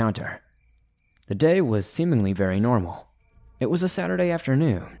to the encounter. The day was seemingly very normal. It was a Saturday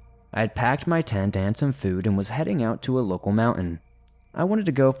afternoon. I had packed my tent and some food and was heading out to a local mountain. I wanted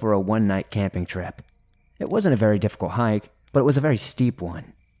to go for a one-night camping trip. It wasn't a very difficult hike, but it was a very steep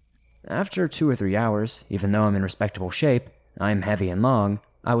one. After 2 or 3 hours, even though I'm in respectable shape, I'm heavy and long,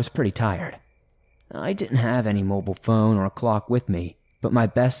 I was pretty tired. I didn't have any mobile phone or clock with me, but my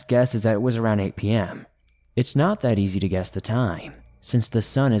best guess is that it was around 8 p.m. It's not that easy to guess the time, since the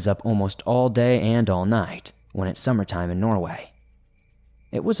sun is up almost all day and all night when it's summertime in Norway.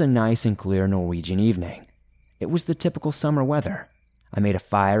 It was a nice and clear Norwegian evening. It was the typical summer weather. I made a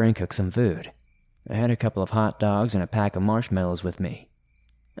fire and cooked some food. I had a couple of hot dogs and a pack of marshmallows with me.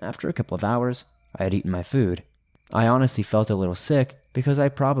 After a couple of hours, I had eaten my food. I honestly felt a little sick because I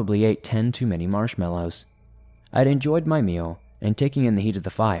probably ate 10 too many marshmallows. I had enjoyed my meal and taking in the heat of the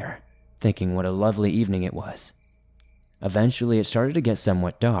fire, thinking what a lovely evening it was. Eventually, it started to get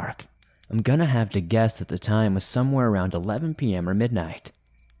somewhat dark. I'm gonna have to guess that the time was somewhere around 11 p.m. or midnight.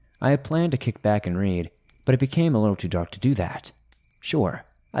 I had planned to kick back and read, but it became a little too dark to do that. Sure,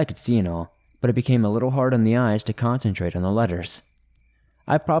 I could see and all, but it became a little hard on the eyes to concentrate on the letters.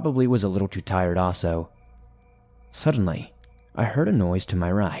 I probably was a little too tired also. Suddenly, I heard a noise to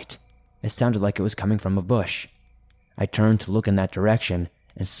my right. It sounded like it was coming from a bush. I turned to look in that direction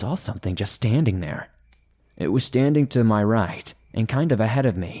and saw something just standing there. It was standing to my right and kind of ahead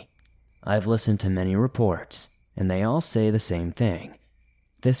of me. I've listened to many reports, and they all say the same thing.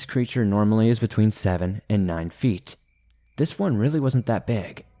 This creature normally is between 7 and 9 feet. This one really wasn't that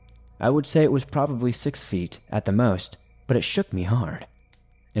big. I would say it was probably 6 feet at the most, but it shook me hard.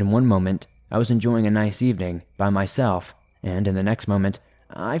 In one moment, I was enjoying a nice evening by myself, and in the next moment,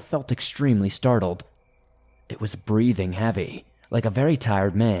 I felt extremely startled. It was breathing heavy, like a very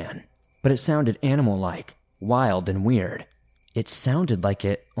tired man, but it sounded animal-like, wild and weird. It sounded like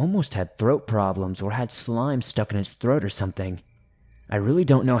it almost had throat problems or had slime stuck in its throat or something. I really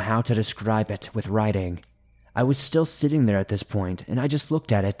don't know how to describe it with writing. I was still sitting there at this point, and I just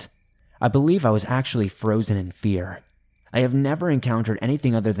looked at it. I believe I was actually frozen in fear. I have never encountered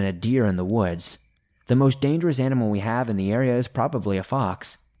anything other than a deer in the woods. The most dangerous animal we have in the area is probably a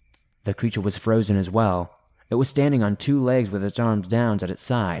fox. The creature was frozen as well. It was standing on 2 legs with its arms down at its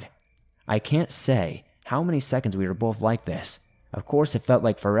side. I can't say how many seconds we were both like this. Of course, it felt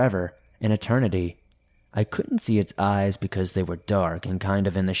like forever, an eternity. I couldn't see its eyes because they were dark and kind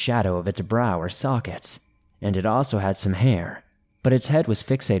of in the shadow of its brow or sockets, and it also had some hair, but its head was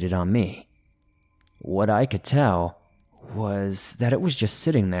fixated on me. What I could tell was that it was just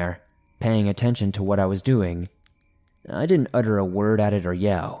sitting there, paying attention to what I was doing. I didn't utter a word at it or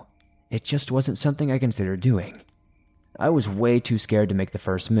yell. It just wasn't something I considered doing. I was way too scared to make the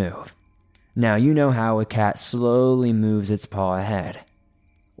first move. Now, you know how a cat slowly moves its paw ahead.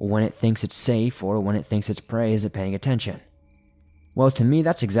 When it thinks it's safe or when it thinks its prey isn't paying attention. Well, to me,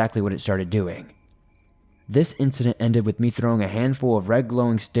 that's exactly what it started doing. This incident ended with me throwing a handful of red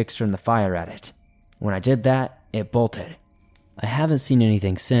glowing sticks from the fire at it. When I did that, it bolted. I haven't seen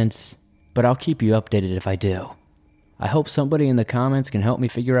anything since, but I'll keep you updated if I do. I hope somebody in the comments can help me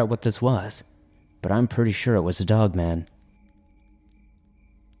figure out what this was, but I'm pretty sure it was a dog man.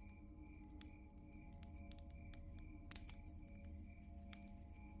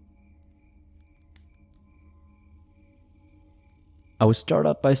 I will start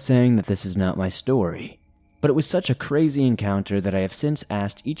up by saying that this is not my story, but it was such a crazy encounter that I have since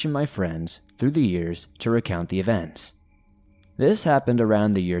asked each of my friends through the years to recount the events. This happened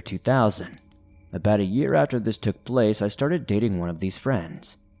around the year 2000. About a year after this took place, I started dating one of these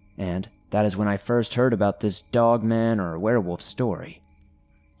friends, and that is when I first heard about this dog man or werewolf story.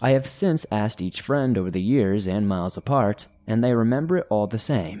 I have since asked each friend over the years and miles apart, and they remember it all the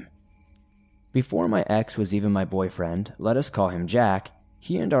same. Before my ex was even my boyfriend, let us call him Jack,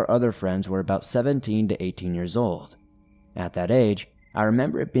 he and our other friends were about 17 to 18 years old. At that age, I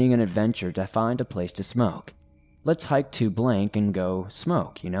remember it being an adventure to find a place to smoke. Let's hike to blank and go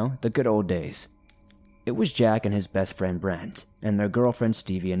smoke, the good old days. It was Jack and his best friend Brent, and their girlfriends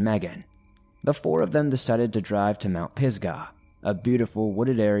Stevie and Megan. The 4 of them decided to drive to Mount Pisgah, a beautiful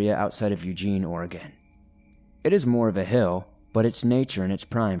wooded area outside of Eugene, Oregon. It is more of a hill, but it's nature in its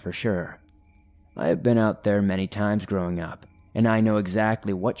prime for sure. I have been out there many times growing up, and I know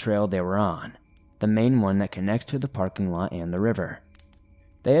exactly what trail they were on, the main one that connects to the parking lot and the river.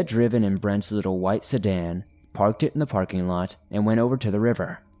 They had driven in Brent's little white sedan, parked it in the parking lot, and went over to the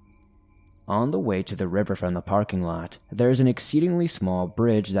river. On the way to the river from the parking lot, there is an exceedingly small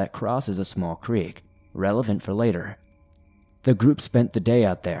bridge that crosses a small creek, relevant for later. The group spent the day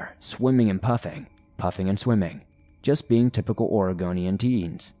out there, swimming and puffing and swimming, just being typical Oregonian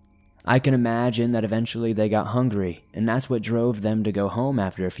teens. I can imagine that eventually they got hungry, and that's what drove them to go home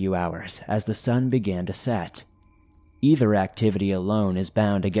after a few hours as the sun began to set. Either activity alone is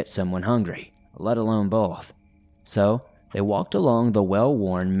bound to get someone hungry, let alone both. So, they walked along the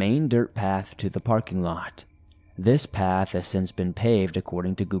well-worn main dirt path to the parking lot. This path has since been paved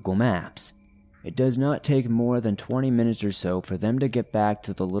according to Google Maps. It does not take more than 20 minutes or so for them to get back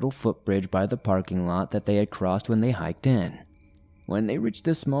to the little footbridge by the parking lot that they had crossed when they hiked in. When they reached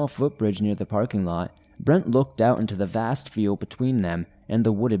this small footbridge near the parking lot, Brent looked out into the vast field between them and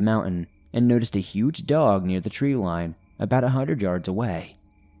the wooded mountain and noticed a huge dog near the tree line, about 100 yards away.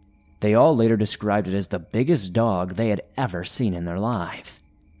 They all later described it as the biggest dog they had ever seen in their lives.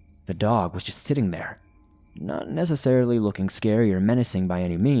 The dog was just sitting there, not necessarily looking scary or menacing by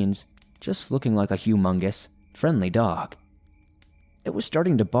any means, just looking like a humongous, friendly dog. It was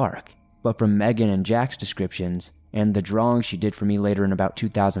starting to bark, but from Megan and Jack's descriptions, and the drawing she did for me later in about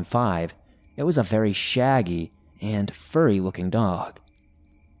 2005, it was a very shaggy and furry-looking dog.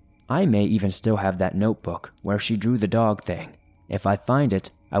 I may even still have that notebook where she drew the dog thing. If I find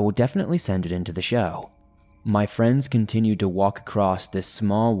it, I will definitely send it into the show. My friends continued to walk across this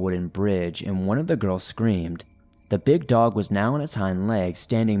small wooden bridge, and one of the girls screamed. The big dog was now on its hind legs,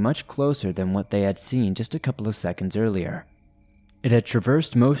 standing much closer than what they had seen just a couple of seconds earlier. It had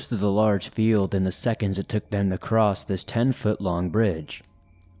traversed most of the large field in the seconds it took them to cross this 10-foot-long bridge.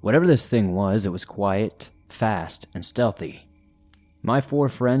 Whatever this thing was, it was quiet, fast, and stealthy. My 4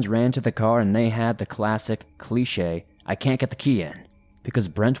 friends ran to the car and they had the classic, cliche, "I can't get the key in," because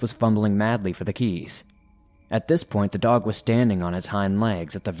Brent was fumbling madly for the keys. At this point, the dog was standing on its hind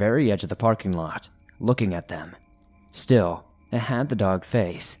legs at the very edge of the parking lot, looking at them. Still, it had the dog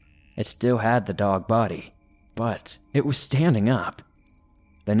face. It still had the dog body. but it was standing up.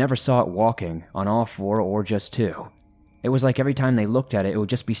 They never saw it walking on all four or just two. It was like every time they looked at it, it would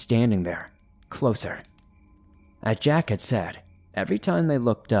just be standing there, closer. As Jack had said, every time they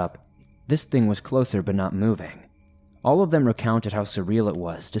looked up, this thing was closer but not moving. All of them recounted how surreal it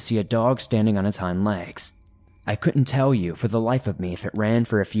was to see a dog standing on its hind legs. I couldn't tell you for the life of me if it ran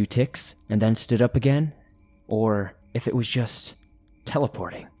for a few ticks and then stood up again, or if it was just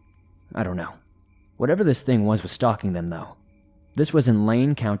teleporting. I don't know. Whatever this thing was stalking them, though. This was in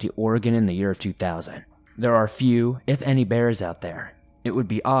Lane County, Oregon in the year of 2000. There are few, if any, bears out there. It would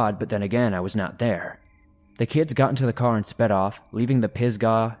be odd, but then again, I was not there. The kids got into the car and sped off, leaving the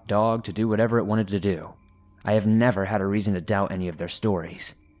Pisgah dog to do whatever it wanted to do. I have never had a reason to doubt any of their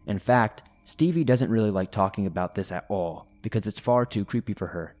stories. In fact, Stevie doesn't really like talking about this at all, because it's far too creepy for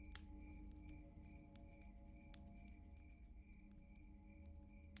her.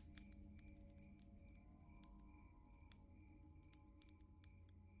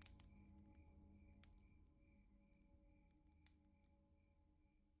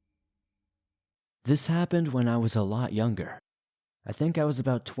 This happened when I was a lot younger. I think I was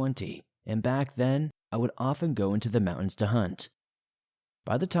about 20, and back then, I would often go into the mountains to hunt.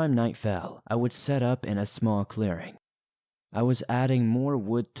 By the time night fell, I would set up in a small clearing. I was adding more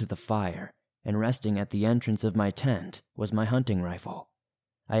wood to the fire, and resting at the entrance of my tent was my hunting rifle.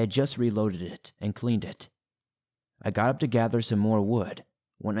 I had just reloaded it and cleaned it. I got up to gather some more wood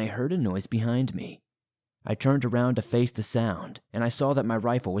when I heard a noise behind me. I turned around to face the sound, and I saw that my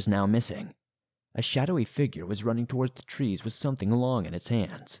rifle was now missing. A shadowy figure was running towards the trees with something long in its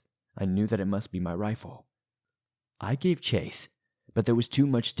hands. I knew that it must be my rifle. I gave chase, but there was too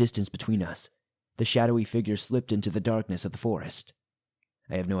much distance between us. The shadowy figure slipped into the darkness of the forest.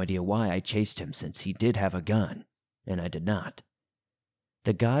 I have no idea why I chased him, since he did have a gun, and I did not.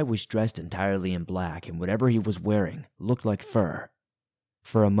 The guy was dressed entirely in black, and whatever he was wearing looked like fur.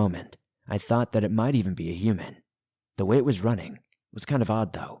 For a moment, I thought that it might even be a human. The way it was running was kind of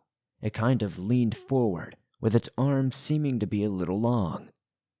odd, though. It kind of leaned forward, with its arms seeming to be a little long.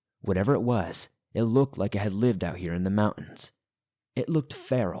 Whatever it was, it looked like it had lived out here in the mountains. It looked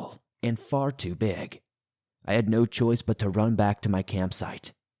feral and far too big. I had no choice but to run back to my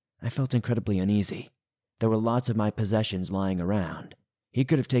campsite. I felt incredibly uneasy. There were lots of my possessions lying around. He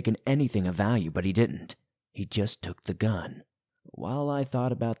could have taken anything of value, but he didn't. He just took the gun. While I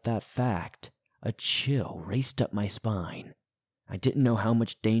thought about that fact, a chill raced up my spine. I didn't know how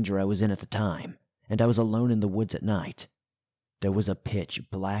much danger I was in at the time, and I was alone in the woods at night. There was a pitch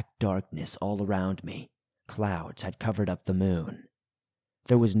black darkness all around me. Clouds had covered up the moon.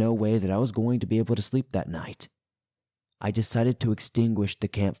 There was no way that I was going to be able to sleep that night. I decided to extinguish the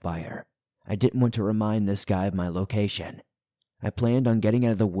campfire. I didn't want to remind this guy of my location. I planned on getting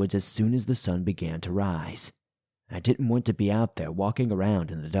out of the woods as soon as the sun began to rise. I didn't want to be out there walking around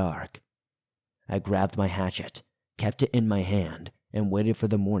in the dark. I grabbed my hatchet, kept it in my hand, and waited for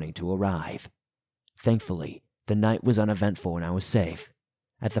the morning to arrive. Thankfully, the night was uneventful and I was safe.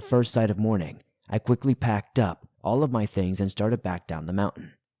 At the first sight of morning, I quickly packed up all of my things and started back down the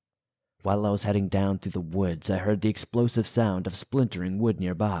mountain. While I was heading down through the woods, I heard the explosive sound of splintering wood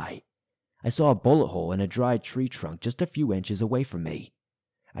nearby. I saw a bullet hole in a dry tree trunk just a few inches away from me.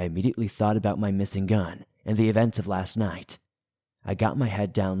 I immediately thought about my missing gun and the events of last night. I got my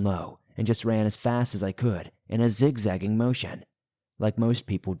head down low and just ran as fast as I could in a zigzagging motion. Like most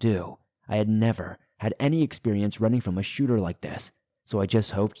people do, I had never had any experience running from a shooter like this, so I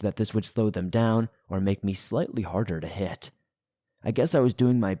just hoped that this would slow them down or make me slightly harder to hit. I guess I was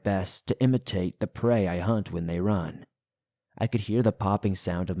doing my best to imitate the prey I hunt when they run. I could hear the popping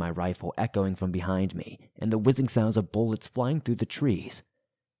sound of my rifle echoing from behind me and the whizzing sounds of bullets flying through the trees.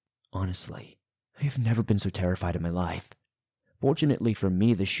 Honestly, I have never been so terrified in my life. Fortunately for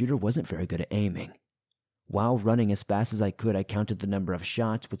me, the shooter wasn't very good at aiming. While running as fast as I could, I counted the number of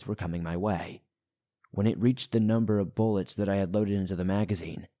shots which were coming my way. When it reached the number of bullets that I had loaded into the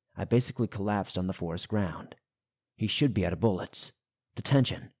magazine, I basically collapsed on the forest ground. He should be out of bullets. The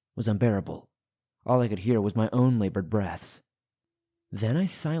tension was unbearable. All I could hear was my own labored breaths. Then I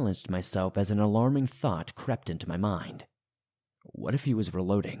silenced myself as an alarming thought crept into my mind. What if he was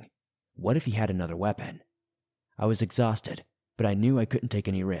reloading? What if he had another weapon? I was exhausted, but I knew I couldn't take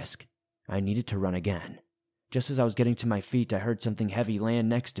any risk. I needed to run again. Just as I was getting to my feet, I heard something heavy land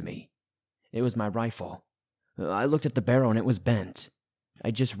next to me. It was my rifle. I looked at the barrel and it was bent.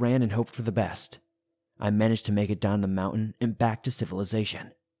 I just ran and hoped for the best. I managed to make it down the mountain and back to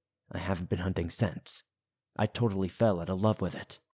civilization. I haven't been hunting since. I totally fell out of love with it.